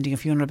not attending a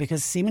funeral,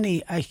 because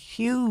seemingly a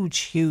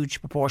huge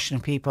proportion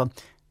of people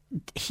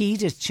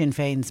heeded Sinn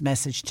Féin's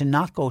message to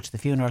not go to the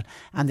funeral,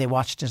 and they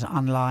watched it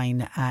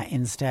online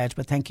instead.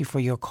 But thank you for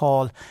your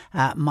call,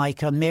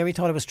 Michael. Mary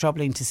thought it was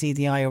troubling to see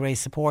the IRA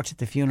support at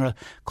the funeral,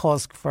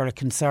 caused for a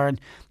concern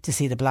to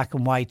see the black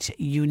and white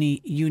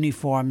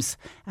uniforms,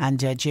 and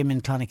Jim in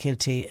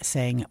Clonakilty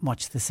saying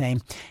much the same.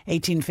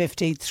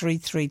 1850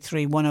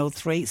 333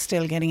 103.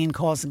 Still getting in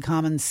calls and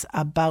comments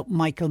about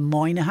Michael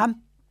Moynihan.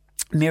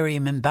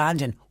 Miriam in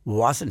Bandon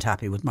wasn't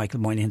happy with Michael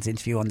Moynihan's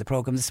interview on the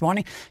programme this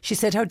morning. She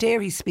said, how dare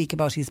he speak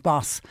about his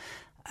boss,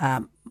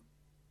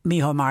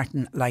 Micheál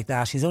Martin, like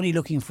that. He's only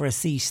looking for a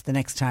seat the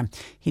next time.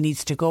 He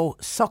needs to go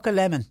suck a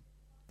lemon.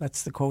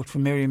 That's the quote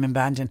from Miriam in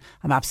Bandon.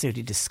 I'm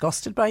absolutely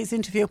disgusted by his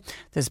interview.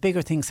 There's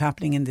bigger things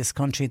happening in this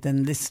country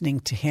than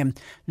listening to him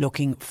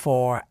looking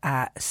for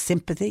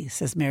sympathy,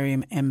 says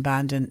Miriam in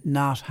Bandon.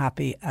 Not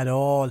happy at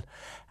all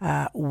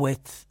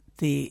with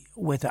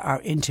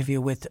our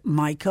interview with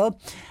Michael.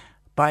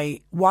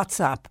 By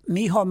WhatsApp,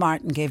 Micheál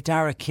Martin gave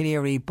Dara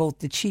Calleary both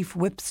the Chief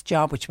Whip's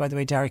job, which by the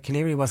way Dara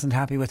Calleary wasn't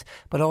happy with,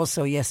 but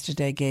also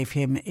yesterday gave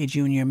him a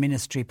junior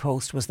ministry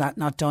post. Was that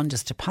not done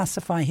just to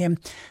pacify him?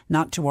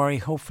 Not to worry,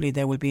 hopefully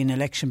there will be an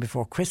election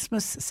before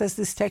Christmas, says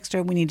this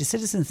texter. We need a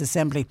citizens'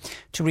 assembly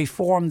to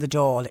reform the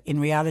Dáil. In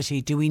reality,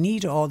 do we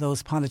need all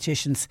those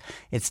politicians?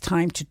 It's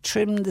time to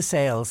trim the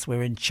sails.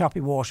 We're in choppy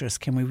waters.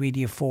 Can we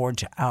really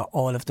afford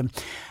all of them?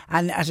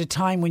 And at a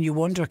time when you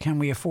wonder, can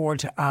we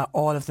afford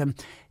all of them?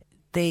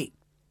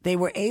 They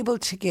were able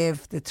to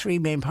give, the three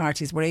main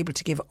parties were able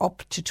to give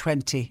up to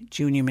 20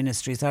 junior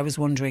ministries. I was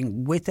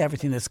wondering, with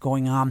everything that's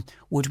going on,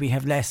 would we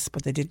have less?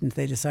 But they didn't.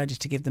 They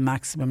decided to give the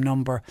maximum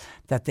number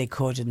that they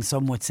could. And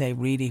some would say,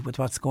 really, with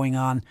what's going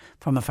on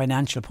from a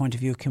financial point of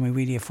view, can we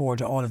really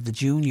afford all of the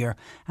junior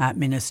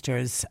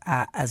ministers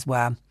as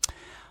well?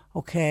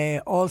 OK,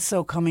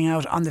 also coming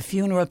out on the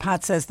funeral,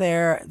 Pat says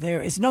there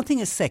is nothing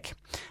as sick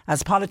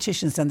as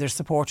politicians and their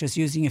supporters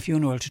using a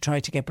funeral to try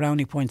to get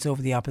brownie points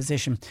over the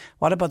opposition.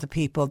 What about the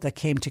people that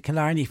came to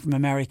Killarney from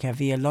America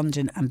via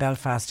London and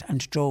Belfast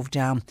and drove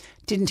down?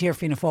 Didn't hear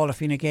Fianna Fáil or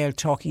Fine Gael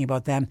talking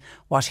about them.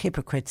 What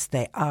hypocrites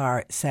they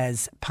are,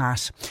 says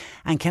Pat.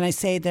 And can I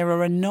say there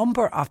are a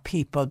number of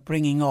people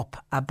bringing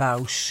up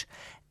about...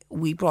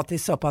 We brought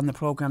this up on the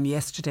programme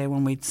yesterday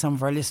when we had some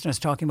of our listeners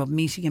talking about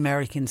meeting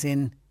Americans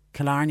in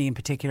Killarney in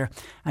particular,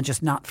 and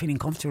just not feeling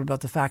comfortable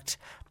about the fact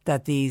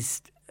that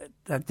these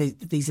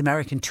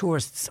American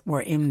tourists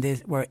were in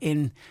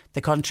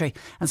the country.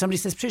 And somebody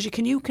says, Patricia,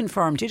 can you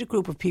confirm, did a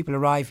group of people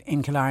arrive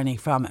in Killarney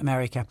from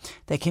America?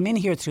 They came in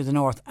here through the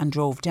north and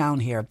drove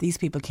down here. These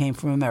people came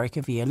from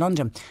America via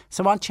London.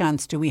 So what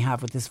chance do we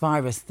have with this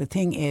virus? The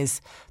thing is,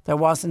 there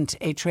wasn't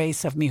a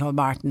trace of Micheál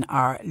Martin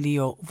or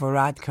Leo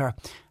Varadkar,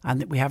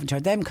 and we haven't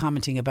heard them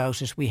commenting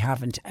about it. We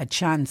haven't a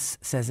chance,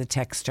 says a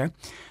texter.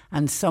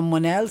 And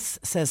someone else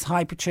says,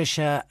 hi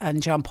Patricia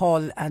and John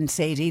Paul and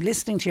Sadie,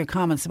 listening to your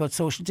comments about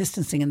social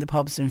distancing in the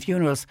pubs and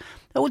funerals,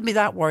 I wouldn't be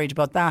that worried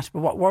about that.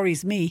 But what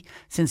worries me,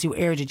 since you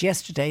aired it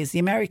yesterday, is the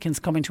Americans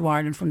coming to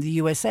Ireland from the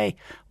USA.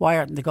 Why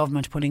aren't the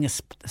government putting a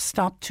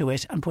stop to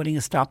it, and putting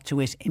a stop to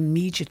it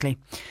immediately?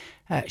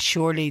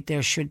 Surely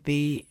this should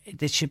be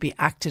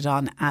acted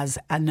on as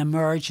an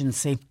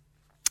emergency.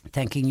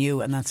 Thanking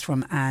you. And that's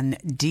from Anne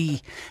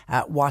D.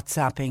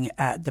 WhatsApping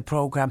the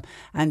programme.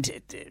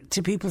 And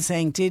to people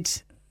saying,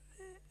 did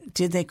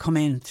they come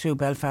in through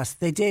Belfast?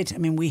 They did. I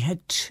mean, we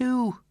had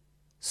two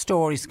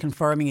stories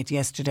confirming it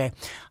yesterday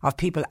of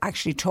people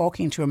actually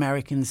talking to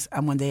Americans,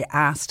 and when they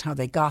asked how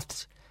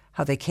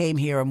they came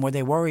here and were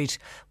they worried,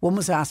 one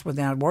was asked were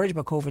they not worried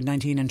about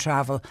COVID-19 and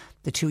travel.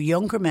 The two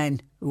younger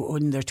men, who were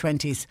in their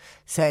 20s,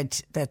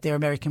 said that their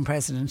American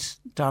president,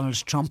 Donald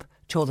Trump,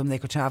 told them they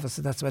could travel,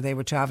 so that's why they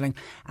were travelling.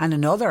 And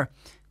another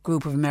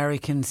group of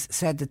Americans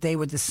said that they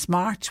were the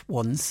smart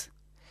ones.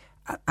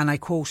 And I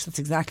quote, that's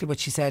exactly what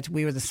she said.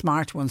 We were the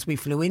smart ones. We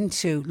flew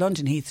into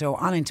London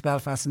Heathrow, on into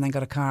Belfast, and then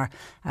got a car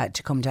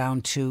to come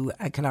down to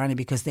Killarney,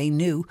 because they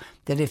knew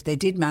that if they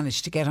did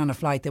manage to get on a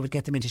flight that would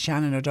get them into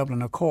Shannon or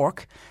Dublin or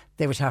Cork,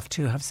 they would have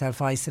to have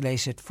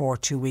self-isolated for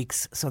 2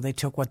 weeks. So they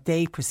took what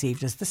they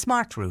perceived as the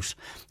smart route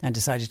and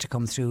decided to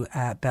come through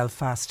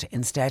Belfast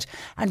instead.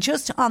 And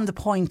just on the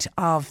point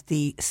of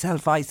the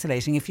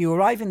self-isolating, if you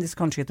arrive in this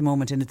country at the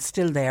moment and it's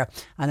still there,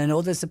 and I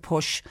know there's a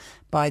push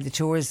by the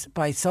tours,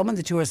 by some in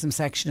the tourism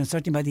section and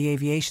certainly by the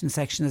aviation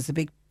section, there's a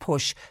big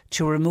push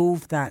to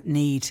remove that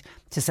need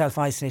to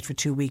self-isolate for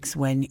 2 weeks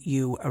when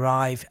you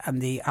arrive.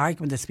 And the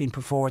argument that's been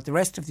put forward, the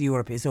rest of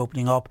Europe is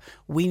opening up.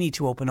 We need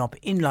to open up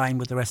in line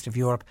with the rest of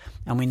Europe,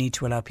 and we need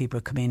to allow people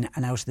to come in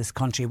and out of this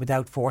country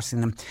without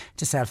forcing them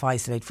to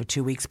self-isolate for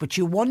 2 weeks. But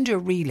you wonder,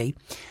 really,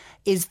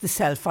 is the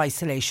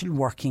self-isolation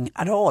working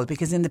at all?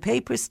 Because in the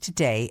papers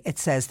today it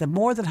says that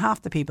more than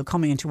half the people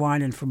coming into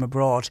Ireland from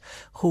abroad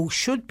who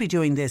should be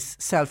doing this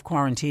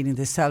self-quarantining,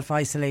 this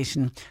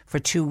self-isolation for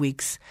 2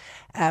 weeks,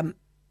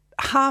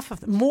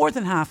 more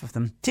than half of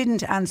them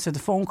didn't answer the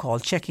phone call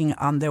checking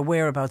on their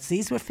whereabouts.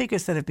 These were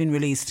figures that have been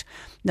released.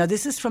 Now,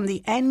 this is from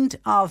the end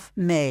of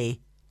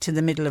May to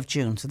the middle of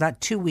June, so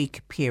that 2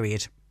 week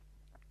period.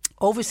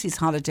 Overseas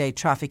holiday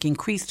traffic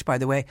increased, by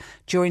the way,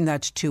 during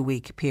that 2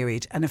 week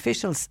period. And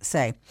officials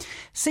say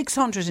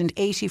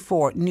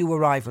 684 new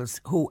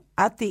arrivals who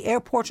at the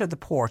airport or the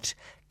port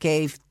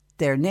gave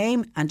their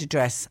name and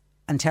address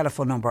and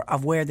telephone number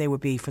of where they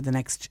would be for the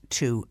next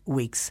 2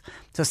 weeks.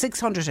 So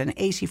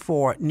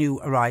 684 new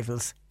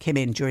arrivals came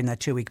in during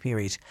that 2 week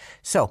period.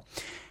 So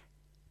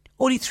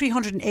only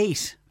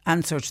 308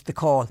 answered the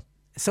call,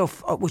 so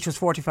which was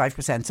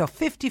 45%. So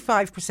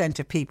 55%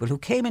 of people who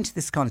came into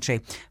this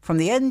country from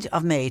the end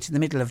of May to the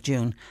middle of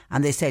June,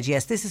 and they said,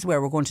 yes, this is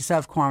where we're going to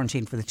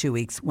self-quarantine for the 2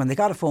 weeks, when they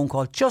got a phone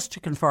call just to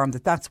confirm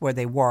that that's where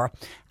they were.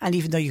 And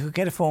even though you could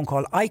get a phone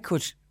call, I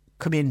could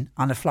come in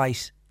on a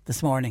flight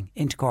this morning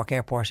into Cork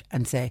Airport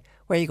and say,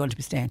 where are you going to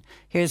be staying?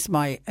 Here's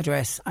my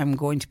address. I'm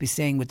going to be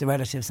staying with the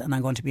relatives and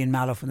I'm going to be in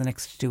Mallow for the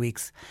next 2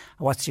 weeks.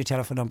 What's your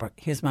telephone number?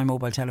 Here's my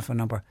mobile telephone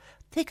number.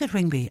 They could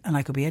ring me and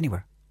I could be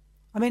anywhere.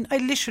 I mean, I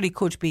literally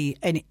could be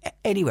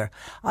anywhere.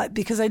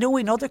 Because I know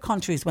in other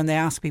countries when they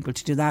ask people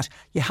to do that,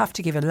 you have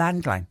to give a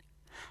landline.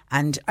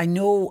 And I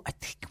know, I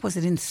think, was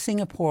it in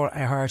Singapore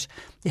I heard,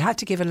 you had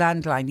to give a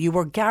landline. You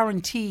were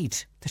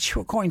guaranteed that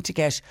you were going to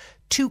get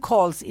 2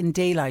 calls in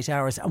daylight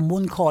hours and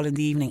 1 call in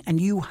the evening, and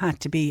you had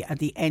to be at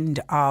the end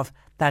of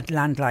that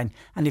landline.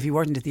 And if you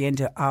weren't at the end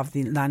of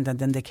the landline,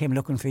 then they came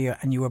looking for you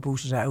and you were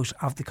booted out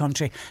of the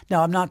country.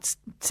 Now, I'm not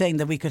saying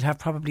that we could have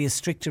probably as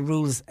strict a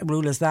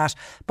rule as that,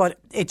 but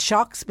it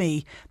shocks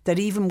me that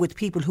even with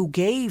people who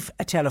gave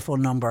a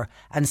telephone number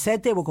and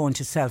said they were going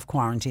to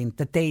self-quarantine,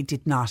 that they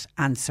did not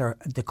answer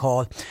the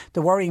call.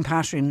 The worrying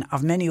pattern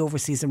of many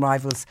overseas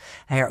arrivals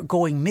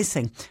going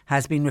missing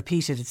has been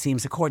repeated, it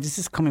seems. This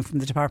is coming from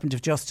the Department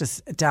of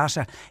Justice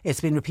data.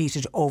 It's been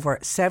repeated over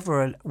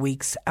several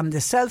weeks. And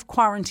the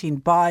self-quarantine,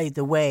 by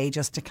the way,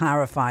 just to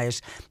clarify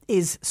it,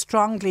 is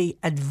strongly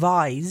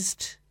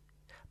advised,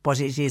 but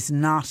it is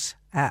not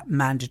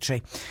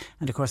mandatory.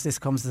 And of course, this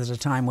comes at a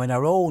time when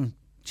our own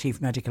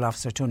Chief Medical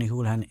Officer Tony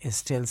Holohan is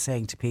still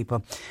saying to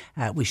people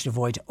we should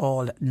avoid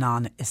all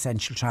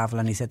non-essential travel.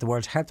 And he said the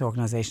World Health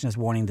Organization is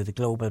warning that the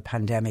global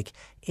pandemic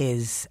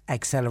is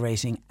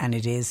accelerating, and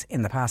it is.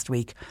 In the past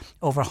week,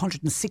 over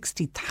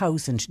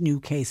 160,000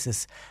 new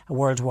cases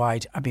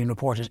worldwide are being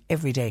reported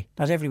every day,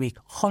 not every week.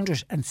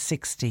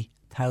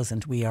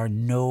 160,000. We are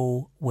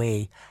no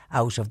way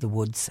out of the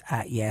woods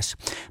yet.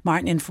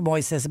 Martin in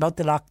Fermoy says about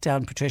the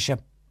lockdown, Patricia,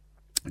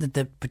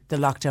 the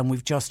lockdown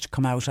we've just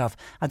come out of,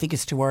 I think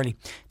it's too early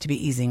to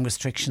be easing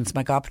restrictions.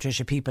 My God,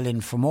 Patricia, people in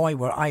Fermoy,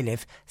 where I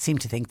live, seem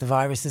to think the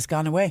virus has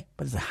gone away,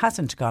 but it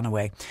hasn't gone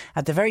away.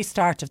 At the very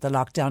start of the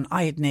lockdown,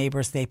 I had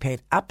neighbours, they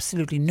paid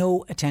absolutely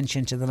no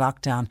attention to the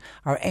lockdown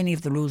or any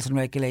of the rules and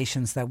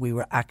regulations that we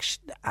were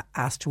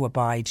asked to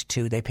abide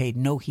to. They paid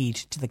no heed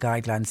to the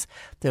guidelines.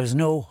 There's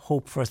no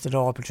hope for us at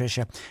all,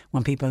 Patricia,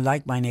 when people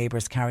like my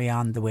neighbours carry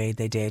on the way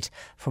they did.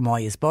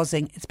 Fermoy is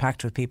buzzing. It's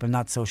packed with people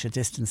not social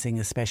distancing,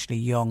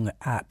 especially young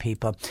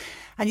people.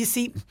 And you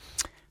see,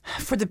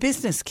 for the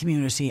business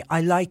community,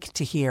 I like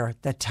to hear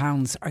that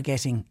towns are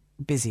getting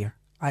busier.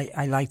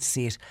 I like to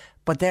see it.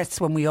 But that's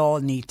when we all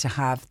need to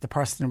have the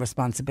personal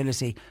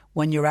responsibility.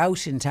 When you're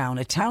out in town,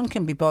 a town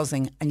can be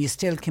buzzing and you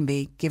still can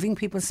be giving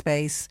people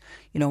space.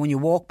 You know, when you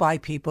walk by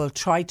people,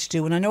 try to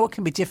do, and I know it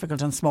can be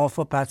difficult on small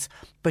footpaths,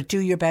 but do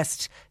your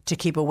best to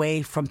keep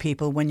away from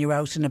people when you're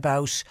out and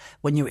about.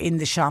 When you're in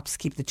the shops,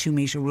 keep the 2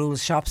 metre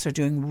rules. Shops are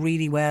doing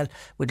really well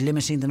with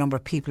limiting the number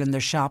of people in their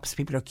shops.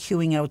 People are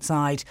queuing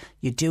outside.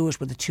 You do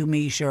it with the 2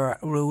 metre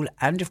rule.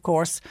 And of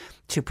course,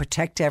 to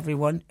protect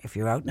everyone, if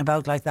you're out and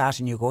about like that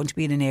and you're going to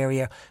be in an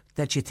area,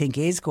 that you think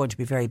is going to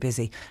be very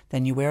busy,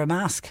 then you wear a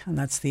mask, and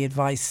that's the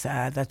advice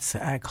that's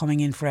coming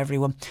in for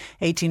everyone.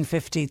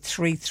 1850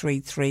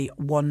 333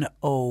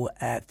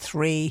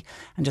 103.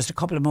 And just a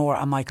couple of more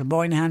on Michael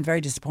Moynihan.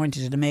 Very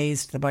disappointed and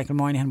amazed that Michael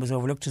Moynihan was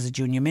overlooked as a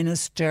junior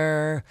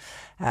minister.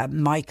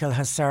 Michael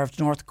has served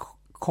North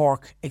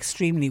Cork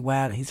extremely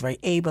well. He's very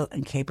able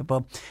and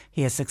capable.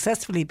 He has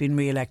successfully been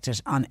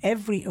re-elected on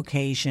every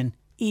occasion,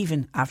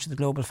 even after the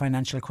global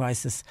financial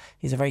crisis.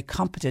 He's a very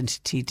competent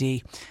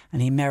TD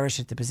and he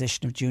merited the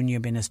position of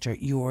junior minister.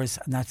 Yours,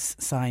 and that's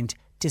signed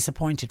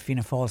disappointed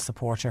Fianna Fáil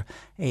supporter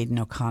Aidan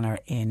O'Connor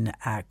in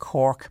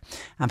Cork.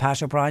 And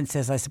Pat O'Brien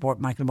says, I support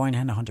Michael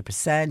Moynihan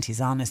 100%.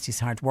 He's honest, he's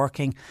hard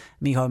working.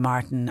 Micheál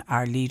Martin,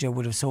 our leader,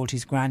 would have sold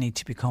his granny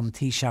to become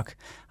Taoiseach.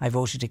 I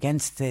voted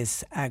against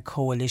this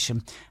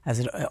coalition as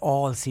it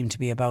all seemed to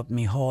be about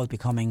Micheál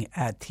becoming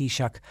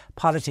Taoiseach.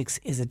 Politics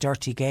is a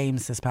dirty game,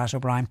 says Pat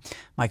O'Brien.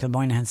 Michael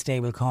Moynihan's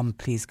day will come,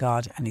 please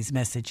God, and his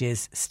message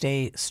is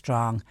stay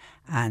strong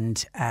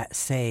and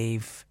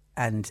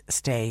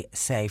stay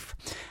safe.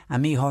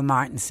 And Micheál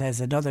Martin says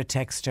another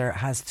texter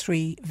has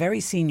 3 very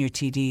senior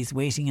TDs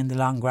waiting in the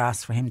long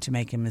grass for him to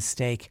make a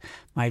mistake.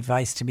 My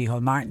advice to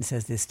Micheál Martin,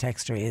 says this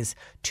texter, is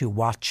to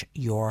watch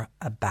your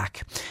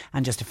back.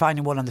 And just a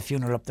final one on the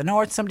funeral up the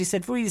north. Somebody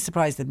said, really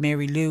surprised that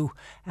Mary Lou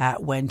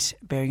went,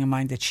 bearing in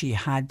mind that she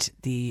had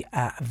the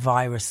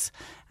virus,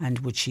 and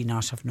would she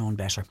not have known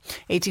better?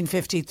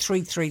 1850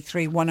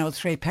 333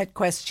 103. Pet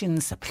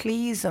questions,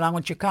 please, along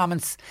with your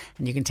comments.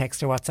 And you can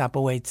text or WhatsApp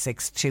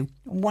 0862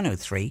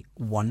 103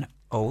 103.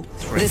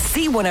 The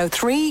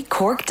C103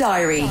 Cork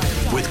Diary.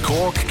 With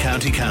Cork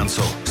County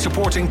Council.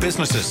 Supporting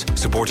businesses,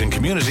 supporting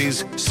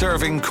communities,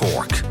 serving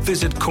Cork.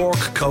 Visit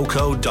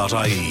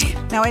corkcoco.ie.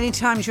 Now,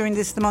 anytime during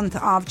the month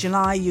of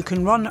July, you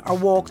can run or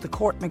walk the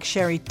Court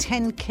McSherry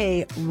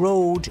 10k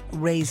road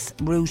race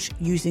route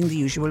using the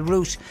usual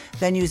route.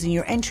 Then, using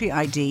your entry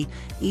ID,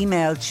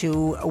 email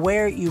to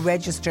where you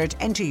registered,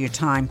 enter your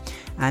time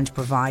and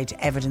provide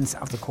evidence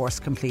of the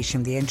course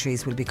completion. The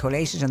entries will be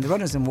collated and the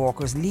runners and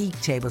walkers league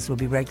tables will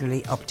be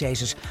regularly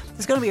updated.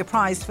 There's going to be a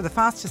prize for the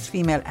fastest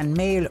female and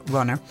male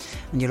runner,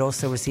 and you'll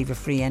also receive a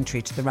free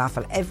entry to the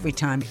raffle every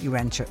time you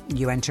enter.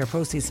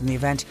 Proceeds from the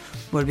event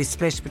will be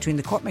split between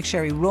the Court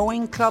McSherry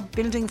Rowing Club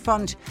Building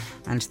Fund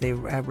and the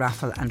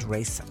raffle and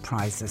race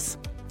prizes.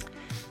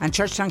 And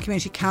Churchtown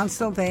Community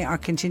Council, they are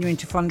continuing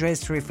to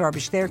fundraise to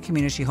refurbish their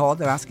community hall.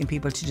 They're asking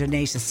people to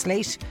donate a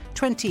slate,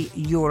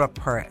 €20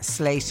 per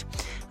slate.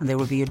 And there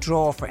will be a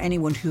draw for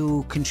anyone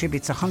who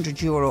contributes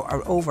 €100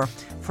 or over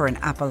for an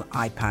Apple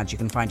iPad. You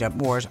can find out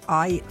more at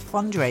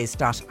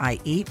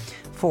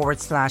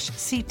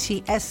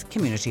ifundraise.ie/CTS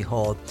Community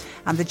Hall.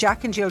 And the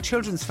Jack and Jill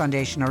Children's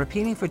Foundation are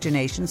appealing for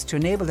donations to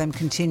enable them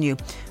continue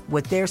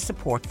with their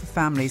support for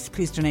families.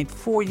 Please donate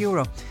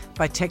 €4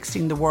 by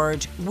texting the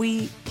word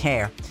 "We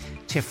Care"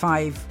 to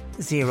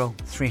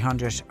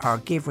 50300 or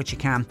give what you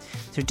can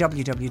through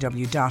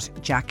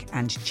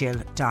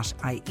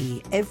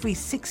www.jackandjill.ie. Every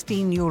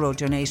 €16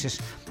 donated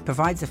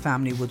provides a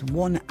family with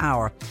 1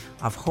 hour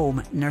of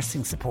home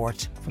nursing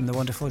support from the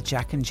wonderful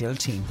Jack and Jill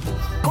team.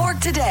 Cork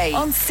Today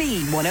on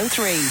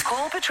C103.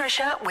 Call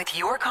Patricia with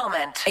your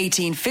comment.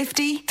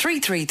 1850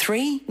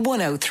 333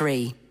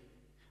 103.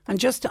 And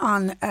just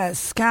on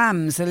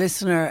scams, a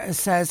listener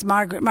says,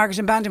 Margaret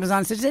in Bandon was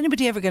on, said, did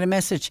anybody ever get a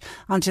message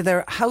onto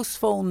their house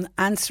phone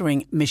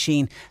answering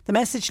machine? The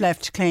message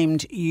left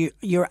claimed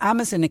your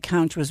Amazon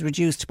account was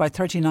reduced by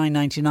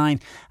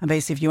 $39.99, and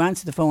basically if you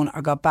answered the phone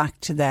or got back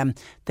to them,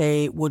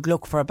 they would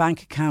look for a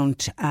bank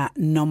account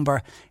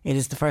number. It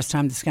is the first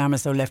time the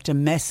scammers though left a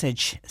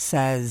message,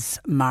 says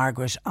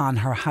Margaret, on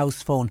her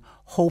house phone,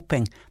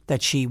 hoping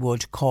that she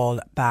would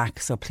call back.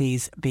 So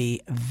please be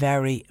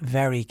very,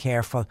 very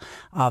careful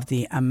of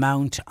the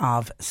amount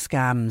of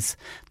scams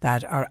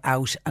that are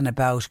out and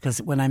about.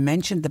 Because when I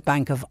mentioned the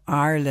Bank of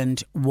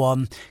Ireland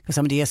one, because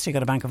somebody yesterday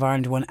got a Bank of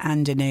Ireland one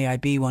and an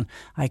AIB one,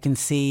 I can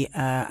see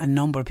a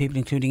number of people,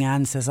 including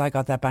Anne, says, I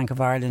got that Bank of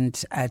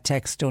Ireland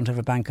text, don't have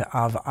a Bank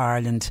of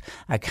Ireland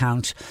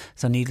account.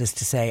 So needless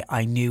to say,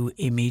 I knew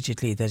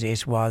immediately that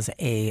it was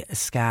a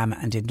scam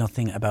and did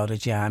nothing about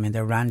it. Yeah, I mean,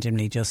 they're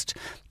randomly just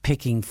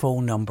picking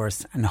phone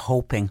numbers and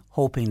hoping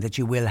that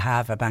you will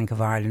have a Bank of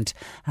Ireland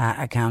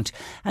account.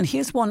 And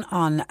here's one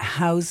on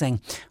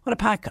housing. What a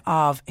pack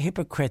of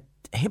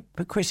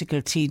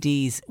hypocritical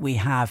TDs we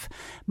have.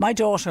 My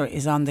daughter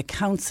is on the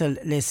council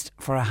list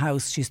for a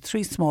house. She's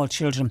 3 small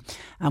children,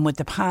 and with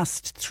the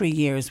past 3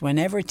 years,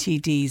 whenever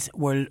TDs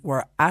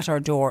were at our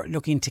door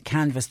looking to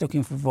canvass,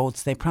 looking for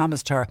votes, they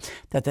promised her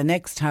that the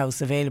next house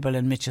available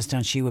in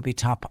Mitchelstown, she would be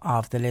top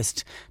of the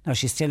list. Now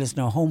she still has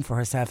no home for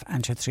herself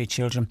and her 3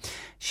 children.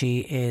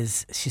 She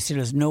still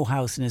has no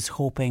house and is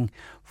hoping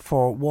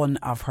for one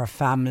of her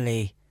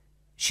family.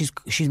 She's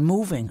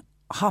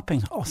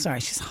hopping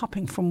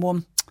from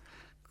one.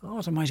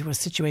 God almighty, what a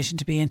situation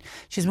to be in.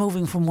 She's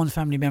moving from one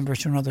family member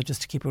to another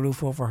just to keep a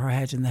roof over her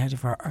head and the head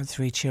of her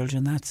 3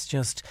 children. That's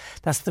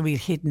the real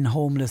hidden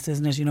homeless,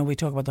 isn't it? You know, we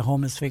talk about the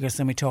homeless figures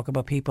and we talk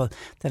about people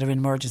that are in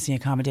emergency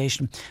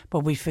accommodation, but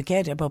we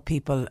forget about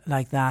people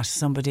like that,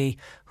 somebody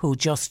who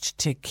just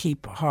to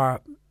keep her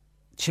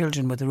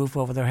children with a roof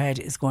over their head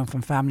is going from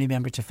family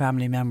member to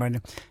family member, and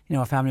you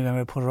know, a family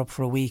member put her up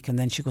for a week and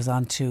then she goes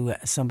on to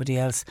somebody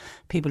else.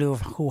 People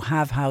who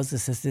have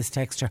houses, as this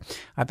texter,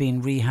 are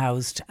being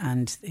rehoused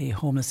and the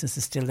homelessness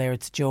is still there.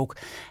 It's a joke.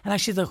 And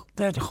actually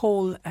that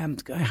whole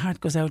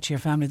heart goes out to your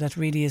family. That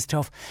really is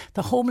tough.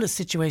 The homeless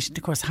situation,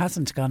 of course,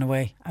 hasn't gone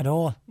away at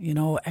all. You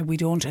know, I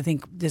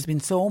think there's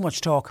been so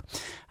much talk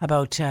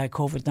about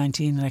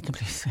COVID-19, and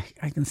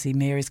I can see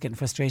Mary's getting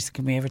frustrated.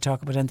 Can we ever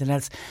talk about anything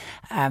else?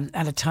 And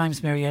at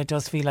times, Mary, it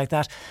does feel like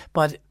that.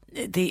 But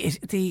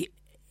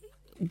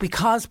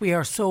because we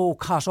are so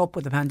caught up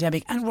with the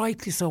pandemic, and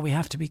rightly so, we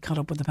have to be caught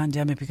up with the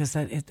pandemic because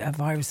a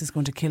virus is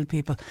going to kill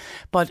people.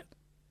 But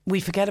we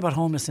forget about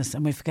homelessness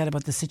and we forget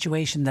about the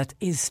situation that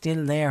is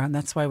still there, and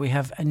that's why we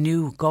have a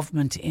new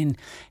government in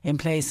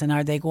place. And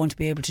are they going to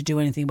be able to do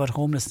anything about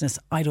homelessness?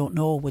 I don't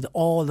know. With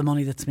all the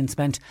money that's been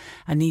spent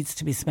and needs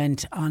to be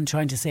spent on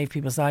trying to save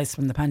people's lives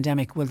from the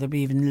pandemic, will there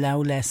be even now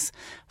less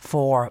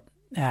for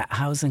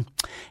housing?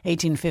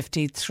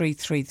 1850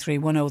 333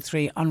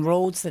 103. On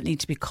roads that need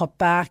to be cut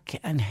back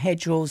and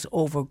hedgerows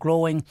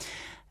overgrowing,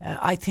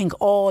 I think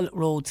all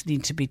roads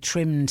need to be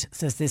trimmed,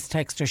 says this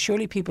texter.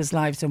 Surely people's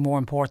lives are more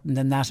important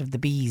than that of the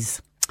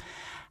bees.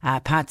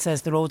 Pat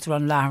says the roads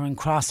around Laharan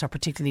Cross are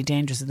particularly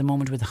dangerous at the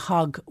moment with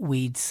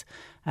hogweeds.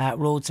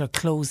 Roads are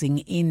closing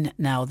in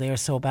now. They are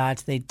so bad.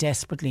 They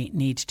desperately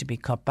need to be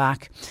cut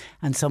back.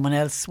 And someone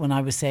else, when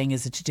I was saying,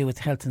 is it to do with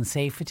health and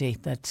safety,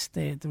 that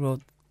the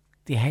road,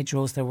 the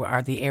hedgerows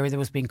are the area that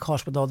was being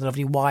cut with all the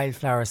lovely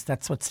wildflowers.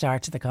 That's what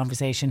started the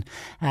conversation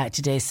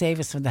today. Save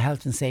us from the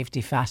health and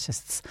safety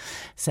fascists,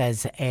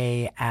 says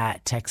a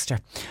texter.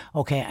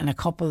 Okay, and a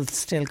couple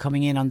still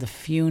coming in on the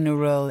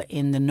funeral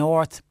in the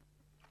north.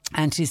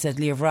 And she said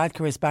Leo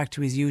Varadkar is back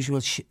to his usual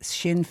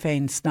Sinn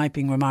Féin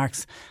sniping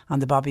remarks on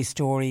the Bobby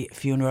Story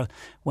funeral,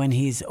 when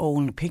his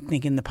own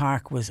picnic in the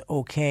park was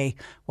okay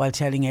while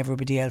telling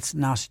everybody else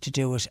not to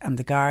do it. And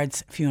the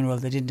Guards' funeral,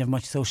 they didn't have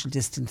much social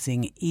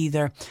distancing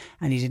either,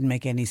 and he didn't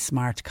make any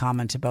smart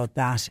comment about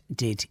that,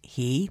 did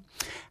he?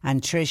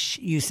 And Trish,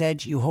 you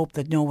said you hope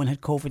that no one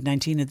had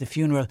COVID-19 at the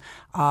funeral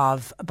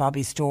of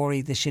Bobby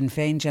Story, the Sinn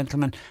Féin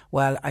gentleman.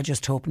 Well, I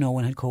just hope no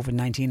one had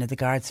COVID-19 at the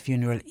Guards'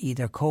 funeral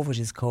either. COVID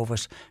is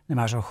COVID, no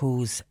matter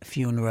whose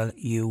funeral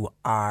you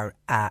are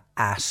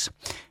at.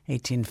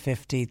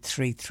 1850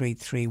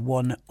 333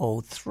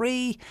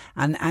 103.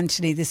 And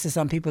Anthony, this is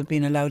on people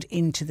being allowed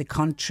into the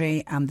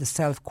country and the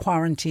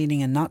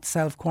self-quarantining and not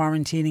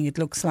self-quarantining. It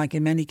looks like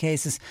in many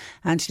cases,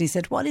 Anthony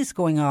said, what is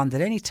going on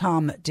that any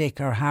Tom,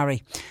 Dick or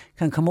Harry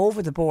can come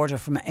over the border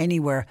from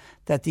anywhere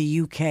that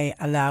the UK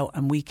allow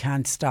and we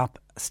can't stop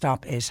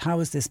it? How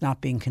is this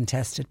not being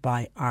contested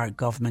by our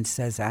government,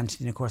 says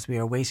Anthony. And of course we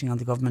are waiting on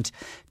the government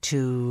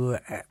to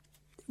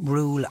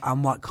rule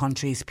on what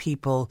countries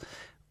people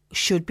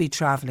should be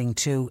travelling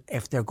to,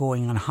 if they're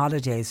going on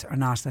holidays or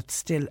not. That's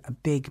still a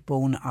big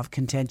bone of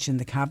contention.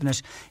 The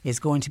Cabinet is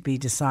going to be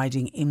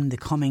deciding in the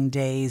coming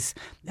days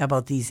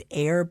about these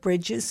air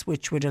bridges,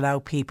 which would allow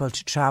people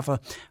to travel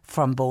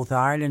from both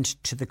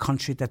Ireland to the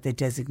country that they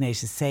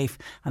designate as safe,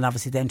 and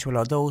obviously then to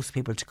allow those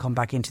people to come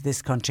back into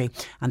this country,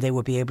 and they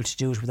will be able to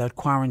do it without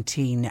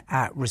quarantine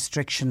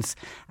restrictions.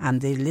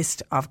 And the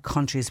list of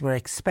countries, we're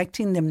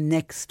expecting them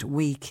next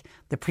week.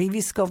 The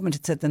previous government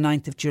had said the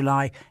 9th of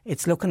July.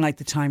 It's looking like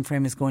the time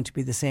frame is going to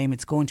be the same.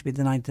 It's going to be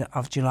the 9th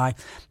of July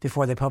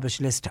before they publish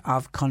a list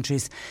of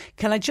countries.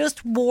 Can I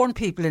just warn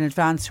people in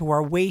advance who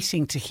are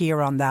waiting to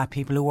hear on that,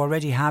 people who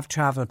already have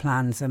travel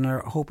plans and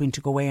are hoping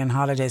to go away on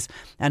holidays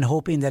and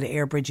hoping that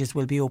air bridges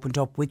will be opened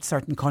up with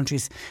certain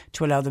countries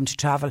to allow them to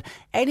travel.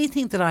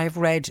 Anything that I have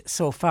read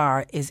so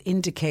far is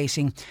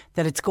indicating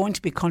that it's going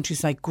to be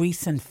countries like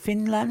Greece and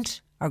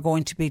Finland are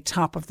going to be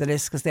top of the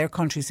list, because their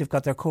countries have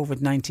got their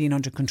COVID-19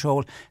 under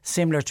control,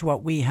 similar to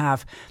what we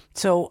have.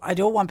 So I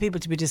don't want people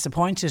to be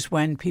disappointed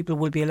when people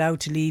will be allowed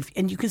to leave,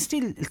 and you can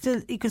still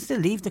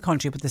leave the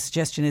country, but the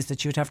suggestion is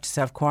that you would have to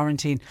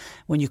self-quarantine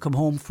when you come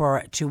home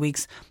for 2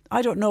 weeks.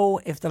 I don't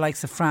know if the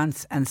likes of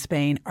France and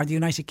Spain or the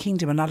United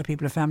Kingdom, a lot of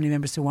people have family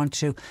members who want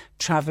to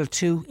travel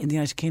to in the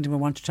United Kingdom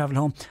and want to travel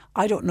home.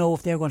 I don't know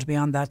if they're going to be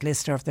on that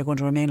list, or if they're going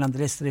to remain on the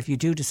list that if you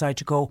do decide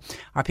to go,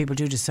 or people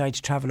do decide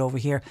to travel over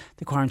here,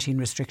 the quarantine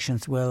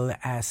restrictions will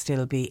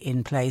still be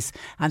in place.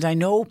 And I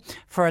know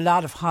for a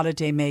lot of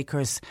holiday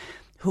makers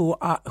who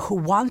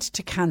want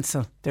to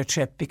cancel their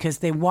trip because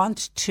they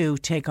want to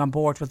take on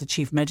board what the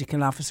Chief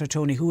Medical Officer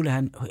Tony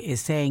Holohan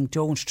is saying,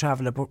 don't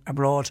travel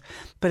abroad.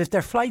 But if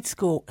their flights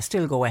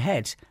still go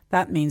ahead,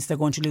 that means they're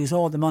going to lose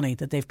all the money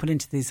that they've put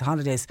into these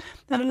holidays.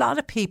 And a lot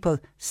of people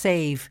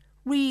save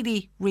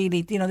really,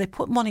 they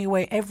put money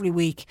away every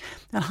week,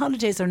 and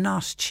holidays are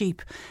not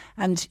cheap.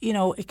 And,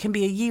 it can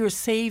be a year's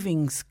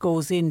savings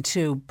goes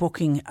into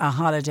booking a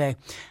holiday.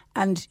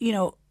 And,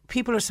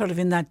 people are sort of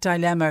in that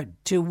dilemma.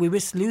 Do we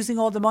risk losing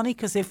all the money?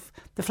 Because if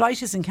the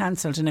flight isn't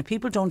cancelled and if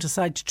people don't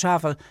decide to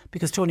travel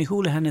because Tony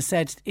Holohan has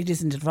said it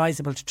isn't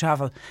advisable to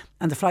travel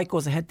and the flight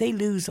goes ahead, they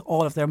lose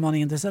all of their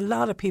money. And there's a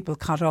lot of people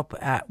caught up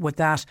with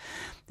that.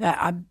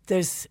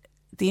 There's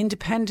the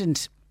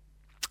independent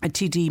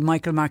TD,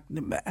 Michael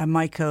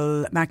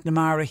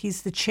McNamara.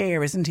 He's the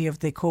chair, isn't he, of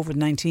the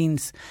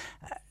COVID-19's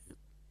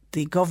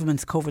the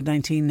government's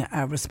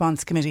COVID-19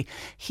 response committee.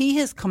 He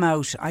has come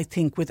out, I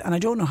think, with, and I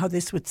don't know how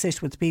this would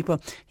sit with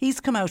people, he's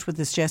come out with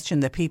the suggestion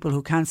that people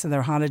who cancel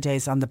their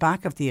holidays on the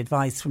back of the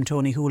advice from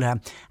Tony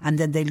Holohan and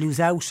then they lose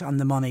out on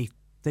the money,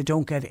 they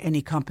don't get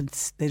any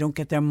they don't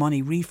get their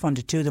money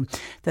refunded to them,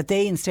 that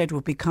they instead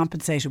would be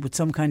compensated with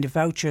some kind of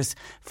vouchers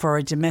for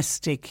a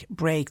domestic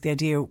break. The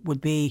idea would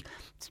be,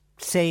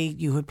 say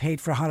you had paid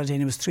for a holiday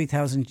and it was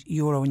 €3,000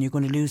 and you're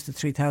going to lose the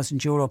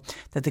 €3,000,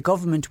 that the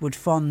government would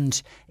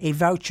fund a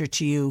voucher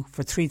to you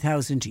for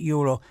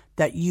 €3,000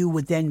 that you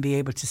would then be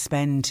able to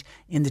spend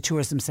in the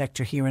tourism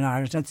sector here in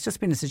Ireland. Now, it's just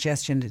been a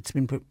suggestion that's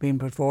been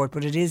put forward,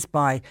 but it is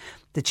by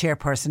the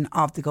chairperson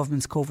of the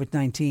government's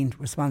COVID-19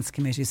 response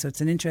committee. So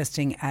it's an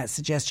interesting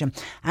suggestion.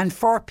 And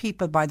for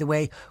people, by the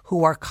way,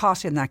 who are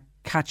caught in that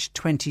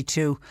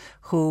catch-22,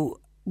 who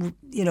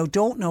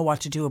don't know what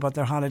to do about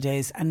their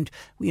holidays and,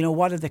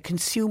 what are the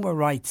consumer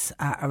rights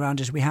around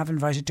it. We have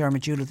invited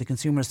Dermot Jewell of the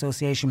Consumer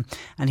Association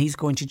and he's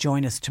going to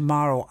join us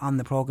tomorrow on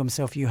the programme.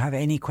 So if you have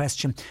any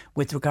question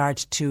with regard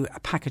to a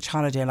package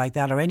holiday like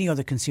that or any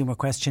other consumer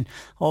question,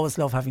 always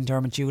love having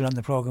Dermot Jewell on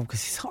the programme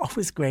because he's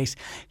always great.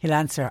 He'll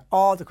answer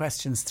all the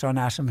questions thrown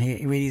at him.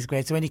 He really is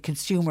great. So any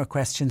consumer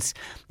questions,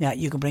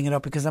 you can bring it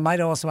up, because I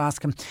might also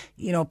ask him,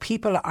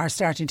 people are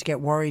starting to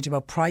get worried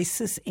about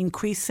prices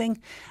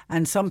increasing,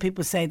 and some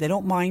people say they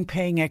don't mind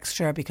paying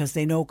extra because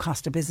they know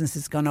cost of business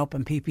has gone up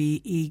and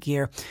PPE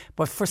gear,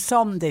 but for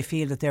some they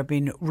feel that they're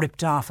being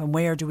ripped off. And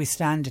where do we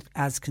stand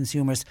as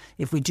consumers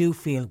if we do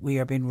feel we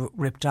are being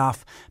ripped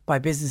off by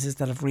businesses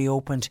that have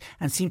reopened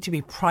and seem to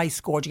be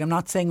price gouging? I'm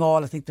not saying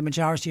all, I think the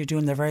majority are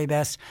doing their very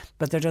best,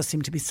 but there does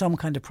seem to be some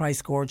kind of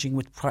price gouging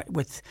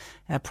with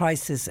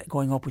prices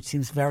going up, which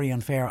seems very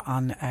unfair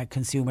on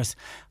consumers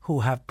who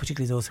have,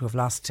 particularly those who have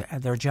lost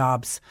their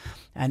jobs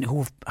and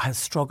who have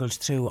struggled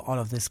through all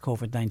of this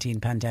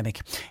COVID-19 pandemic.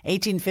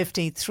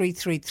 1850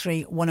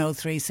 333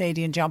 103.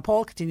 Sadie and John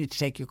Paul continue to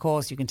take your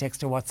calls. You can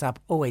text or WhatsApp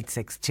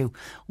 0862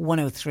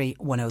 103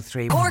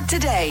 103. Cork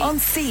Today on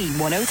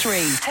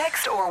C103.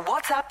 Text or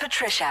WhatsApp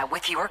Patricia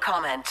with your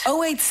comment.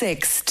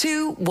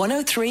 0862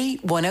 103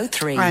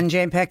 103. And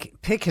Jane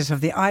Pickett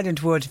of the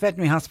Islandwood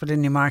Veterinary Hospital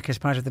in Newmarket,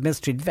 part of the Mill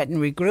Street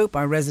Veterinary Group,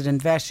 our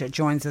resident vet,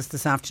 joins us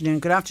this afternoon.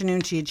 Good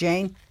afternoon to you,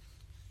 Jane.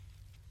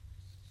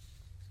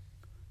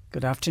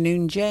 Good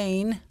afternoon,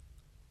 Jane.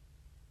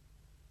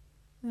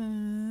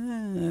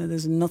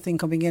 There's nothing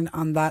coming in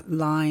on that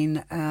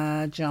line,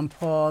 John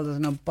Paul. There's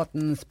no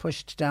buttons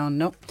pushed down.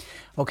 No.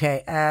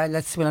 Okay,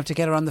 we'll have to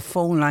get her on the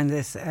phone line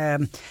this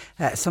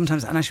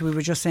sometimes. And actually we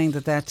were just saying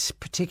that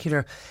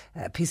particular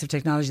piece of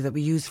technology that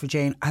we use for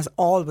Jane has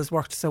always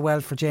worked so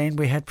well for Jane.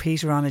 We had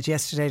Peter on it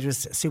yesterday. It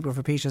was super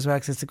for Peter as well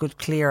because it's a good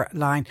clear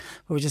line.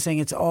 But we're just saying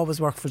it's always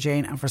worked for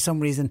Jane, and for some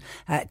reason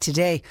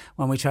today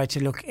when we tried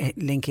to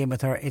link in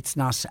with her, it's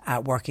not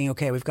working.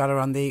 Okay, we've got her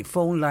on the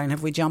phone line.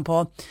 Have we, John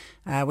Paul?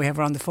 We have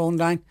her on the phone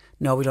line?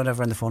 No, we don't have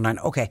her on the phone line.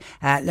 Okay,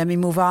 let me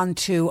move on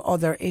to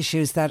other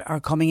issues that are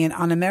coming in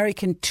on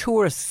American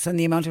tourists and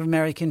the amount of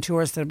American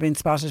tourists that have been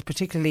spotted,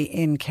 particularly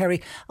in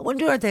Kerry. I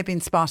wonder if they've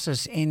been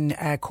spotted in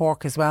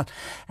Cork as well.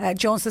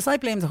 Joan says, I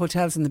blame the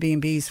hotels and the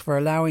B&Bs for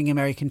allowing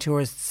American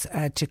tourists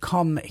to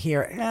come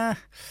here.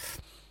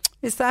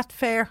 Is that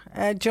fair?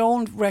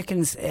 Joan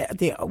reckons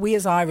we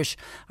as Irish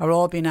are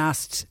all being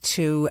asked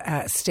to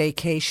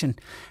staycation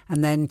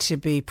and then to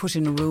be put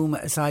in a room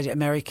aside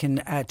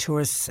American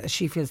tourists.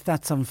 She feels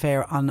that's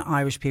unfair on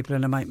Irish people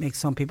and it might make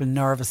some people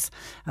nervous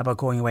about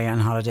going away on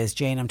holidays.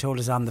 Jane, I'm told,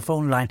 is on the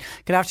phone line.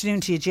 Good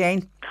afternoon to you,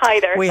 Jane. Hi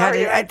there. We had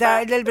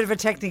a little bit of a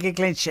technical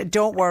glitch.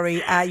 Don't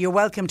worry. You're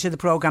welcome to the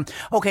programme.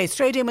 Okay,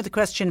 straight in with the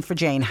question for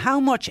Jane. How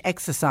much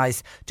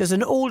exercise does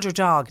an older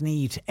dog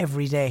need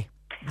every day?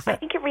 I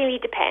think it really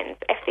depends.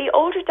 If the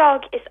older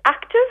dog is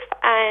active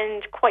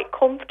and quite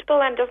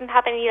comfortable and doesn't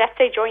have any, let's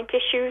say, joint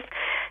issues,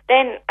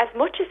 then as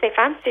much as they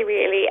fancy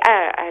really,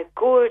 a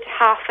good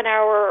half an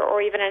hour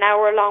or even an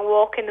hour long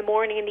walk in the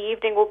morning and the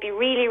evening will be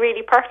really,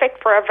 really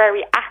perfect for a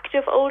very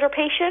active older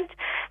patient.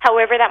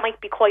 However, that might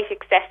be quite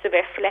excessive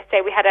if, let's say,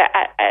 we had a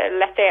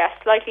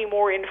slightly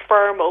more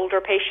infirm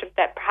older patient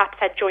that perhaps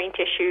had joint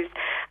issues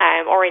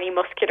or any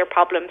muscular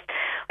problems.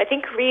 I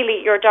think really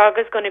your dog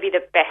is going to be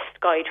the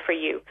best guide for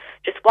you.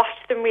 Just watch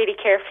them really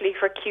carefully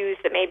for cues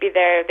that maybe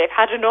they've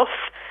had enough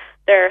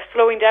they're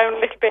slowing down a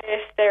little bit,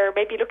 they're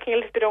maybe looking a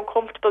little bit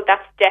uncomfortable,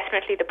 that's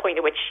definitely the point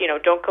at which,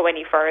 don't go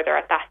any further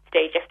at that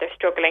stage if they're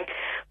struggling.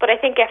 But I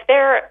think if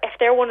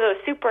they're one of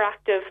those super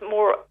active,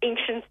 more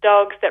ancient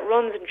dogs that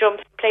runs and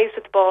jumps, plays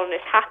with the ball and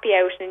is happy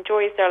out and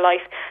enjoys their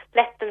life,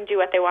 let them do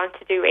what they want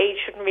to do. Age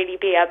shouldn't really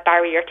be a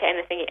barrier to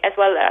anything as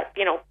well,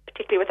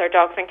 particularly with our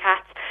dogs and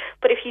cats.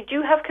 But if you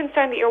do have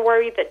concern that you're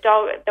worried that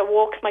the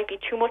walks might be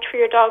too much for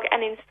your dog,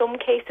 and in some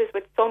cases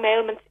with some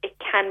ailments it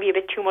can be a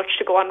bit too much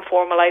to go on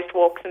formalised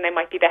walks and they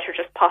might be better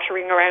just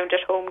pottering around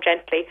at home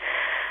gently,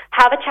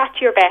 have a chat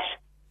to your vet.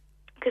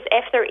 Because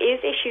if there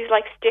is issues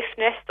like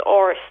stiffness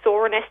or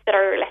soreness that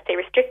are, let's say,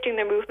 restricting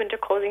their movement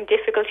or causing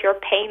difficulty or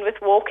pain with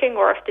walking,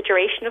 or if the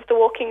duration of the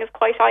walking is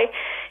quite high,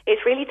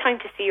 it's really time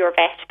to see your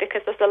vet,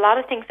 because there's a lot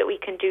of things that we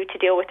can do to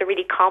deal with the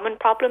really common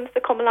problems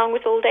that come along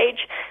with old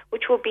age,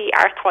 which will be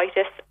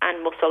arthritis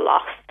and muscle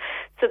loss.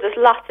 So there's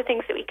lots of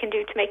things that we can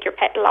do to make your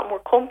pet a lot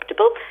more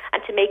comfortable and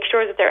to make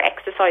sure that their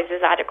exercise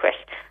is adequate.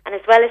 And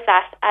as well as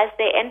that, as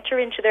they enter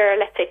into their,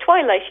 let's say,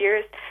 twilight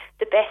years,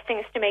 the best thing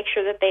is to make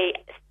sure that they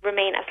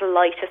remain as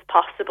light as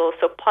possible.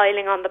 So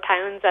piling on the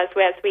pounds as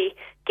we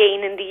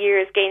gain in the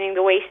years, gaining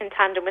the weight in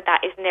tandem with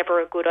that is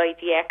never a good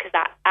idea, because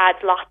that adds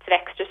lots of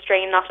extra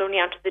strain not only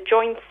onto the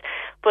joints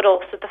but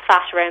also the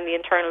fat around the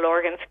internal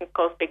organs can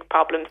cause big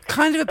problems.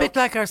 Kind of a bit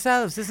like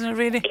ourselves, isn't it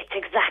really? It's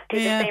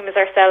exactly the same as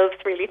ourselves,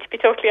 really, to be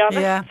totally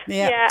honest.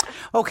 Yeah.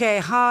 Okay,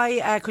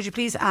 hi, could you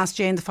please ask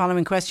Jane the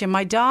following question?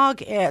 My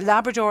dog,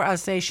 Labrador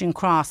Alsatian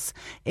Cross,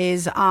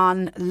 is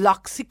on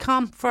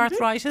Loxicom for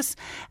arthritis.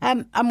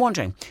 I'm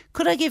wondering,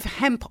 could I give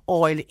hemp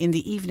oil in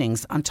the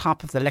evenings on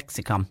top of the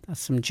Lexicom?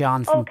 That's from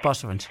John from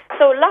Butterford.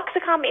 So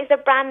Loxicom is a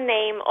brand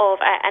name of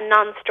a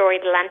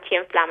non-steroidal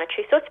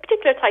anti-inflammatory. So it's a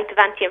particular type of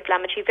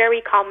anti-inflammatory,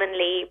 very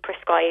commonly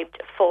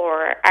prescribed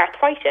for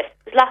arthritis.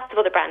 There's lots of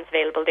other brands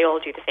available. They all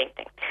do the same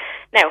thing.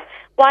 Now,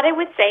 what I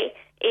would say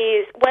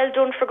is well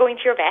done for going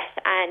to your vet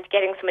and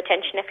getting some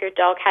attention if your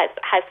dog has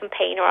some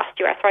pain or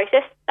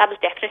osteoarthritis. That'll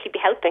definitely be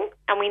helping.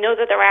 And we know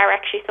that there are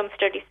actually some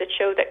studies that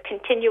show that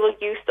continual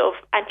use of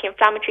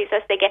anti-inflammatories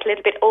as they get a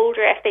little bit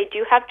older, if they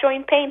do have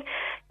joint pain,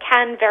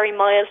 can very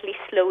mildly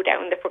slow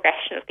down the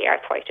progression of the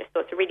arthritis. So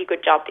it's a really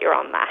good job that you're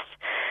on that.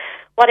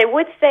 What I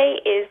would say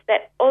is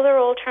that other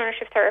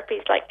alternative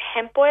therapies like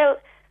hemp oil,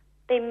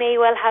 they may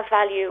well have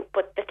value,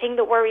 but the thing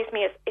that worries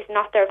me is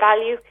not their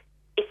value,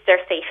 it's their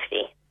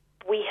safety.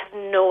 We have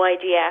no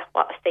idea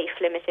what a safe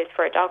limit is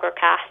for a dog or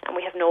cat, and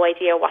we have no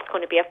idea what's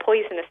going to be a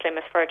poisonous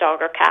limit for a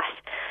dog or cat.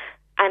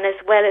 And as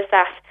well as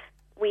that,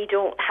 we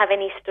don't have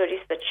any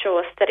studies that show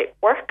us that it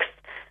works.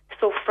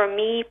 So for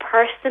me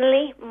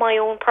personally, my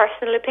own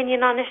personal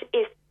opinion on it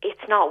is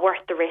it's not worth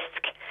the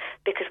risk,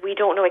 because we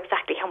don't know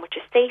exactly how much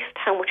is safe,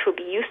 how much will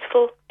be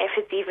useful, if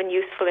it's even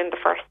useful in the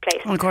first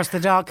place. And of course the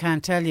dog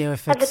can't tell you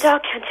if it's... And the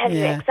dog can't tell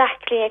you,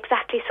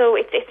 exactly. So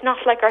it's not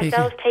like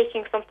ourselves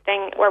taking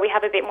something where we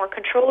have a bit more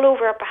control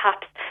over it,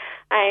 perhaps.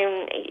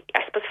 I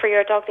suppose for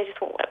your dog, they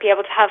just won't be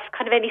able to have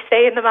kind of any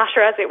say in the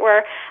matter, as it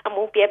were, and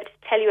won't be able to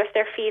tell you if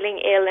they're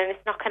feeling ill, and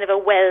it's not kind of a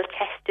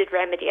well-tested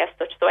remedy as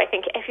such. So I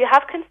think if you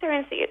have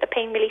concerns that the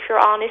pain relief you're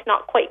on is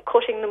not quite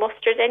cutting the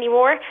mustard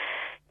anymore,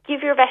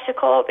 give your vet a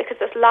call, because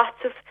there's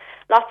lots of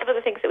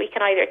other things that we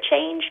can either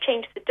change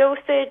the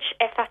dosage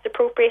if that's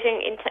appropriate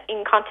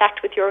in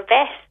contact with your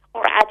vet,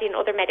 or add in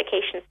other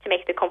medications to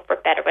make the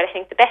comfort better. But I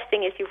think the best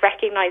thing is you've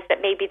recognised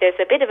that maybe there's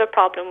a bit of a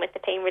problem with the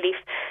pain relief,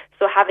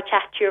 so have a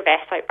chat to your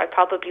vet. I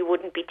probably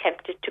wouldn't be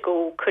tempted to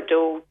go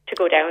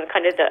down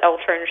kind of the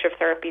alternative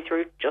therapies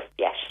route just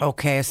yet.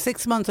 Okay, a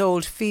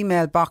 6-month-old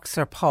female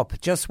boxer pup,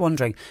 just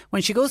wondering,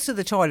 when she goes to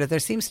the toilet there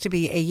seems to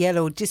be a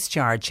yellow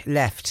discharge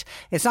left.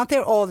 It's not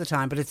there all the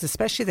time, but it's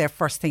especially there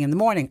first thing in the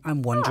morning.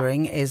 I'm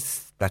wondering,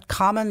 is that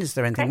common? Is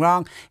there anything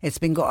wrong? It's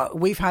been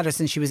we've had her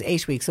since she was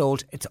 8 weeks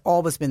old. It's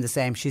always been the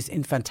same. She's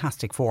in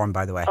fantastic form,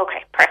 by the way.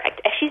 Okay, perfect.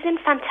 If she's in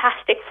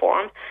fantastic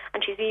form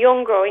and she's a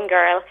young growing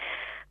girl,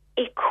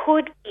 it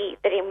could be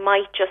that it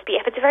might just be,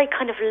 if it's a very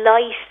kind of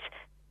light,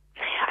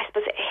 I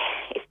suppose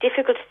it's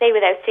difficult to say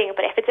without seeing it,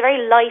 but if it's a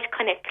very light,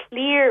 kind of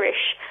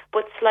clearish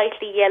but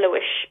slightly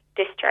yellowish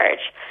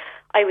discharge,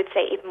 I would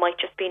say it might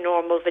just be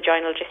normal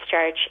vaginal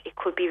discharge. It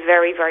could be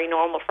very, very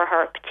normal for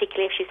her,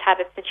 particularly if she's had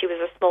it since she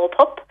was a small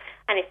pup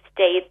and it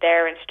stayed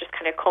there and it's just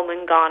kind of come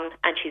and gone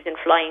and she's in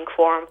flying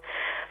form.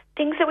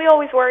 Things that we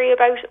always worry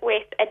about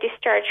with a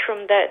discharge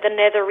from the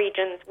nether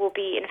regions will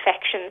be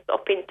infections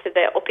up into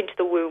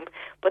the womb,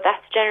 but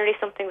that's generally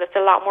something that's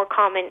a lot more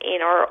common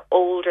in our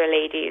older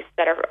ladies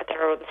that are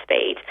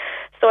unspayed.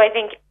 So I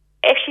think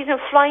if she's in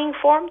flying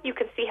form, you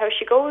can see how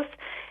she goes.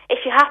 If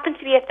you happen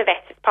to be at the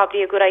vet, it's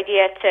probably a good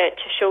idea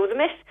to show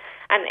them it.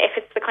 And if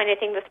it's the kind of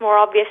thing that's more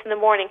obvious in the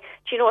morning,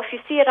 if you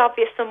see it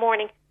obvious in the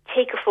morning,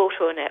 take a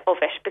photo of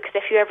it, because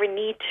if you ever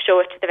need to show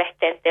it to the vet,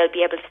 then they'll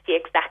be able to see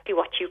exactly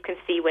what you can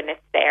see when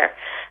it's there.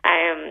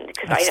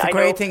 That's the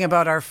great thing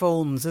about our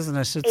phones, isn't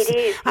it? It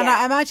is. And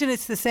I imagine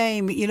it's the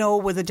same,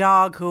 with a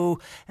dog who,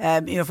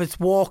 if it's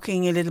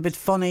walking a little bit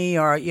funny,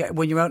 or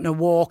when you're out on a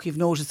walk, you've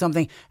noticed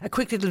something, a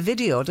quick little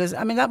video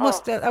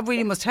that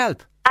really must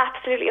help.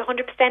 Absolutely,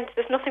 100%.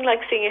 There's nothing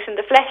like seeing it in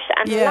the flesh.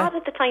 And a lot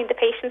of the time, the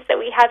patients that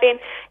we have in,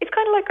 it's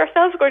kind of like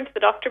ourselves going to the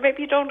doctor.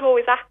 Maybe you don't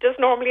always act as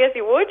normally as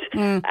you would,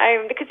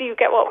 because you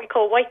get what we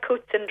call white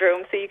coat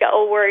syndrome. So you get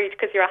all worried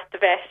because you're at the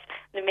vet,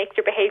 and it makes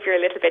your behaviour a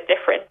little bit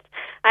different.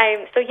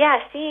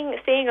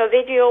 Seeing a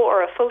video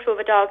or a photo of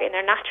a dog in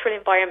their natural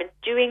environment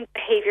doing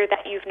behaviour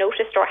that you've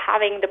noticed or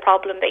having the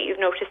problem that you've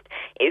noticed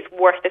is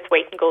worth its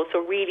weight in gold. So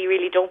really,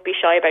 really don't be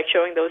shy about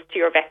showing those to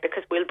your vet,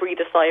 because we'll breathe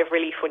a sigh of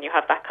relief when you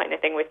have that kind of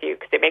thing with you,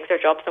 because it makes our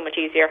job so much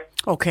easier.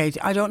 Okay,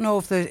 I don't know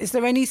if is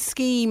there any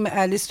scheme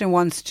a listener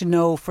wants to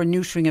know for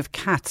neutering of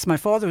cats. My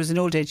father, who's an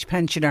old age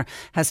pensioner,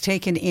 has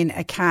taken in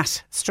a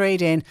cat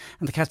straight in,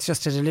 and the cat's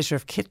just had a litter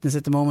of kittens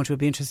at the moment. We'll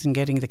be interested in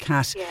getting the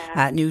cat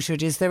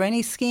neutered. Is there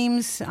any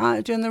schemes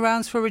doing the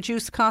rounds for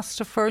reduced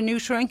cost for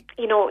neutering?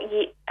 You know,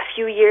 a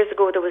few years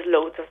ago there was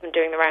loads of them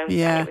doing the rounds,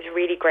 and it was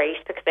really great,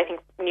 because I think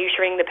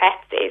neutering the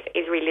pets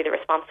is really the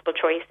responsible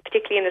choice.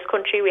 Particularly in this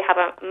country, we have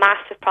a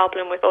massive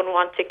problem with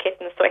unwanted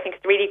kittens, so I think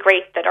it's really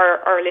great that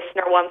our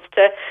listener wants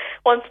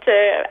to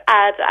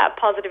add a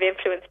positive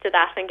influence to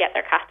that and get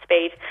their cat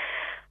spayed.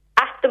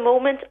 At the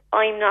moment,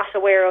 I'm not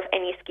aware of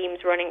any schemes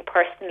running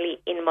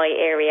personally in my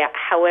area.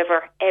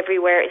 However,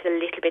 everywhere is a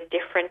little bit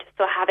different.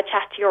 So have a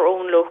chat to your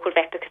own local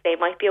vet, because they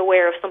might be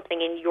aware of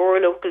something in your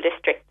local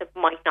district that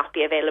might not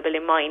be available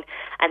in mine,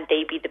 and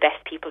they'd be the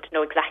best people to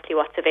know exactly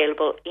what's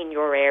available in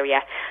your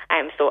area.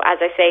 So as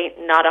I say,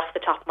 not off the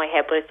top of my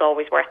head, but it's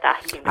always worth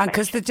asking. And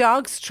because the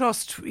Dogs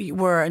Trust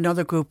were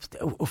another group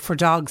for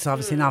dogs,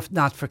 obviously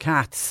not for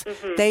cats.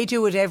 They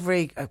do it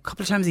a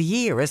couple of times a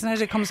year, isn't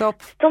it? It comes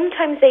up.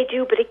 Sometimes they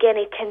do, but again,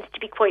 it tends to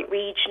be quite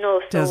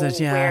regional. So does it?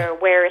 Yeah.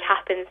 Where it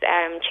happens,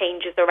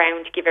 changes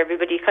around to give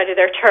everybody kind of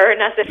their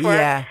turn, as it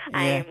were.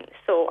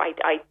 So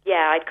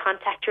I'd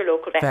contact your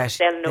local vet.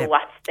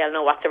 They'll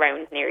know what's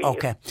around near you.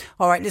 Okay.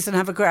 All right. Listen,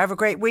 have a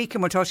great week,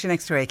 and we'll talk to you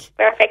next week.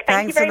 Perfect.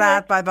 Thanks for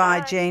that. Bye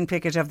bye. Jane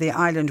Pickett of the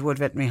Islandwood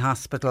Veterinary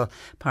Hospital,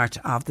 part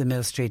of the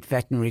Mill Street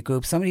Veterinary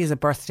Group. Somebody has a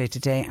birthday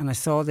today, and I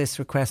saw this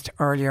request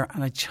earlier,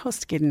 and I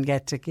just didn't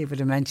get to give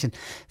it a mention,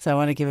 so I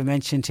want to give a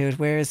mention to it.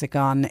 Where is it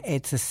gone?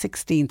 It's a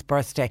 16th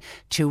birthday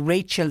to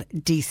Rachel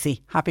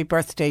Deasy. Happy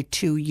birthday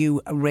to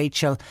you,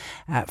 Rachel,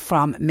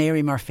 from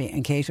Mary Murphy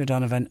and Kate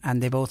O'Donovan,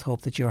 and they both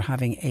hope that you're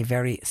having a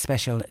very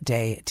special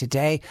day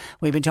today.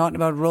 We've been talking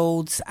about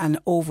roads and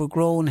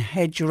overgrown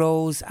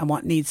hedgerows and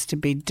what needs to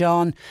be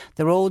done.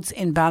 The roads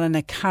in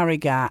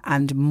Ballinacarriga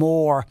and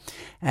more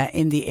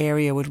in the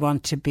area would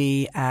want to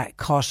be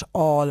cut.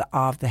 All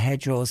of the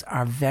hedgerows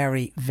are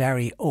very,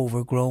 very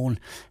overgrown,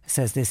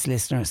 says this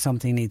listener.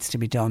 Something needs to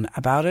be done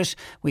about it.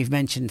 We've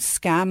mentioned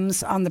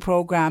scams on the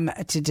programme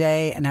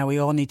today, and how we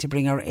all need to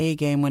bring our A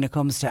game when it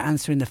comes to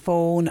answering the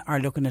phone or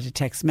looking at a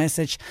text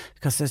message,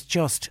 because there's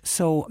just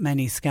so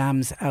many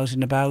scams out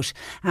and about.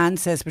 And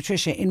says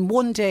Patricia, in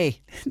one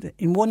day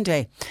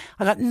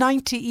I got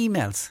 90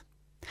 emails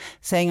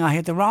saying I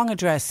had the wrong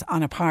address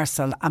on a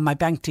parcel and my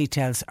bank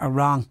details are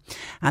wrong.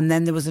 And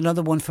then there was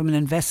another one from an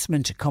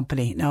investment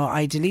company. Now,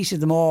 I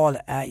deleted them all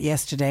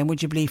yesterday, and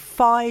would you believe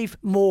 5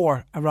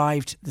 more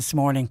arrived this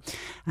morning?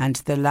 And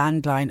the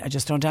landline, I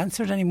just don't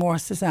answer it anymore,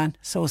 Suzanne.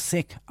 So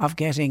sick of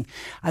getting.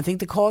 I think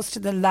the calls to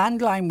the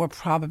landline were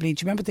probably,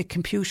 do you remember the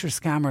computer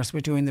scammers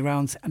were doing the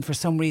rounds? And for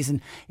some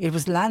reason it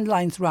was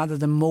landlines rather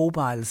than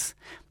mobiles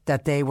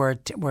that they were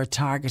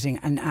targeting,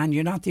 and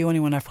you're not the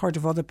only one. I've heard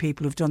of other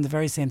people who've done the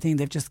very same thing.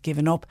 They've just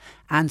given up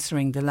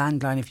answering the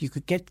landline. If you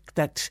could get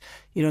that,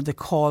 the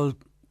call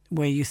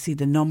where you see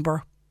the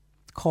number,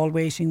 call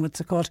waiting, what's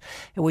it called,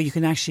 where you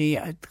can actually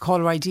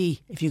caller ID,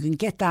 if you can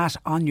get that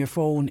on your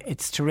phone,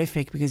 it's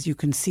terrific, because you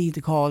can see the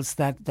calls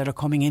that are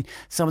coming in.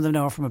 Some of them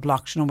now are from a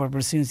blocked number, but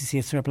as soon as you see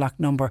it's through a blocked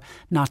number,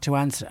 not to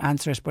answer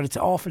it. But it's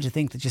awful to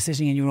think that you're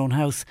sitting in your own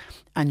house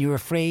and you're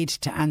afraid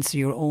to answer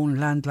your own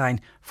landline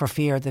for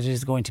fear that it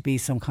is going to be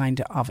some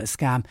kind of a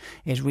scam.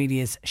 It really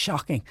is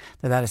shocking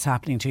that is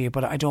happening to you.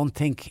 But I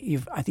think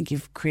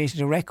you've created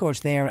a record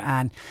there,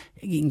 and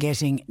in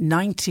getting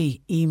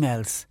 90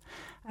 emails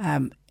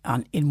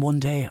in one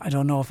day. I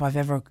don't know if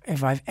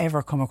I've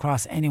ever come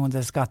across anyone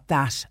that's got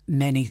that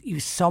many.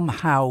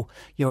 Somehow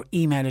your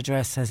email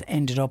address has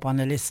ended up on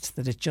a list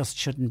that it just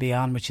shouldn't be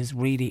on, which is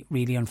really,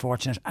 really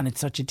unfortunate. And it's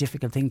such a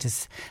difficult thing to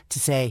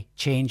say,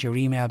 change your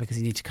email, because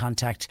you need to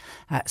contact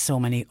so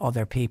many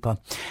other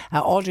people.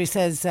 Audrey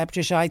says,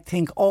 Patricia, I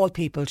think all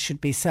people should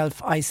be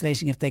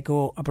self-isolating if they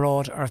go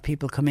abroad, or if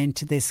people come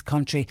into this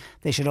country,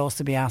 they should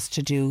also be asked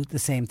to do the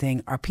same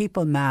thing. Are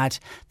people mad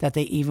that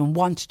they even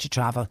want to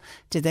travel?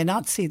 Did they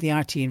not see the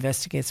RT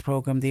Investigates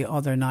programme the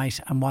other night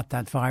and what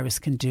that virus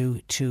can do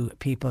to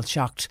people?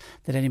 Shocked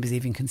that anybody's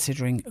even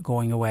considering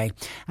going away.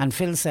 And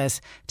Phil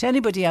says, to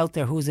anybody out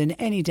there who's in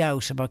any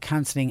doubt about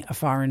cancelling a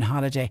foreign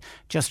holiday,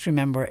 just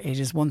remember it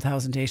is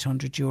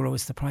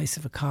 €1,800 the price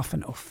of a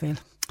coffin. Oh, Phil.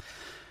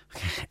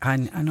 I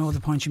know the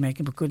point you're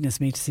making, but goodness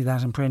me, to see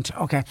that in print.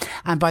 Okay.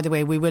 And by the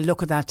way, we will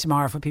look at that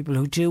tomorrow for people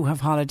who do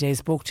have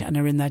holidays booked and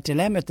are in that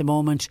dilemma at the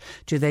moment.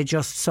 Do they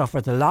just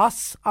suffer the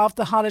loss of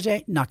the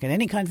holiday, not get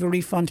any kind of a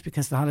refund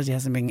because the holiday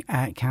hasn't been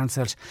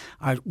cancelled,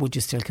 or would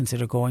you still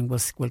consider going?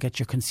 We'll get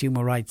your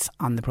consumer rights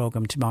on the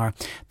programme tomorrow.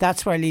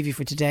 That's where I leave you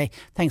for today.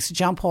 Thanks to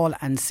John Paul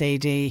and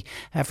Sadie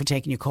for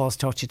taking your calls.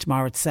 Talk to you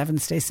tomorrow at 7.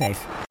 Stay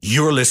safe.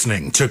 You're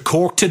listening to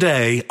Cork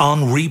Today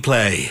on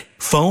replay.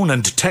 Phone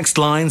and text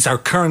lines are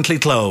currently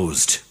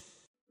closed.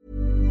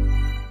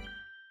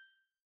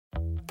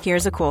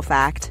 Here's a cool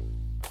fact.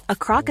 A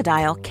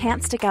crocodile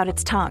can't stick out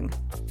its tongue.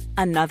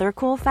 Another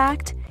cool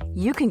fact,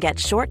 you can get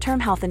short-term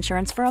health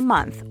insurance for a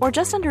month or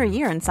just under a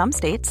year in some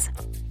states.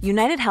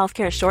 United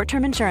Healthcare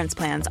short-term insurance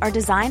plans are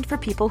designed for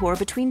people who are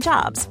between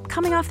jobs,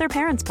 coming off their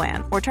parents'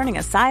 plan, or turning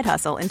a side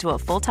hustle into a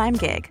full-time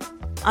gig.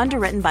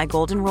 Underwritten by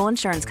Golden Rule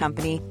Insurance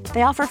Company,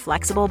 they offer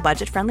flexible,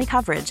 budget-friendly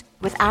coverage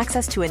with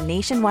access to a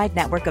nationwide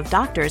network of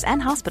doctors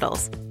and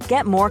hospitals.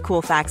 Get more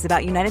cool facts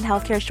about United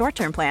Healthcare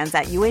short-term plans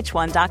at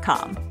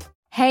uh1.com.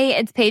 Hey,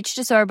 it's Paige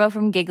DeSorbo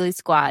from Giggly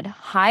Squad.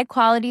 High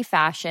quality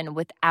fashion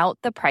without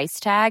the price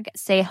tag.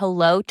 Say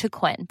hello to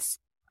Quince.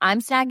 I'm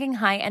snagging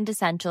high-end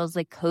essentials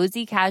like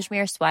cozy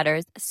cashmere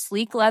sweaters,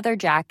 sleek leather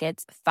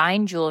jackets,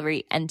 fine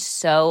jewelry, and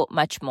so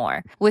much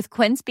more. With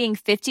Quince being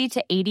 50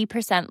 to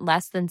 80%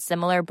 less than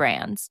similar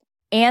brands.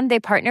 And they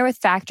partner with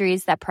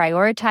factories that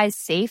prioritize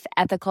safe,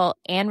 ethical,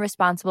 and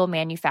responsible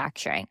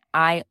manufacturing.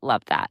 I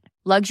love that.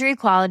 Luxury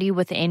quality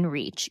within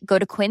reach. Go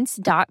to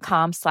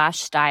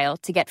quince.com/style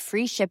to get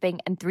free shipping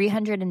and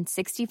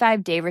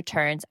 365-day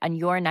returns on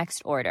your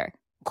next order.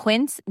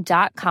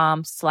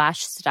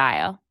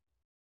 Quince.com/style.